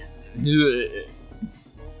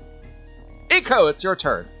 Eco, it's your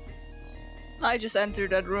turn. I just entered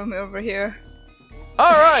that room over here.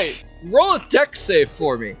 Alright. Roll a dex save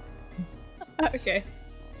for me. Okay.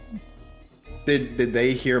 Did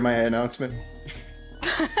they hear my announcement?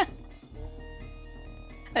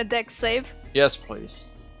 A dex save. Yes, please.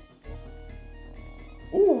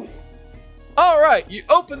 Ooh. Alright, you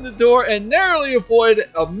open the door and narrowly avoid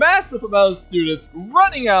a massive amount of students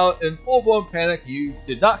running out in full-blown panic. You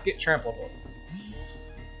did not get trampled on.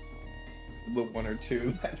 the one or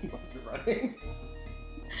two that he wasn't running.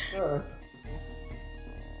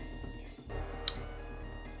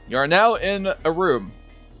 You are now in a room.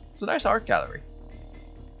 It's a nice art gallery.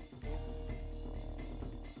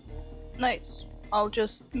 Nice. I'll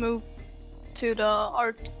just move to the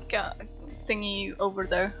art thingy over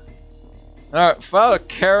there. Alright, without a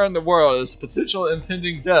care in the world, as potential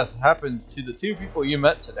impending death happens to the two people you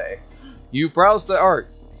met today, you browse the art.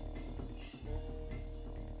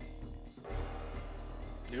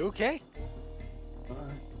 Okay.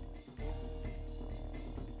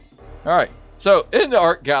 Alright, so in the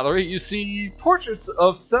art gallery, you see portraits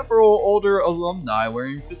of several older alumni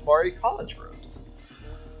wearing Bismarck college robes.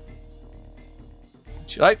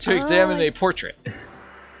 Would you like to examine a portrait?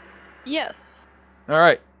 Yes.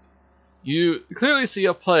 Alright. You clearly see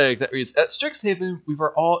a plaque that reads, "At Strixhaven, we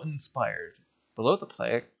were all inspired." Below the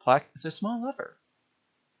plaque is a small lever.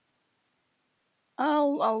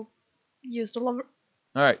 I'll use the lever.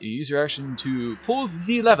 Alright, you use your action to pull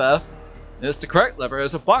the lever, and it's the correct lever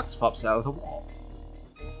as a box pops out of the wall.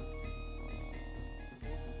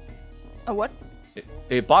 A what?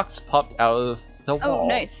 A box popped out of the wall. Oh,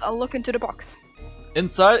 nice. I'll look into the box.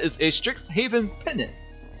 Inside is a Strixhaven pennant.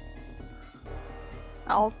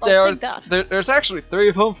 I'll There take that. There's actually 3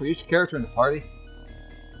 of them for each character in the party.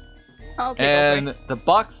 I'll take all And 3. the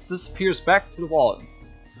box disappears back to the wallet.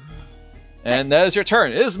 And that is your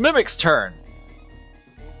turn. It is Mimic's turn.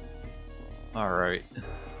 Alright.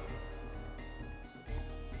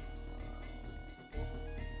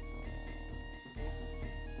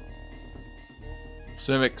 This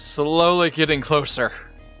Mimic slowly getting closer.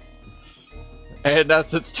 And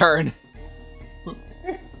that's its turn.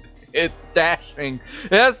 It's dashing.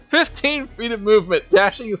 It has 15 feet of movement.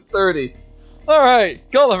 Dashing is 30. Alright,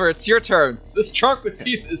 Gulliver, it's your turn. This trunk with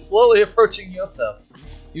teeth is slowly approaching Yusef.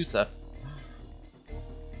 That's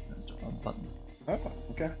the wrong button. Oh,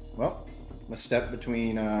 okay. Well, I'm a step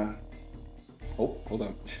between, oh, hold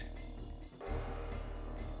on.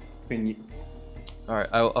 Alright,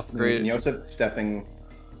 I will upgrade it. Yosef stepping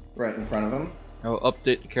right in front of him. I will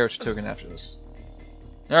update the character token after this.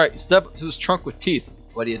 Alright, step up to this trunk with teeth.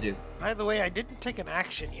 What do you do? By the way, I didn't take an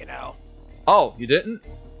action, you know. Oh, you didn't?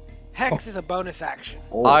 Hex is a bonus action.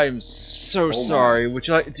 Oh, I'm so my. sorry. Would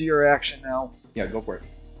you like to do your action now? yeah, go for it.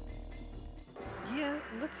 Yeah,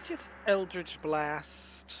 let's just Eldritch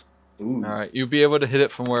Blast. Ooh. Alright, you'll be able to hit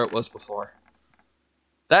it from where it was before.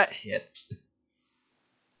 That hits.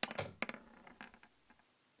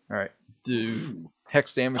 Alright, do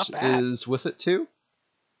hex damage Not bad. is with it too?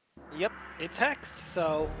 Yep, it's hexed,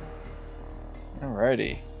 so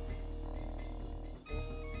Alrighty.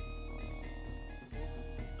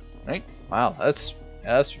 Right. Wow, that's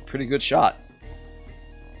a pretty good shot.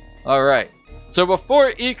 Alright. So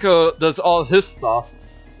before Eco does all his stuff,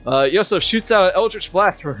 Yosef shoots out an Eldritch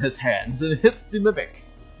Blast from his hands and hits the Mimic.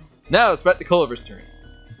 Now it's back to Gulliver's turn.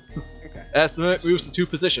 Okay. As the Mimic moves to 2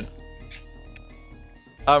 position.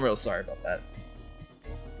 I'm real sorry about that.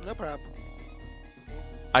 no problem.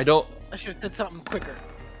 I don't... I should have said something quicker.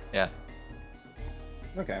 Yeah.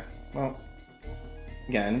 Okay. Well,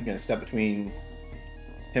 again, gonna step between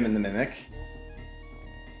him and the Mimic.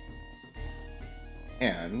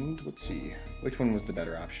 And let's see, which one was the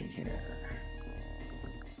better option here?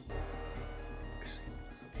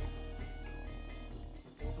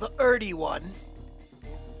 The Erdy one.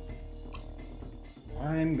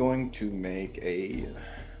 I'm going to make a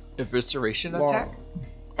Evisceration long... attack?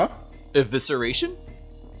 Huh? Evisceration?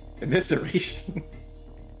 Evisceration?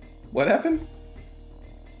 What happened?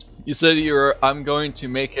 You said you were, I'm going to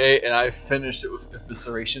make a, and I finished it with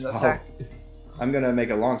Evisceration attack. I'm gonna make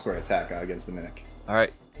a longsword attack against the Mimic.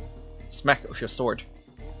 Alright. Smack it with your sword.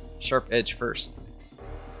 Sharp edge first.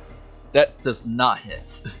 That does not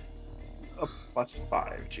hit. A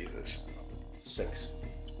 +5, Jesus. 6.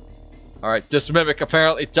 Alright, this Mimic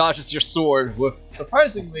apparently dodges your sword with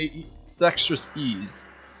surprisingly dexterous ease.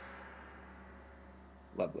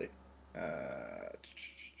 Lovely.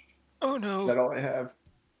 Oh Is no. that all I have?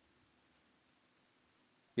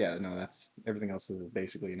 Yeah, no, that's everything else is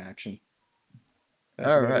basically an action. That's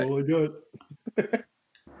All about right. all I got.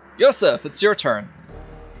 Yosef, it's your turn.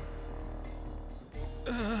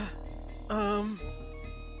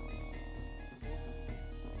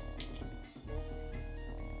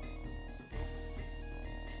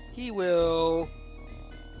 He will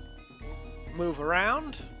move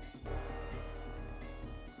around.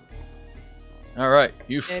 Alright,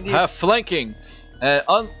 you And have if- flanking.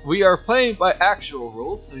 And we are playing by actual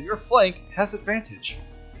rules, so your flank has advantage.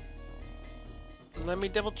 Let me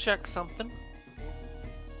double check something.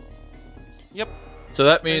 Yep. So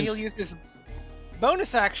that And he'll means use his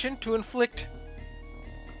bonus action to inflict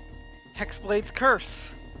Hexblade's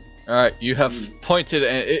curse. Alright, you have pointed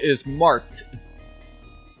and it is marked.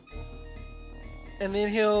 And then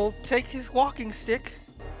he'll take his walking stick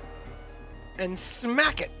and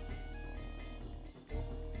smack it.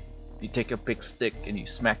 You take a big stick and you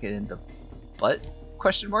smack it in the butt?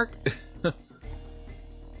 Question mark?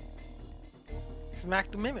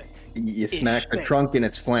 Smack the mimic. You smack the thing. trunk in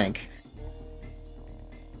its flank.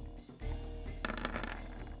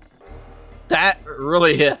 That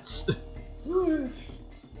really hits.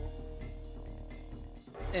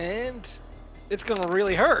 And it's gonna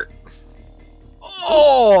really hurt.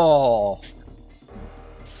 Oh!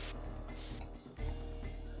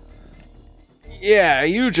 Yeah,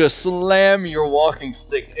 you just slam your walking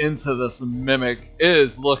stick into this mimic. It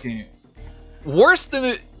is looking worse than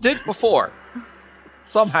it did before.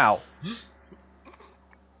 Somehow.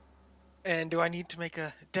 And do I need to make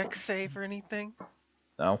a dex save or anything?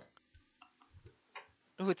 No.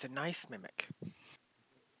 Ooh, it's a nice mimic.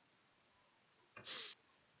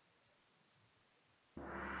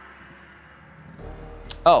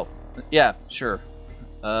 Oh, yeah, sure.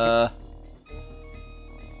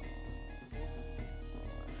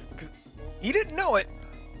 He didn't know it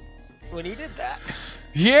when he did that.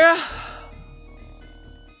 Yeah.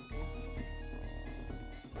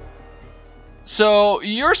 So,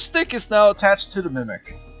 your stick is now attached to the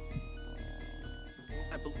mimic.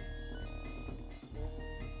 I believe.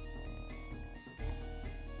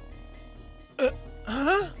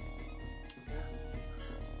 Huh?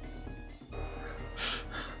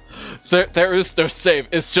 There is no save,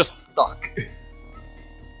 it's just stuck.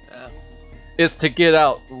 Is to get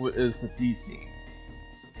out is the DC.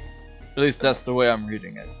 At least that's the way I'm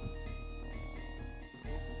reading it.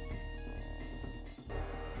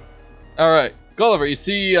 Alright, Gulliver, you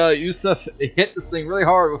see Yusuf hit this thing really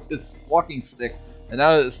hard with his walking stick, and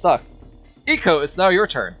now it's stuck. Eiko, it's now your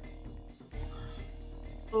turn.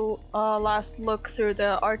 So, last look through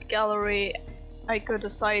the art gallery, Aiko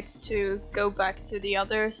decides to go back to the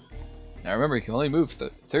others. Now remember, you can only move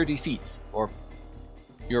 30 feet, or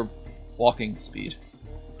your walking speed.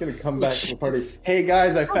 Gonna come back to the party. Hey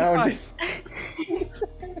guys, I found it.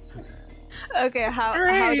 Okay, how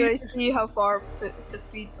do I see how far the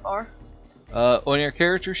feet are? On your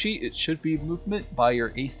character sheet, it should be movement by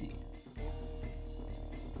your AC.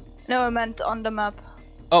 No, I meant on the map.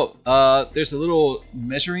 Oh, there's a little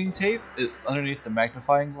measuring tape. It's underneath the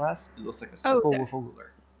magnifying glass. It looks like a circle there. with a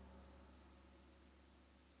ruler.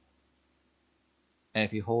 And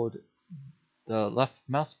if you hold the left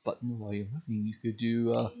mouse button while you're moving, you could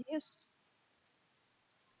do Yes.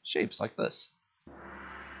 shapes like this.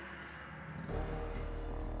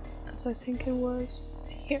 So I think it was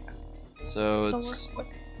here. So it's Somewhere.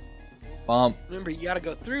 bump. Remember, you gotta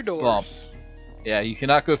go through doors. Bump. Yeah, you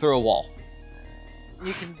cannot go through a wall.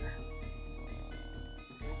 You can.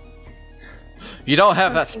 You don't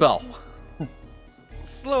have that spell.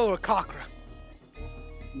 Slow a cockra.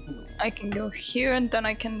 I can go here and then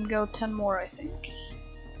I can go 10 more, I think.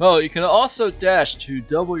 Well, you can also dash to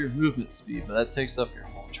double your movement speed, but that takes up your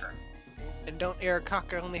whole turn. And don't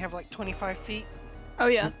Aarakocra only have like 25 feet? Oh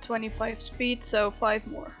yeah, 25 speed, so 5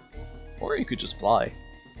 more. Or you could just fly.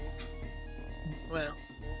 Well,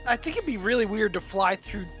 I think it'd be really weird to fly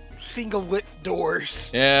through single width doors.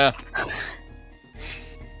 Yeah.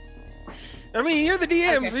 I mean, you're the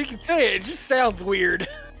DM, Okay. so you can say it. It just sounds weird.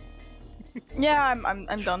 Yeah, I'm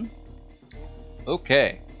done.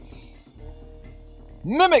 Okay.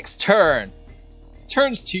 Mimic's turn!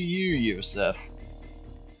 Turns to you, Yusuf.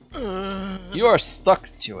 You are stuck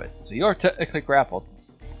to it, so you are technically grappled.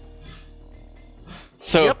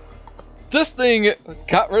 So, Yep. this thing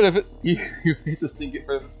got rid of it. You made this thing get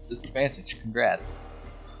rid of its disadvantage. Congrats.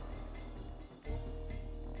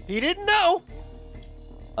 He didn't know.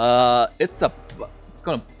 It's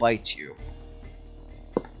gonna bite you.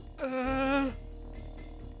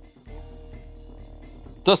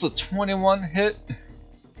 Does a 21 hit?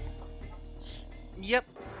 Yep.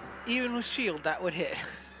 Even with shield, that would hit.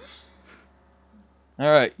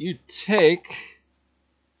 Alright, you take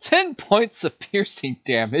 10 points of piercing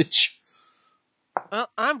damage Well,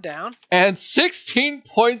 I'm down. and 16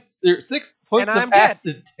 points, or 6 points And of I'm dead.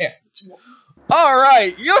 acid damage.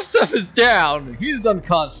 Alright, Yusuf is down. He's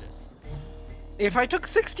unconscious. If I took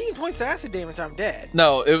 16 points of acid damage, I'm dead.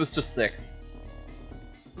 No, it was just 6.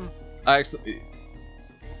 Hmm. I actually.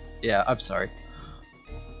 Yeah, I'm sorry.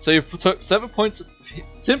 So you took 10 points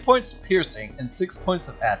of piercing and 6 points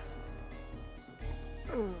of acid.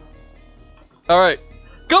 Alright.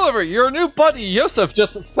 Gulliver, your new buddy Yusuf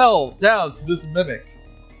just fell down to this mimic.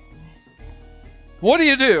 What do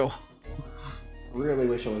you do? really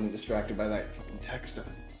wish I wasn't distracted by that fucking text.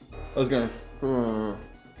 I was gonna. Because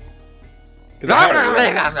I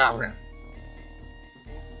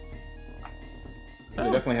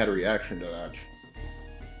definitely had a reaction to that.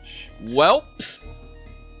 Shit. Well,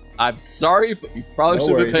 I'm sorry, but you probably No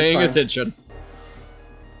should worries, be it's paying fine. attention.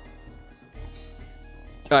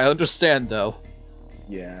 I understand, though.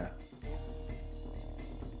 Yeah.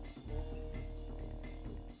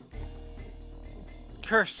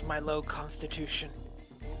 Curse my low constitution.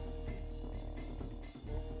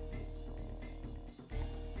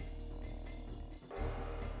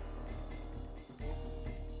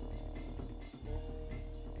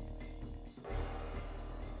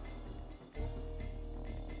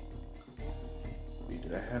 Wait,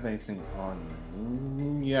 did I have anything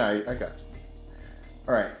on? Yeah, I got.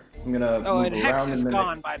 All right, I'm gonna Oh, move and Hex around is the mimic.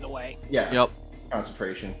 gone, by the way. Yeah. Yep.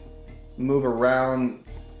 Concentration. Move around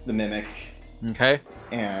the mimic, Okay.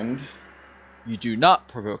 and You do not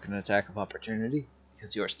provoke an attack of opportunity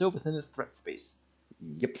because you are still within its threat space.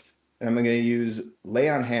 yep. And I'm gonna use lay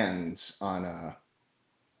on hands on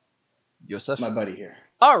Yosef. my buddy here.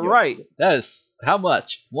 All Yes. right. That is how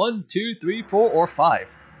much? 1, 2, 3, 4, or 5.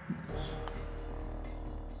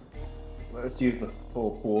 Let's use the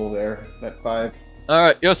full pool there. That 5. All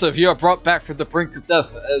right, Yosef, you are brought back from the brink of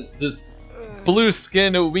death as this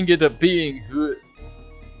blue-skinned winged being who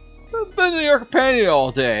has been your companion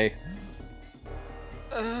all day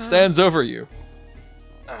stands over you.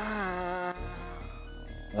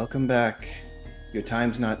 Welcome back. Your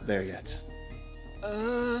time's not there yet.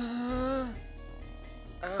 All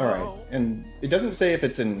right, and it doesn't say if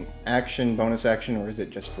it's an action, bonus action, or is it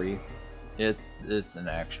just free? It's an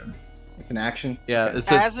action. It's an action. Yeah, Okay. it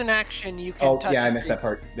says As an action, you can Oh touch yeah, I a missed that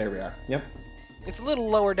creature. part. There we are. Yep. It's a little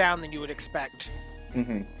lower down than you would expect.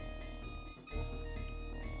 Mm-hmm.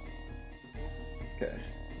 Okay.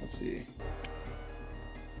 Let's see.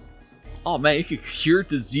 oh man, you could cure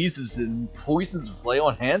diseases and poisons with lay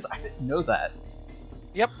on hands? I didn't know that.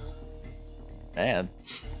 Yep. Man.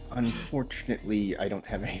 Unfortunately, I don't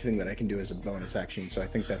have anything that I can do as a bonus action, so I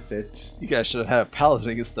think that's it. You guys should have had a paladin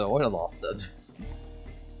against the Oinoloth then.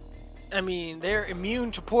 I mean, they're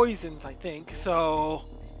immune to poisons, I think, so...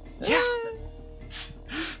 Yeah.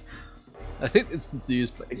 I think it's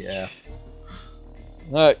confused, but yeah.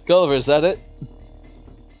 Alright, Gulliver, is that it?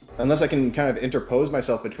 Unless I can kind of interpose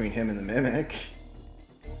myself between him and the mimic.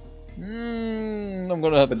 I'm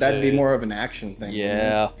gonna have But to that'd say... be more of an action thing.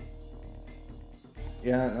 Yeah.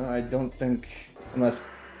 Yeah, no, I don't think... Unless...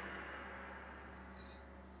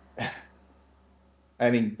 I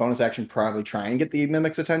mean, bonus action probably try and get the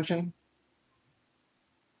mimic's attention.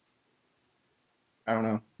 I don't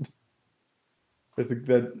know. I think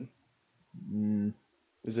that Mm.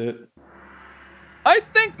 is it. I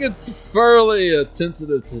think it's fairly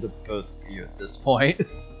tentative to the both of you at this point.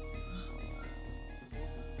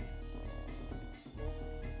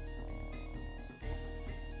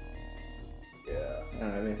 Yeah, I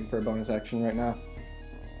don't have anything for a bonus action right now.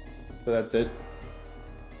 So that's it.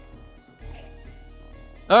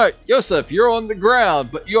 Alright, Yosef, you're on the ground,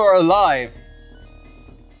 but you're alive.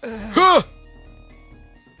 Huh!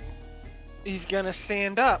 He's gonna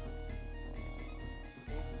stand up.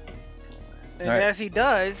 And Alright. as he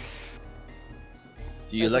does,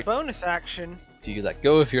 Do you as let a bonus action,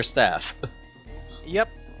 go of your staff? yep,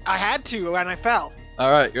 I had to and I fell.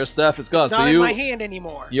 Alright, your staff is gone, It's so not in my hand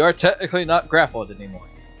anymore. you are technically not grappled anymore.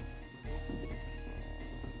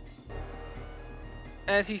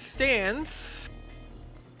 As he stands,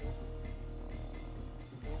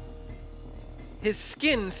 his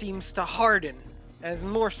skin seems to harden as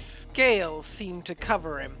more scales seem to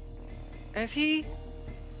cover him. As he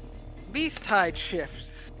beast-hide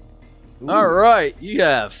shifts. Ooh. Alright, you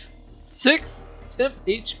have 6 temp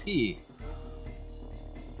HP.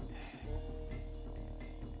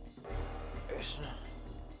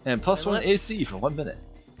 And plus And 1 let's- AC for 1 minute.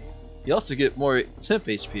 You also get more temp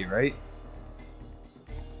HP, right?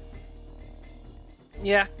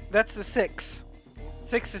 Yeah, that's the 6.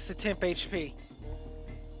 6 is the temp HP.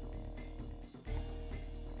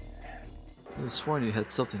 I was sworn you had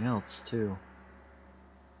something else too.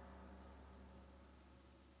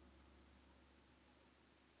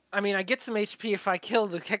 I mean, I get some HP if I kill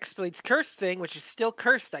the Hexblade's curse thing, which is still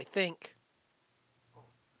cursed, I think.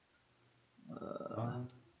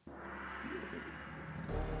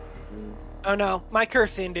 Oh no, my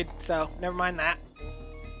curse ended, so never mind that.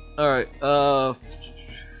 Alright,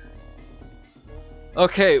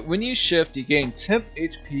 okay, when you shift, you gain temp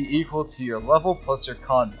HP equal to your level plus your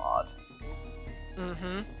con mod.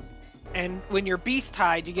 Mm-hmm. And when you're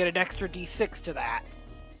beast-hide, you get an extra d6 to that.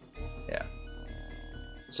 Yeah.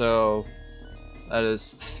 So, That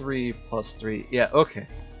is 3 plus 3. Yeah, okay.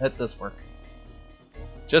 That does work.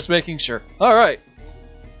 Just making sure. Alright.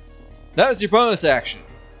 That was your bonus action.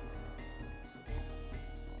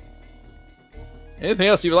 Anything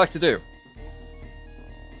else you would like to do?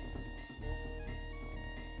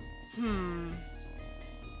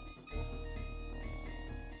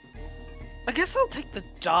 I guess I'll take the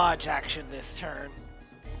dodge action this turn.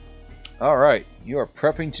 Alright, you are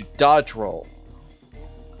prepping to dodge roll.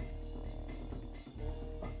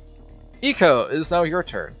 Eco, it is now your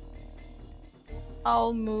turn.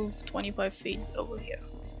 I'll move 25 feet over here.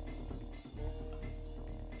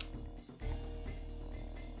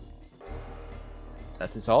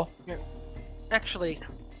 That is all? Actually,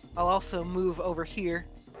 I'll also move over here,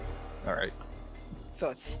 Alright. so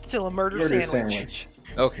it's still a murder Murder sandwich.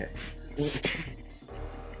 Okay.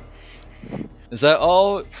 Is that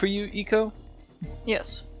all for you, Eco?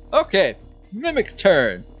 Yes. Okay, Mimic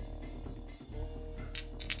turn.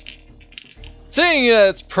 Seeing that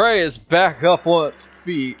its prey is back up on its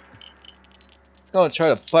feet, it's gonna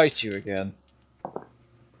try to bite you again.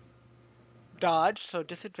 Dodge, so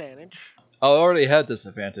disadvantage. I already had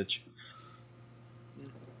disadvantage.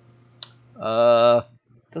 Does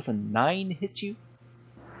a 9 hit you?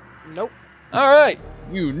 Nope. Alright,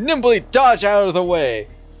 you nimbly dodge out of the way.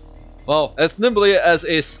 Well, as nimbly as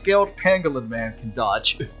a scaled pangolin man can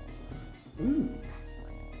dodge. Ooh,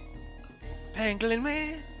 Pangolin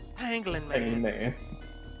man. Pangolin hanging man. man.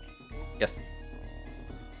 Yes.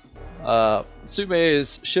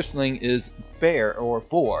 Sume's shiftling is bear or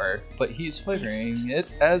boar, but he's flavoring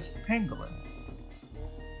it as pangolin.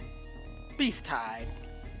 Beast hide.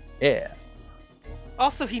 Yeah.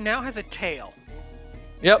 Also, he now has a tail.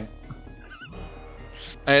 Yep.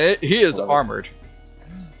 And he is Love it. armored.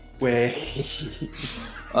 Wait.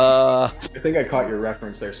 I I think I caught your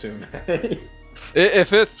reference there soon.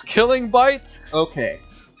 if it's killing bites, okay.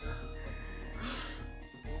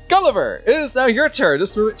 Gulliver, it is now your turn.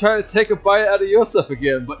 This movie tried to take a bite out of Yosef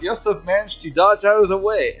again, but Yosef managed to dodge out of the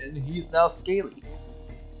way, and he's now scaly.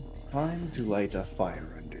 Time to light a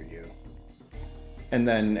fire under you. And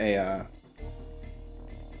then a,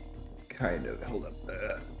 kind of, hold up.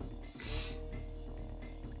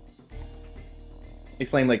 A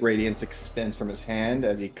flame-like radiance expands from his hand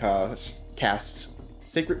as he casts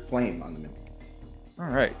Sacred Flame on the mimic.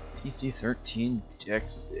 Alright, DC 13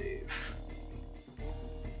 dex save.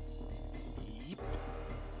 Yep.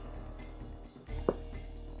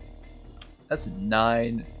 That's a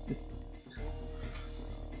 9.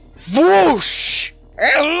 Whoosh!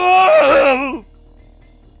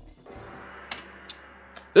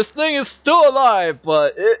 This thing is still alive,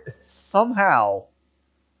 but it somehow...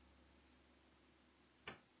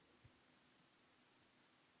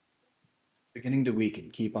 Beginning to weaken.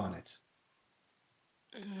 Keep on it.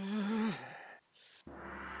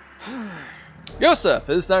 Yosef,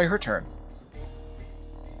 it is now your turn.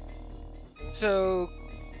 So,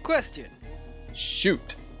 question.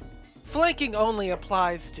 Shoot. Flanking only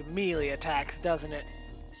applies to melee attacks, doesn't it?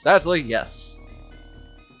 Sadly, yes.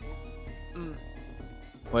 Mm.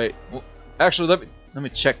 Wait, actually, let me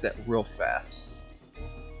check that real fast.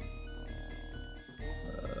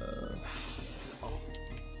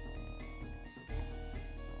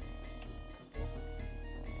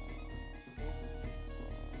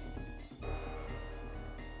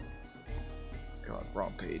 God,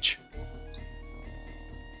 wrong page.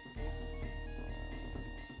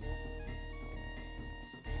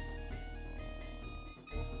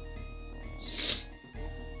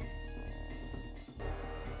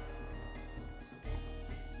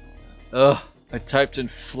 Ugh, I typed in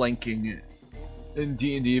flanking in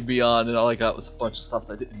D&D and Beyond, and all I got was a bunch of stuff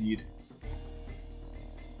that I didn't need.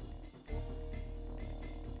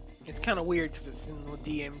 It's kind of weird because it's in the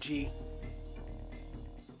DMG.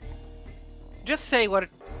 Just say what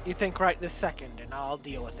you think right this second, and I'll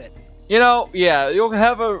deal with it. You know, yeah, you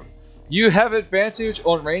have advantage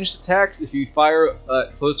on ranged attacks if you fire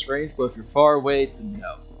at close range, but if you're far away, then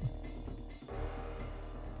no.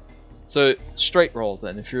 So straight roll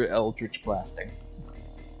then if you're Eldritch blasting.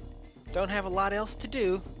 Don't have a lot else to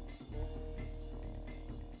do.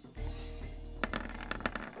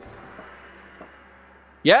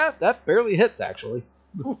 Yeah, that barely hits actually.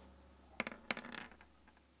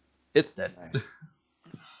 It's dead. Nice.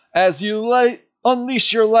 As you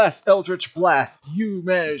unleash your last Eldritch blast, you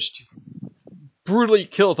manage to brutally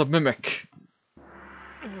kill the mimic.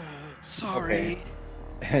 Sorry. Okay.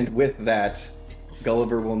 And with that,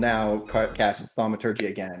 Gulliver will now cast Thaumaturgy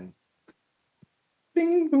again.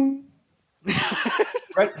 Bing boom.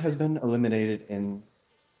 Threat has been eliminated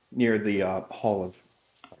near the Hall of.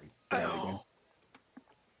 Sorry, say that again.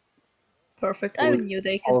 Perfect. I knew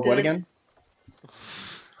they Hall could of do what it. again?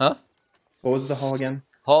 Huh? What was the hall again?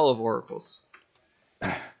 Hall of Oracles.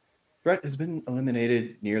 Threat has been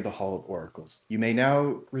eliminated near the Hall of Oracles. You may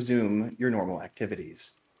now resume your normal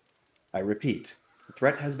activities. I repeat, the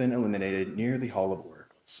threat has been eliminated near the Hall of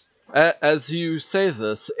Oracles. As you say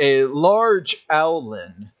this, a large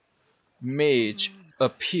Owlin mage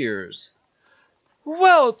appears.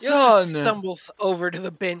 Well Yosef done! stumbles over to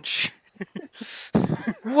the bench.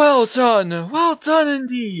 Well done! Well done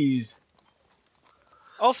indeed!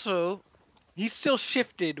 Also, he's still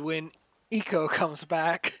shifted when Eco comes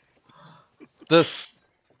back. This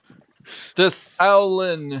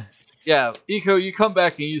Owlin... Yeah, Eco, you come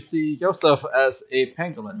back and you see Yosef as a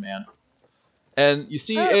pangolin man. And you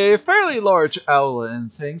see a fairly large Owlin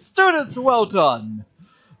saying, "Students, well done!"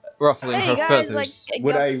 Ruffling Hey her guys, feathers.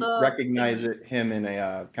 Would got I the recognize thingies. him in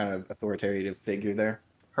a kind of authoritative figure there?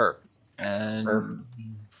 Her. And... Her.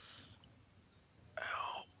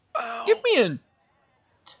 Oh. Give me an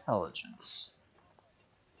intelligence.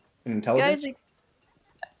 An intelligence? Guys,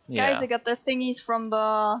 Yeah. guys, I got the thingies from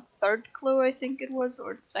the third clue, I think it was,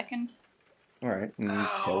 or the second. Alright.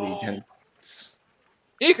 Intelligence.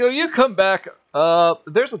 Eco, you come back.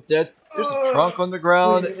 There's a trunk on the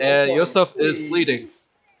ground, and Yosef is bleeding.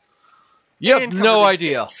 You have And no covered in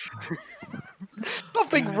idea. bits.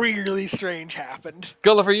 Something really strange happened.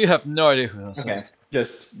 Gulliver, you have no idea who this Okay. is.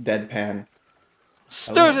 Just deadpan.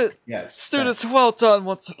 Hello? Yes. Students, well done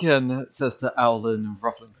once again, says the Owlin,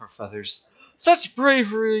 ruffling her feathers. Such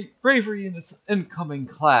bravery in this incoming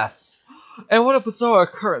class. And what a bizarre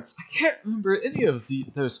occurrence. I can't remember any of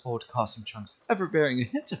those old costume trunks ever bearing a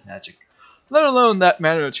hint of magic, let alone that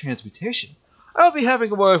manner of transmutation. I'll be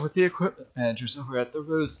having a word with the equipment managers over at the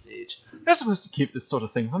Rose Stage. They're supposed to keep this sort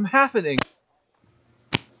of thing from happening.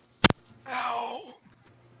 Ow.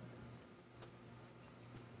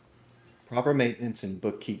 Proper maintenance and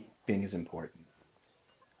bookkeeping is important.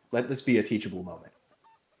 Let this be a teachable moment.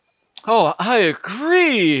 Oh, I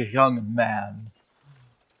agree, young man.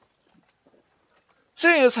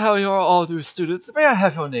 Seeing as how you're all new students, may I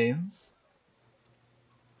have your names?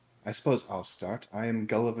 I suppose I'll start. I am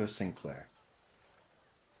Gulliver Sinclair.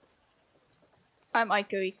 I'm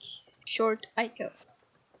Ico, short Ico.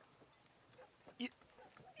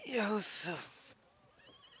 Yosef.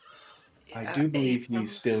 I do believe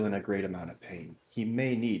he's still in a great amount of pain. He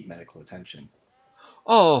may need medical attention.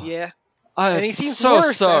 Oh, Yeah. I And am he seems so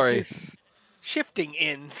worse sorry. as his shifting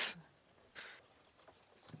ends.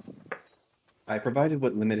 I provided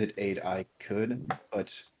what limited aid I could,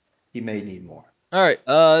 but he may need more.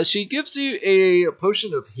 Alright, she gives you a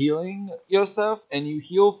potion of healing, Yosef, and you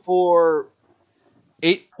heal for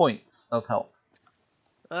 8 points of health.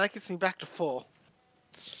 That gets me back to full.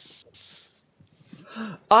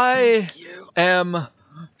 I Thank you. am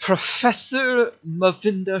Professor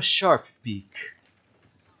Mavinda Sharpbeak,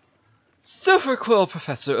 Silver Quill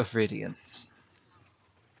Professor of Radiance.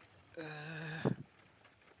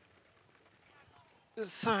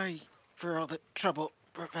 Sorry for all the trouble,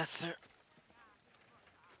 Professor.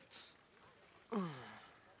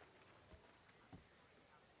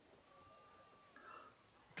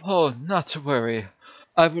 Oh, not to worry.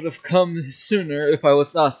 I would have come sooner if I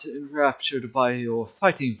was not enraptured by your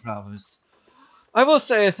fighting prowess. I will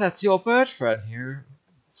say that your bird friend here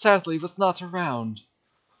sadly was not around.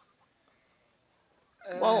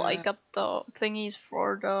 Well, I got the thingies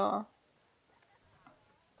for the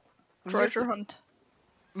treasure hunt.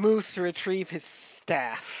 Moves to retrieve his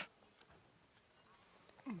staff.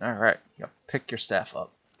 Alright, pick your staff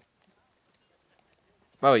up.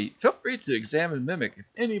 Oh, feel free to examine Mimic if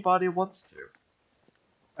anybody wants to.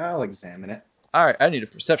 I'll examine it. Alright, I need a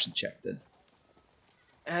perception check then.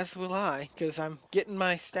 As will I, because I'm getting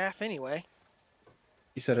my staff anyway.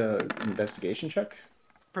 You said a investigation check?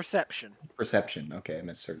 Perception. Perception. Okay, I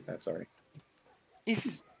misheard that. Sorry.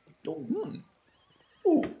 He's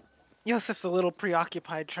Ooh. Yosef's a little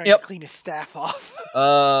preoccupied trying Yep. to clean his staff off.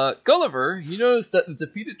 Gulliver, you notice that the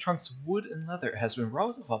defeated trunk's wood and leather has been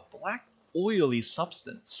rolled with a black, oily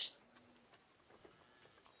substance.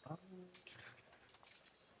 Do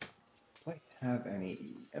I have any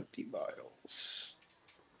empty vials?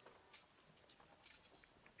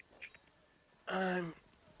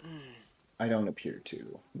 I don't appear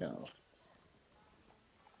to, no.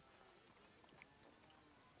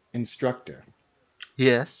 Instructor,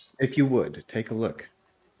 Yes. if you would, take a look.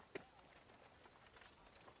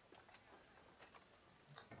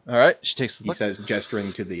 Alright, she takes a He look. says,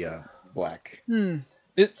 gesturing to the black.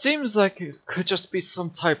 It seems like it could just be some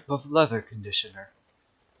type of leather conditioner.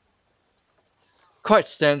 Quite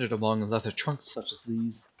standard among leather trunks such as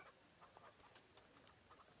these.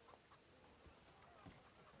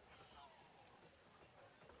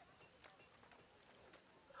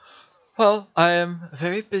 Well, I am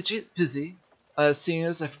very busy. Seeing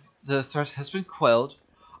as if the threat has been quelled,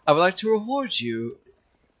 I would like to reward you.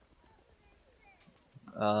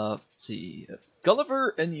 Let's see.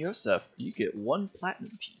 Gulliver and Yosef, you get 1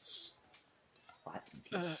 platinum piece. Platinum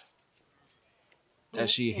Uh, piece.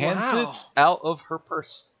 As she hands Wow. it out of her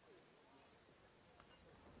purse.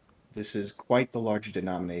 This is quite the large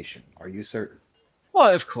denomination. Are you certain?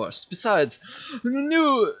 Why, of course. Besides,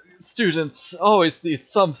 new students always need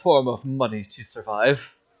some form of money to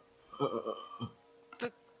survive.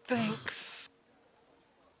 Thanks.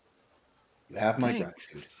 You have my Thanks.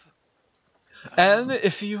 gratitude. And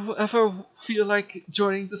if you ever feel like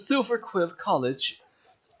joining the Silver Quill College,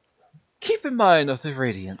 keep in mind of the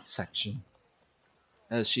Radiant section.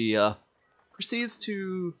 As she proceeds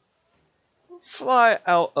to fly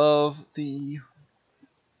out of the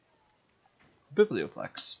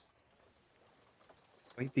Biblioplex.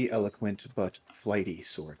 Quite the eloquent but flighty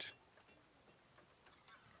sort.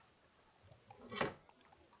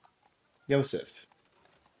 Yosef,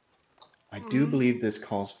 I do believe this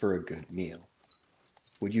calls for a good meal.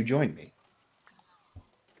 Would you join me?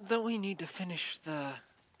 Don't we need to finish the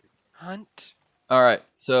hunt? Alright,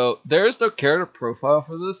 so there is no character profile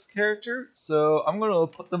for this character, so I'm going to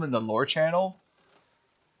put them in the lore channel.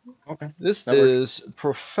 Okay. This That works. is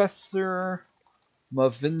Professor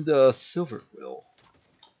Mavinda Silverquill.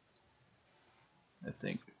 I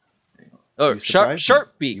think. Oh, You surprised me.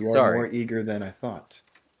 Sharpbeak, You are sorry. more eager than I thought.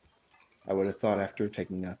 I would have thought after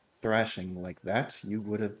taking a thrashing like that, you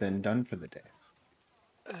would have been done for the day.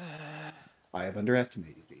 Uh, I have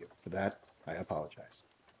underestimated you. For that, I apologize.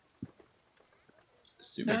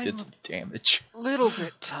 Assume I did I'm- some damage. little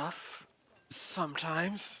bit tough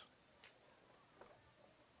sometimes,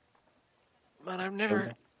 but I've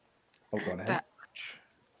never Oh, go ahead. that much.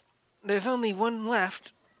 There's only one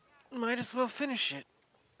left. Might as well finish it,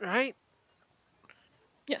 right?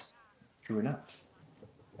 Yes. True enough.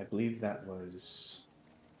 I believe that was...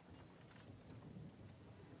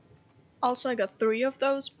 Also, I got 3 of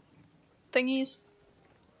those thingies.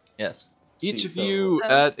 Yes. Each See, of so- you So-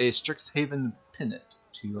 add a Strixhaven pennant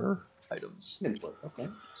to your items. Ninja, okay.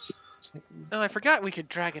 Oh, I forgot we could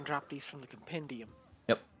drag and drop these from the compendium.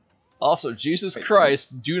 Also, Jesus Wait,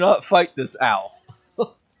 Christ, do not fight this owl. I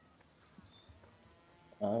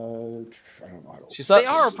don't know how to... She's not. They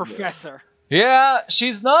are a professor. Yeah,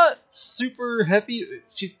 she's not super heavy.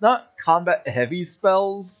 She's not combat heavy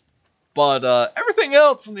spells, but everything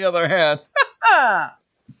else, on the other hand.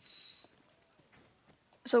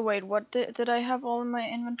 So wait, what did I have all in my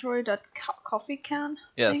inventory? That coffee can?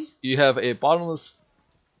 Yes, you have a bottomless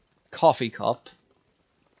coffee cup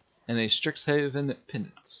and a Strixhaven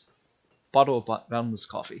pennant. Bottle of bottomless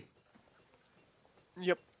coffee.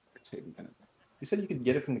 Yep. You said you could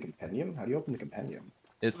get it from the compendium? How do you open the compendium?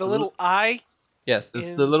 It's The little eye. yes, it's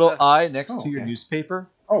in the little the- eye next Oh, to your okay. newspaper.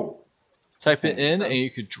 Oh, Type it Okay. in, and you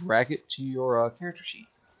could drag it to your character sheet.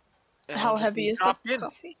 and How it'll just heavy be is the dropped in.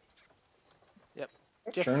 coffee?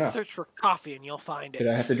 Just sure enough. search for coffee and you'll find Did it.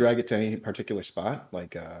 I have to drag it to any particular spot?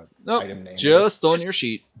 Like, Nope, item name? just on Just- your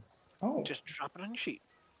sheet. Oh. Just drop it on your sheet.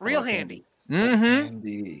 Real that's handy. That's Mm-hmm.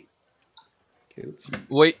 handy. Okay, let's see.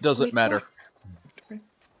 Weight doesn't Wait, matter.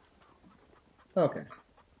 Okay.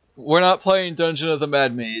 We're not playing Dungeon of the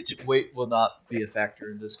Mad Mage. Weight will not be a factor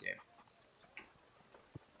in this game.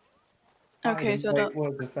 Okay, Item so weight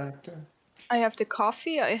was a factor. I have the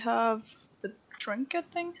coffee, I have the trinket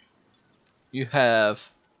thing. You have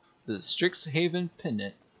the Strixhaven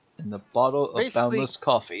pendant and the bottle of Basically- boundless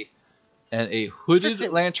coffee, and a hooded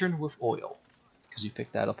Strixhaven. lantern with oil, because you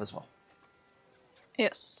picked that up as well.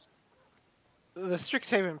 Yes. The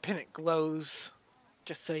Strixhaven pennant glows,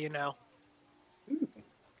 just so you know.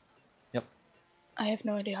 I have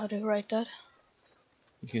no idea how to write that.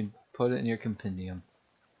 You can put it in your compendium.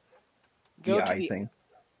 Go the to eye the. thing.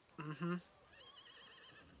 hmm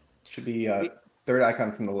Should be third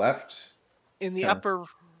icon from the left. In the Yeah. upper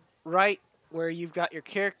right, where you've got your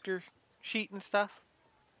character sheet and stuff.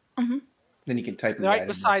 Then you can type in the Right item.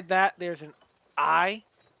 beside that, there's an eye.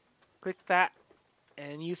 Click that,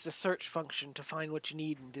 and use the search function to find what you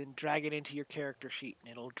need, and then drag it into your character sheet,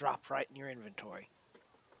 and it'll drop right in your inventory.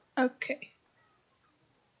 Okay.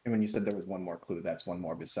 And when you said there was one more clue, that's one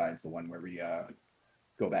more besides the one where we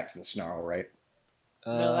go back to the snarl, right?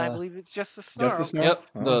 No, I believe it's just the Just snarl. the snarl? Yep,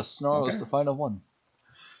 Oh, the snarl is okay. the final one.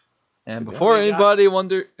 And Good before job. anybody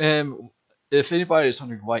wonder, if anybody is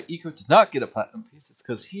wondering why Eco did not get a platinum piece, it's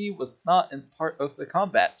because he was not in part of the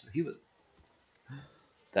combat, so he was.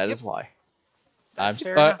 That is why. That's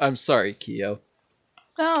fair enough. I'm sorry, Kyo.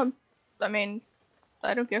 No, I mean,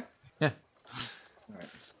 I don't care. All right.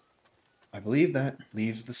 I believe that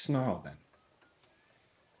leaves the snarl then.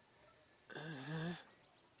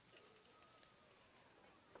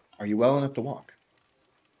 Are you well enough to walk?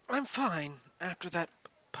 I'm fine after that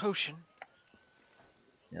potion.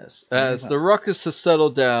 Yes. Very As well. the ruckus has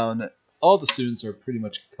settled down, all the students are pretty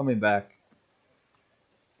much coming back.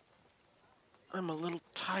 I'm a little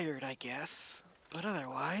tired, I guess. But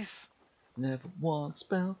otherwise, Level 1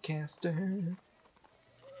 spellcaster.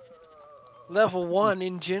 level 1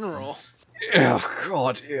 in general. Oh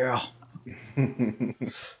god, yeah. Don't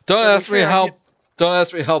To be ask me fair, I how. did- Don't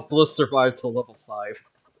ask me how Bliss survived till level 5.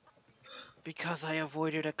 Because I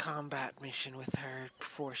avoided a combat mission with her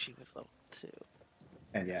before she was level 2.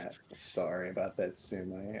 And yeah, sorry about that,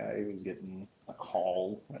 Sim. I was getting a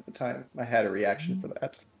call at the time. I had a reaction for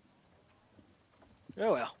that.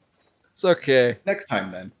 Oh well. It's okay. Next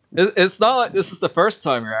time, then. It's not like this is the first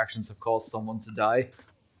time your actions have caused someone to die.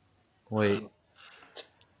 Wait.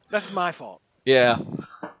 That's my fault. Yeah.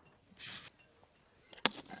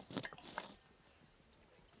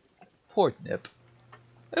 Poor Nip.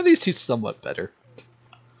 At least he's somewhat better.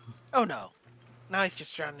 Oh no. Now he's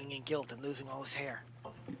just drowning in guilt and losing all his hair.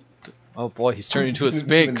 Oh boy, he's turning into a The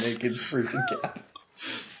sphinx. naked Persian cat.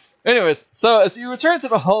 Anyways, so as you return to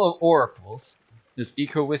the Hall of Oracles, is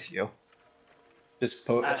Eco with you?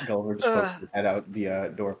 Gulliver just pokes his head out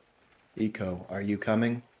the door. Eco, are you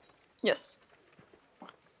coming? Yes.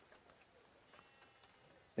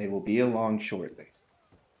 They will be along shortly.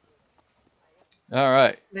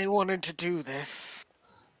 Alright. They wanted to do this.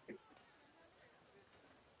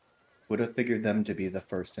 Would have figured them to be the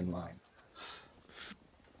first in line. Step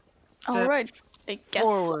Alright. I guess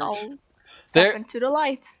forward. I'll There- step into the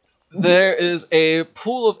light. There is a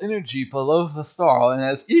pool of energy below the star, and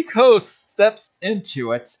as Eco steps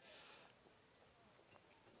into it,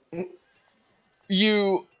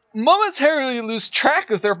 you momentarily lose track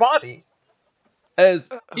of their body. As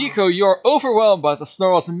Eco, you are overwhelmed by the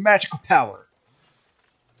snarl's magical power.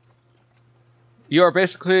 You are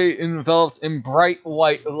basically enveloped in bright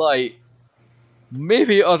white light,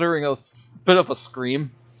 maybe uttering a bit of a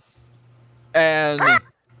scream. And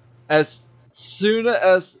as soon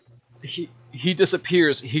as he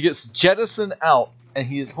disappears, he gets jettisoned out, and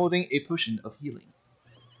he is holding a potion of healing.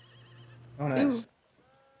 Oh, nice. Ooh.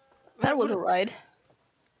 That was a ride.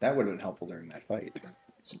 That would have been helpful during that fight.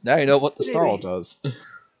 So now you know what the Maybe. snarl does.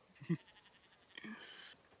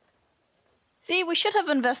 See, we should have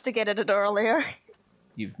investigated it earlier.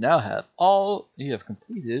 You have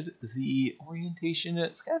completed the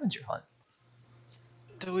orientation scavenger hunt.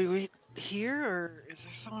 Do we wait here, or is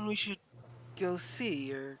there someone we should go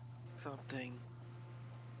see, or something?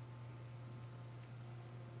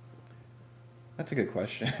 That's a good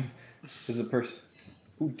question. Is the person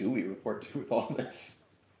who do we report to with all this?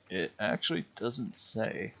 It actually doesn't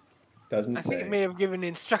say. Doesn't I say. think it may have given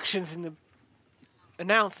instructions in the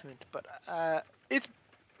announcement, but it's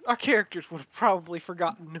our characters would have probably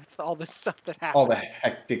forgotten with all the stuff that happened. All the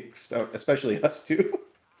hectic stuff, especially us two.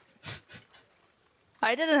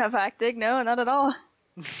 I didn't have hectic, no, not at all.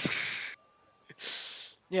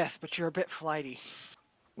 Yes, but you're a bit flighty.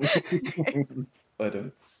 But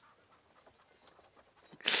it's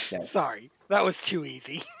yes. Sorry, that was too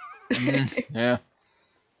easy. Yeah.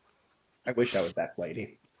 I wish I was that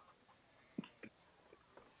lady.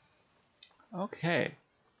 Okay.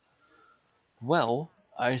 Well,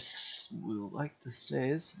 will like to say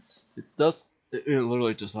is it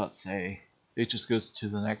literally does not say. It just goes to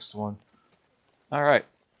the next one. All right.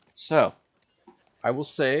 So, I will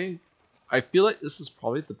say, I feel like this is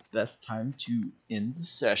probably the best time to end the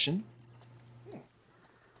session.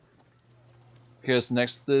 Because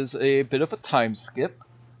next is a bit of a time skip.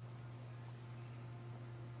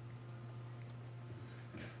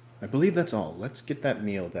 I believe that's all. Let's get that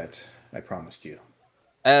meal that I promised you.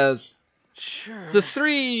 As Sure. the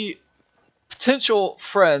three potential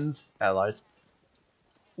friends, allies,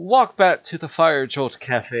 walk back to the Fire Jolt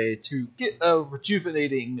Cafe to get a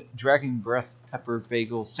rejuvenating Dragon Breath pepper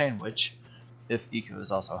bagel sandwich, if Eco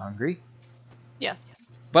is also hungry. Yes.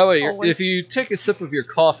 By the way, Always. if you take a sip of your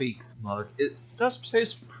coffee mug, it does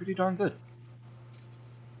taste pretty darn good.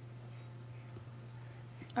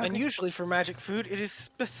 And Okay. usually for magic food, it is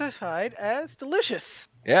specified as delicious.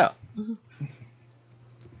 Yeah.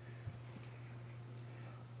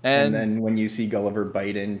 And then when you see Gulliver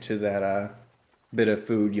bite into that bit of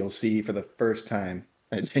food, you'll see for the first time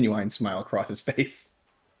a genuine smile across his face.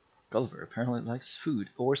 Gulliver apparently likes food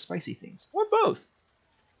or spicy things, or both.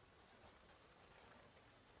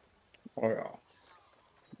 Oh yeah.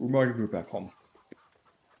 Remind me back home.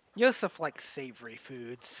 Yosef likes savory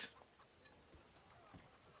foods.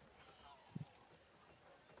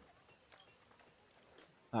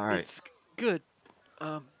 All right. It's good.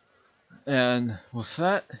 And with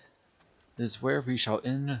that is where we shall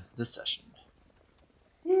end this session.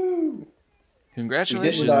 Woo! We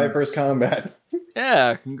Congratulations. didn't die first combat.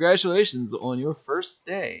 Yeah, congratulations on your first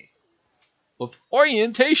day of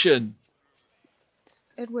orientation.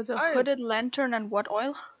 It was a I- hooded lantern and what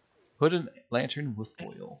oil? Put a lantern with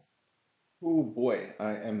oil. Oh boy,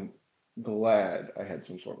 I am glad I had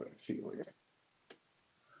some sort of feeling.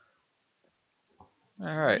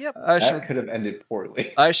 All right. Yep. That could have ended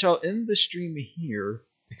poorly. I shall end the stream here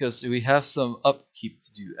because we have some upkeep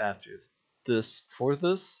to do after this. For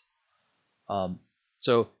this,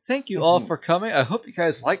 so thank you all for coming. I hope you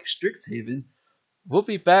guys like Strixhaven. We'll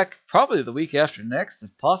be back probably the week after next,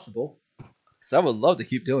 if possible, because I would love to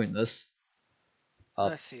keep doing this.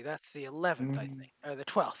 Let's see. That's the 11th, I think, or the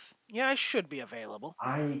 12th. Yeah, I should be available.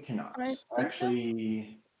 I cannot. I think so.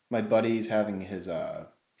 Actually, my buddy's having his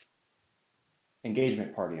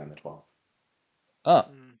engagement party on the 12th. Oh,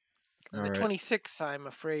 The all right. 26th, I'm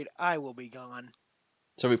afraid I will be gone.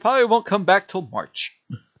 So we probably won't come back till March.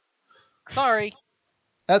 Sorry.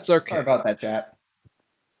 That's okay. Sorry about that, chat.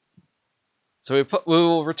 So we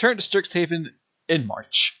will return to Strixhaven in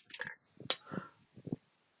March.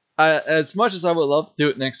 As much as I would love to do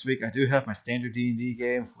it next week, I do have my standard D&D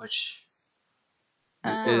game, which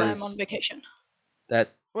And I'm is on vacation.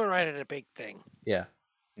 that We're right at a big thing. yeah.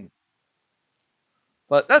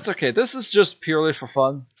 But that's okay. This is just purely for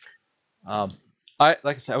fun. Like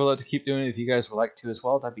I said, I would love to keep doing it if you guys would like to as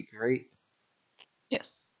well. That'd be great.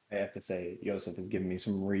 Yes. I have to say, Joseph is giving me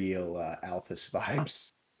some real Alphys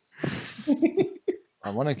vibes.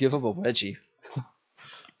 I want to give up a wedgie.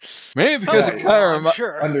 Maybe because Oh, it kind of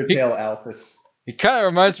sure. Undertale Alphys. it kind of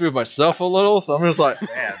reminds me of myself a little. So I'm just like,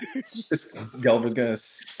 man. Just Gelber's gonna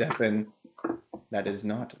step in. That is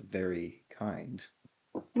not very kind.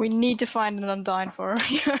 We need to find an Undyne for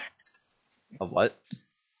her. A what?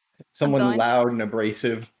 Someone Undyne. loud and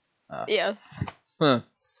abrasive. Yes. Huh.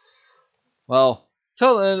 Well,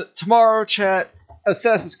 till then, tomorrow, chat,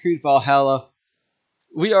 Assassin's Creed Valhalla.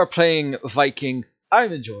 We are playing Viking.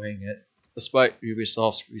 I'm enjoying it, despite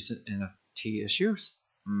Ubisoft's recent NFT issues.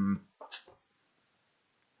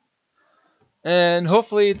 And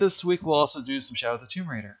hopefully this week we'll also do some Shadow of the Tomb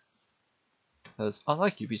Raider. Because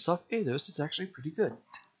unlike Ubisoft, Eidos is actually pretty good.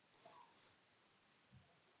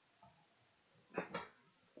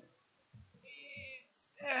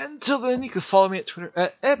 And until then, you can follow me at Twitter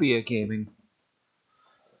at Ebbia Gaming.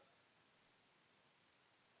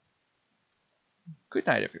 Good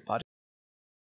night, everybody.